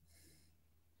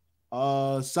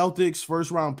 Celtics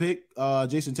first round pick,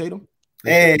 Jason Tatum.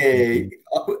 Hey,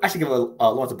 I should give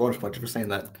Lawrence a bonus point for saying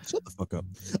that. Shut the fuck up.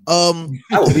 I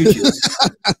will mute you.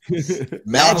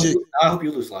 Magic. I hope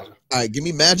you lose, Elijah. All right, give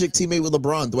me Magic teammate with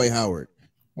LeBron, Dwight Howard.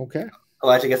 Okay.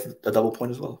 Elijah gets a double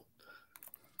point as well.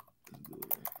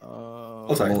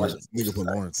 Sorry, Lawrence. Nigga put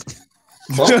Lawrence.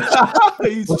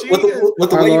 He's what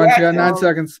the way you got 9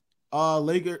 seconds.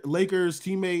 Lakers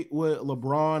teammate with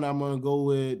LeBron. I'm gonna go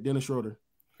with Dennis Schroeder.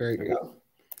 There you go.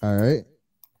 All right.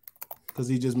 Because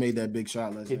he just made that big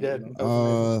shot last night. He did.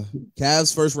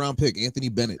 Cavs first round pick, Anthony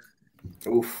Bennett.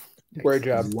 Oof. Great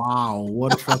job. Wow,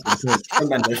 what a fucking pick.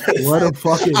 What a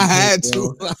fucking I had pick,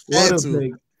 to. I had to.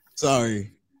 Pick.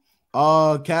 Sorry.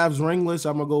 Cavs ringless.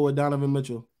 I'm gonna go with Donovan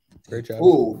Mitchell. Great job.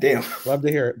 Oh, damn. Love to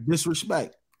hear it.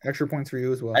 Disrespect. Extra points for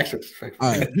you as well. Extra respect.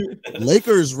 All right.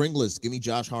 Lakers ringless. Give me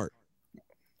Josh Hart.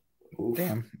 Oof.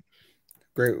 Damn.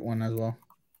 Great one as well.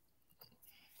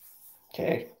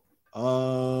 Okay.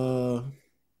 Can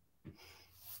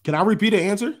I repeat the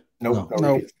answer?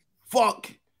 No. Fuck.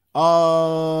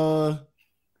 Oh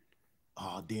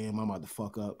damn, I'm about to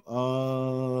fuck up.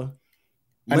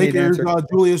 Lakers,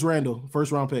 Julius Randle,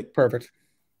 first round pick. Perfect.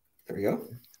 There we go.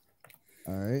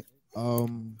 All right.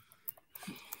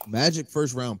 Magic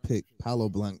first round pick, Paolo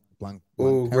Blanc.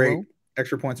 Oh, great.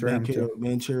 Extra points for him too.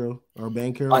 Banchero.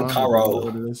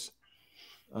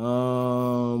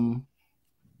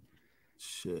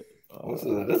 Shit. This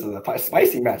is a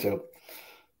spicy matchup.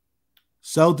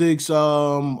 Celtics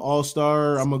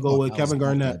All-Star. I'm gonna go with Kevin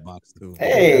Garnett.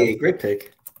 Hey, great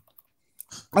pick.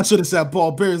 I should have said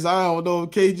Paul Pierce. I don't know if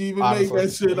KG even made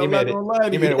that shit. I'm not gonna lie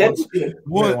to you. He made it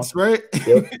once, right?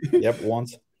 Yep,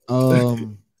 once.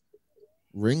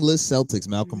 Ringless Celtics,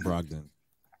 Malcolm Brogdon.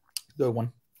 Good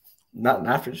one. Not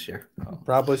after this year.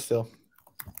 Probably still.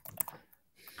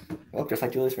 Oh, just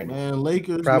like Julius Randle. Man,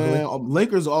 Lakers, Probably. man.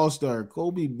 Lakers All-Star.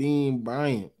 Kobe Bean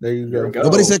Bryant. There you go.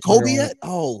 Nobody said Kobe yet?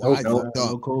 Oh, Nope. I fucked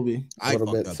No up. Kobe. A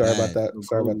little bit. Sorry about that.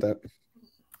 Sorry about that.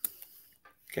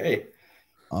 Okay.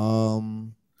 I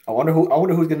wonder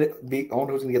who's gonna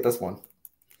get this one.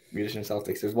 Musician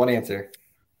Celtics. There's one answer.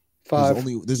 5.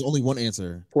 There's only one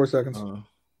answer. 4 seconds.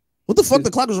 What the fuck?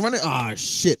 The clock was running. Ah,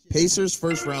 shit. Pacers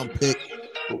first round pick.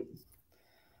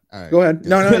 All right. Go ahead.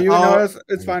 No,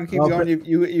 it's fine. Keep going.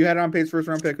 You had it on Pacers first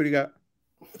round pick. Who do you got?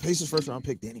 Pacers first round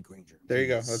pick, Danny Granger. There you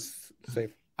go. That's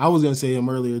safe. I was gonna say him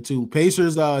earlier too.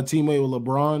 Pacers teammate with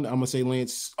LeBron. I'm gonna say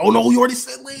Lance. Oh no, you already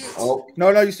said Lance. Oh no,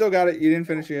 you still got it. You didn't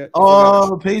finish it yet.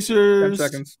 Oh, Pacers. 10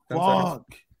 seconds. 10 Fuck.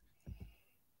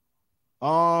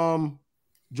 seconds.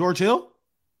 George Hill.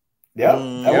 Yeah,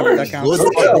 that counts.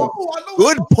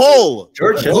 Good pull.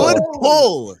 George Hill. Good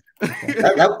pull.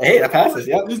 Hey, that passes.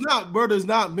 Yep. There's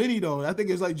not many though. I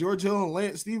think it's like George Hill and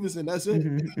Lance Stevenson. That's it.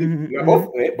 Yeah, both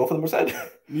of them were said.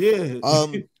 Yeah.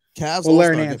 Cavs. Well,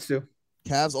 Larry Nance too.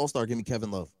 Cavs All-Star. Give me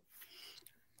Kevin Love.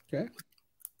 Okay.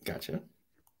 Gotcha.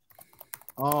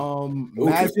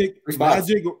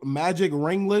 Magic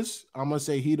ringless. I'm gonna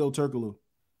say Hito Turkoglu.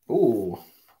 Ooh.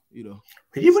 Hito.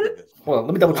 Did you win it? Well,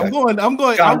 let me double check. I'm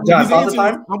going.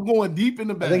 I'm going deep in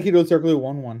the back. I think Hito Turkoglu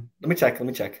won one. Let me check.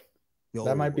 Yo,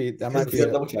 That might be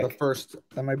the first.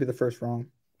 That might be the first wrong.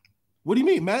 What do you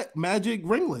mean, Magic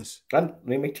ringless? Let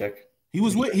me check. He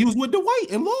was with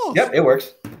Dwight and lost. Yep, it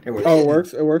works. Oh, it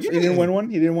works. It works. Yeah. He didn't win one.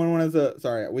 He didn't win one as a.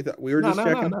 Sorry, we were just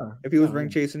checking if he was ring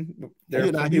chasing.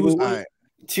 He was. all right.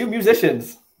 Two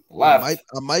musicians left. I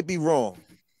might be wrong.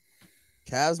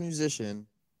 Cavs musician,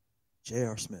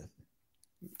 J.R. Smith.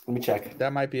 Let me check.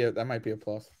 That might be a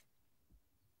plus.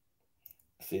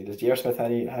 Let's see, does J.R. Smith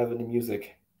have any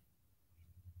music?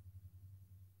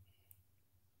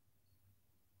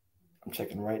 I'm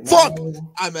checking right now. Fuck!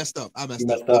 I messed up. I messed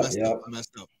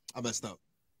up.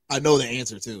 I know the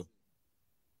answer too.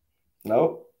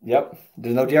 Nope. Yep.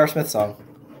 There's no J.R. Smith song.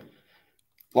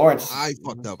 Lawrence. I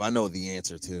fucked up. I know the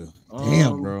answer too.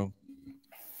 Damn, bro.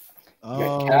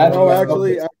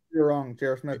 Actually, you're wrong.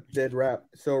 J.R. Smith did rap.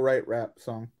 So right rap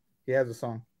song. He has a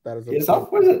song. That is a song?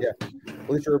 What is it? Yeah.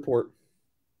 Bleacher Report.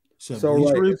 So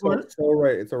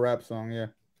right. It's a rap song. Yeah.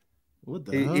 What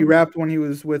the hell? He rapped when he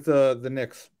was with the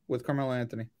Knicks with Carmelo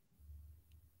Anthony.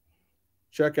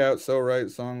 Check out So Right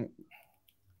song.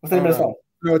 What's the name of the song?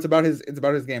 No, it's about his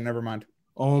game. Never mind.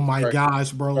 Oh my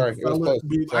gosh, bro! Sorry,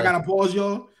 I gotta pause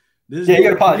y'all. You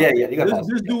gotta pause. Yeah, you gotta pause.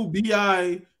 This dude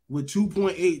Bi with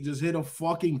 2.8 just hit a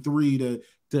fucking 3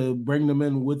 to bring them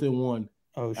in within one.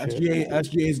 Oh shit!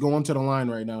 SGA is going to the line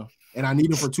right now, and I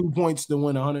need him for 2 points to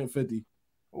win 150.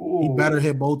 Ooh. He better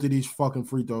hit both of these fucking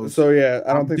free throws. So yeah,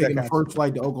 I don't think taking that the first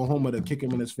flight to Oklahoma to kick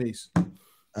him in his face.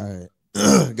 All right,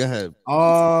 go ahead.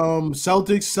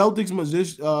 Celtics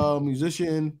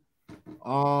musician.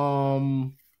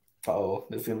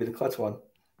 This is gonna be the clutch one.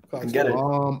 Clutch. Can get it.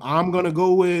 I'm gonna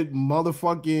go with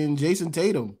motherfucking Jason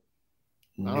Tatum.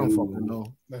 I don't fucking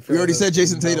know. We already said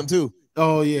Jason Tatum too.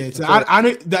 Oh yeah, so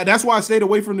that's why I stayed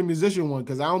away from the musician one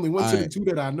because I only went to the two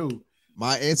that I knew.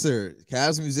 My answer: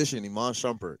 Cavs musician Iman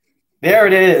Shumpert. There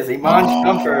it is, Iman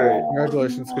Shumpert.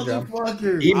 Congratulations, good job.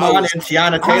 Iman and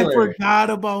Tiana Taylor. I forgot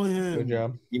about him. Good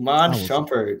job, Iman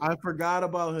Shumpert. I forgot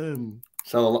about him.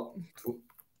 So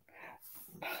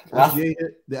the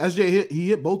SJ he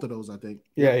hit both of those, I think.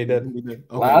 Yeah, he did. Okay,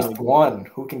 last one.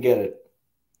 Who can get it?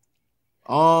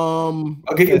 I'll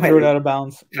give you a hint. Threw it out of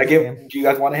bounds. Do you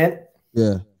guys want a hint?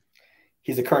 Yeah.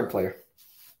 He's a current player.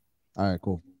 All right,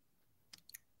 cool.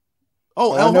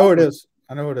 Oh, I know it is.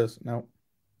 No.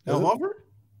 Al Horford?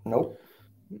 Nope.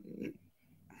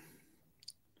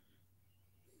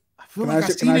 I feel like I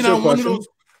seen it on one of those.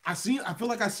 I feel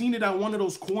like I seen it on one of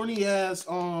those corny ass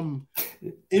in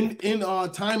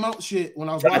timeout shit when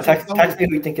I was watching. Text me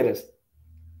who you think it is.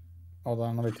 Hold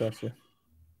on, let me text you.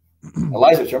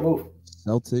 Elijah, it's your move.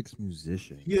 Celtics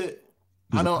musician. Yeah,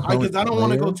 I don't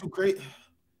want to go too crazy.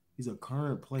 He's a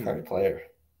current player.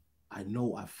 I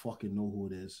know. I fucking know who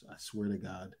it is. I swear to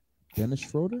God. Dennis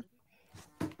Schroeder?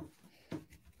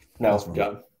 No,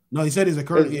 John. No, he said he's a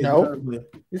current. Player.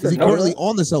 Is he currently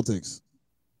on the Celtics?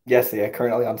 Yes, yeah,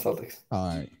 currently on Celtics. All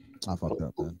right, I fucked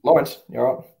up then. Lawrence,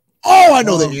 you're up. Oh, I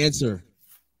know the answer.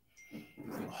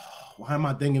 Why am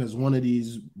I thinking it's one of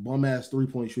these bum ass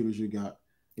 3-point shooters you got?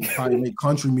 You probably make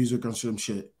country music or some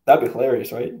shit. That'd be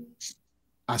hilarious, right?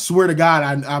 I swear to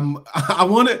God, I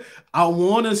want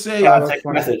to say. Yeah, that's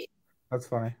funny. That's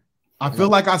funny. I feel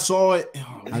like I saw it.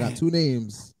 Oh, I got 2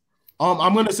 names. I'm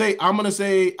gonna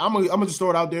just throw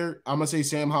it out there. I'm gonna say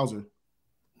Sam Hauser.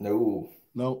 No.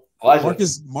 Elijah.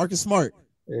 Marcus Smart.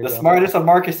 The smartest of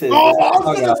Marcus's. Oh, I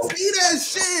was gonna see that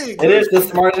shit. It is the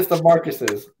smartest of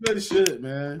Marcus's. Good shit,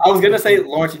 man. I was gonna say,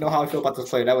 Lawrence, you know how I feel about this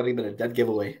player. That would have been a dead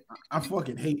giveaway. I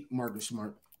fucking hate Marcus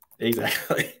Smart.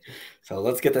 Exactly. So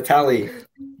let's get the tally.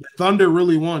 Thunder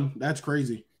really won. That's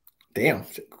crazy. Damn.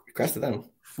 Congrats to them.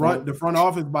 The front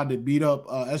office about to beat up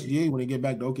SGA when they get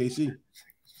back to OKC.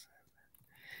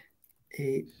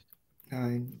 8,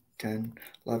 9, 10,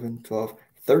 11, 12,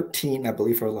 13, I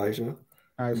believe, for Elijah.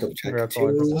 Double check.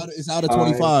 It's out of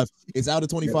 25. It's out of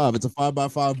 25. It's a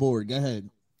 5x5 board. Go ahead.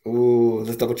 Ooh,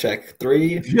 let's double check.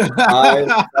 3,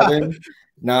 5, 7,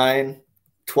 9,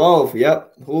 12.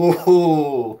 Yep.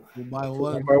 Ooh. By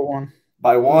one.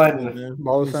 By one.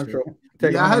 Ball Central.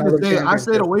 Yeah, I had to say I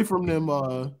stayed away from them.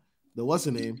 The what's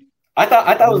the name? I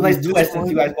thought it was a nice twist since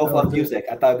you guys both love music.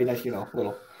 I thought it'd be nice, a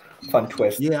little fun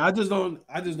twist. Yeah, I just don't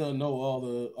know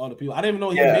all the people. I didn't even know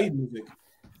he made music.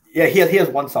 Yeah, he has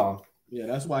one song. Yeah,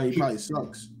 that's why he probably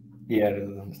sucks. Yeah,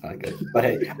 it's not good. But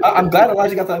hey, I'm glad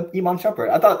Elijah got the Iman Shumpert.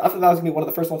 I thought that was gonna be one of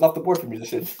the first ones off the board for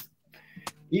musicians.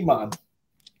 Iman.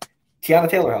 Tiana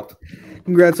Taylor helped.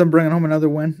 Congrats on bringing home another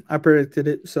win. I predicted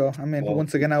it, so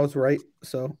once again I was right.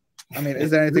 So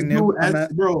is there anything new on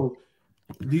that? Bro,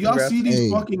 do y'all see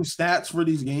these fucking stats for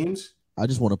these games? I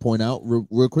just want to point out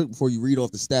real quick before you read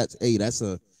off the stats. Hey, that's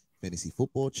a fantasy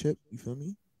football chip. You feel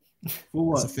me? For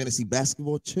what? That's a fantasy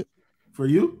basketball chip. For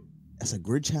you? That's a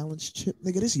grid challenge chip.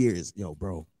 Nigga, this year is,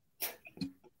 bro.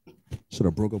 Should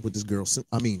have broke up with this girl.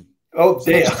 Oh,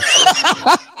 damn.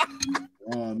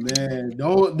 Oh, man.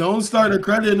 Don't start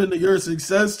accrediting your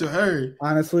success to her.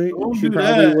 Honestly, she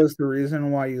probably was the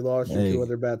reason why you lost your 2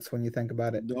 other bets when you think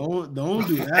about it. Don't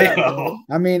do that, bro.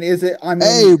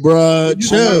 Hey, bro,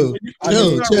 chill. I'm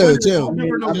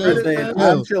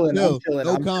chilling. No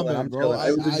comment, bro.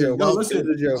 It was a joke. No, listen, it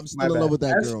was a joke. I'm still in love with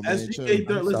that girl, man.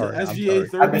 SGA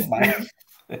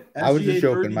 30. I was just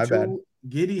joking. My bad.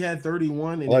 Giddy had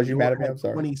 31 and you mad at me? I'm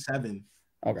sorry. 27.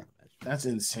 Okay. That's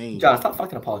insane. John, stop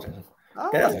fucking apologizing.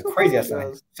 That's a crazy ass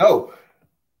thing. So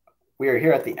we are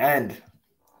here at the end.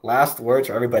 Last words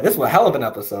for everybody. This was a hell of an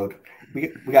episode.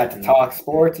 We got to talk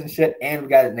sports and shit, and we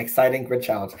got an exciting grid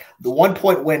challenge. The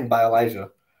 1-point win by Elijah.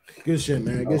 Good shit,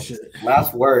 man. Good shit.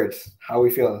 Last words. How are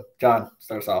we feeling? John,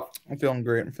 start us off. I'm feeling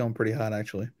great. I'm feeling pretty hot,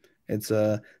 actually. It's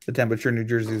the temperature in New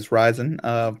Jersey is rising,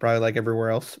 probably like everywhere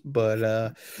else. But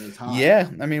we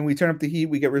turn up the heat,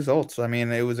 we get results.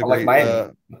 It was a great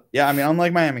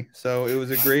unlike Miami. So it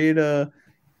was a great it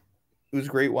was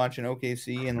great watching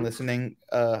OKC and listening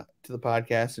to the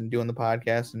podcast and doing the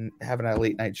podcast and having a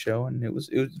late night show. And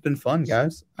it's been fun,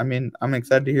 guys. I'm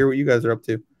excited to hear what you guys are up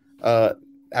to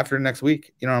after next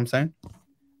week. You know what I'm saying?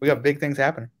 We got big things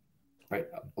happening. Right.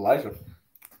 Elijah.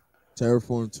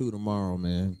 Terraform 2 tomorrow,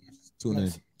 man. Tune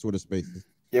in Twitter Spaces.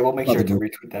 Yeah, we'll make sure to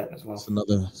retweet that as well. It's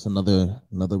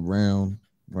another round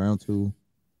 2.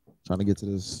 Trying to get to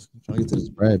this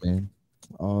spread, man.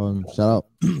 Shout out.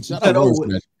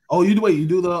 You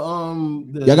do the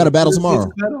I got a battle tomorrow.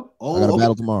 I got a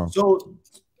battle tomorrow. So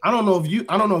I don't know if you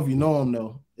know him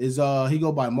though. Is he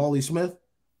go by Molly Smith?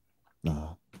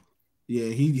 Nah. Yeah,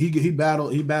 he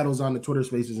battles on the Twitter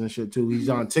Spaces and shit too. He's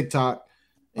on TikTok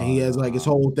and he has like his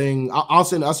whole thing. I'll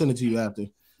send it to you after.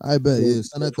 I bet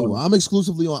send that through. I'm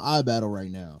exclusively on iBattle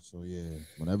right now, so yeah.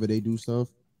 Whenever they do stuff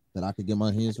that I could get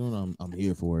my hands on, I'm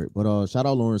here for it. But shout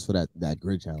out Lawrence for that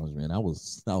grid challenge, man. That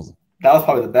was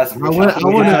probably the best. Phil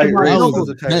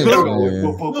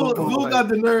got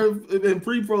the nerve in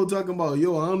pre-pro talking about, I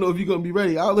don't know if you're gonna be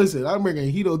ready. Listen, I'm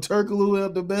bringing Hito Turkoglu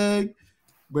out the bag,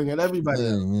 bringing everybody.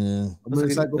 Yeah.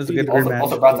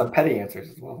 Also brought some petty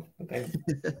answers as well. Okay.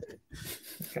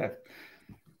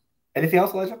 Anything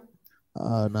else, Elijah?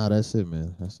 Nah, that's it,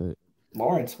 man. That's it.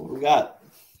 Lawrence, what we got?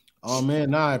 Oh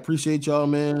man, I appreciate y'all,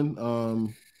 man.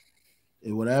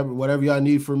 Whatever y'all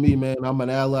need from me, man. I'm an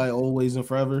ally always and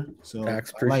forever. So I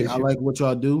like what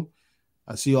y'all do.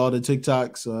 I see all the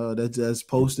TikToks that's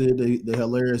posted. They're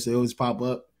hilarious. They always pop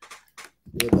up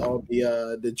with all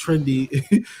the trendy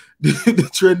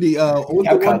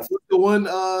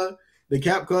the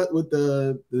cap cut with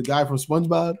the guy from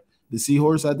SpongeBob, the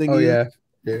seahorse, I think. Oh yeah.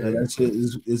 That shit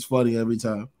is funny every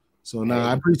time. So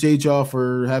I appreciate y'all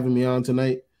for having me on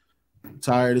tonight. I'm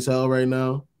tired as hell right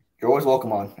now. You're always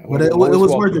welcome on. But it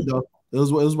was worth it though. It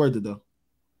was worth it though.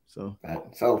 So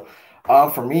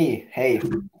For me, hey,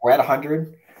 we're at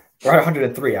 100. We're at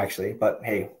 103 actually, but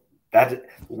hey,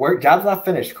 job's not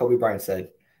finished. Kobe Bryant said,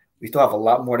 we still have a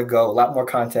lot more to go, a lot more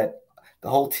content. The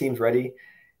whole team's ready.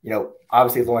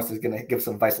 Obviously Lawrence is gonna give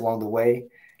some advice along the way,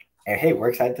 and hey, we're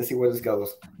excited to see where this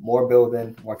goes. More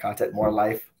building, more content, more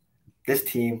life. This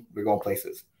team, we're going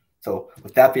places. So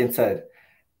with that being said,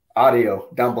 audio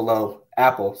down below,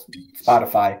 Apple,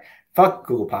 Spotify. Fuck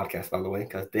Google Podcasts, by the way,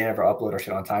 because they never upload our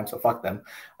shit on time, so fuck them.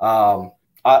 On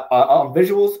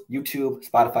visuals, YouTube,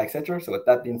 Spotify, etc. So with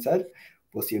that being said,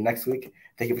 we'll see you next week.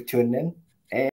 Thank you for tuning in.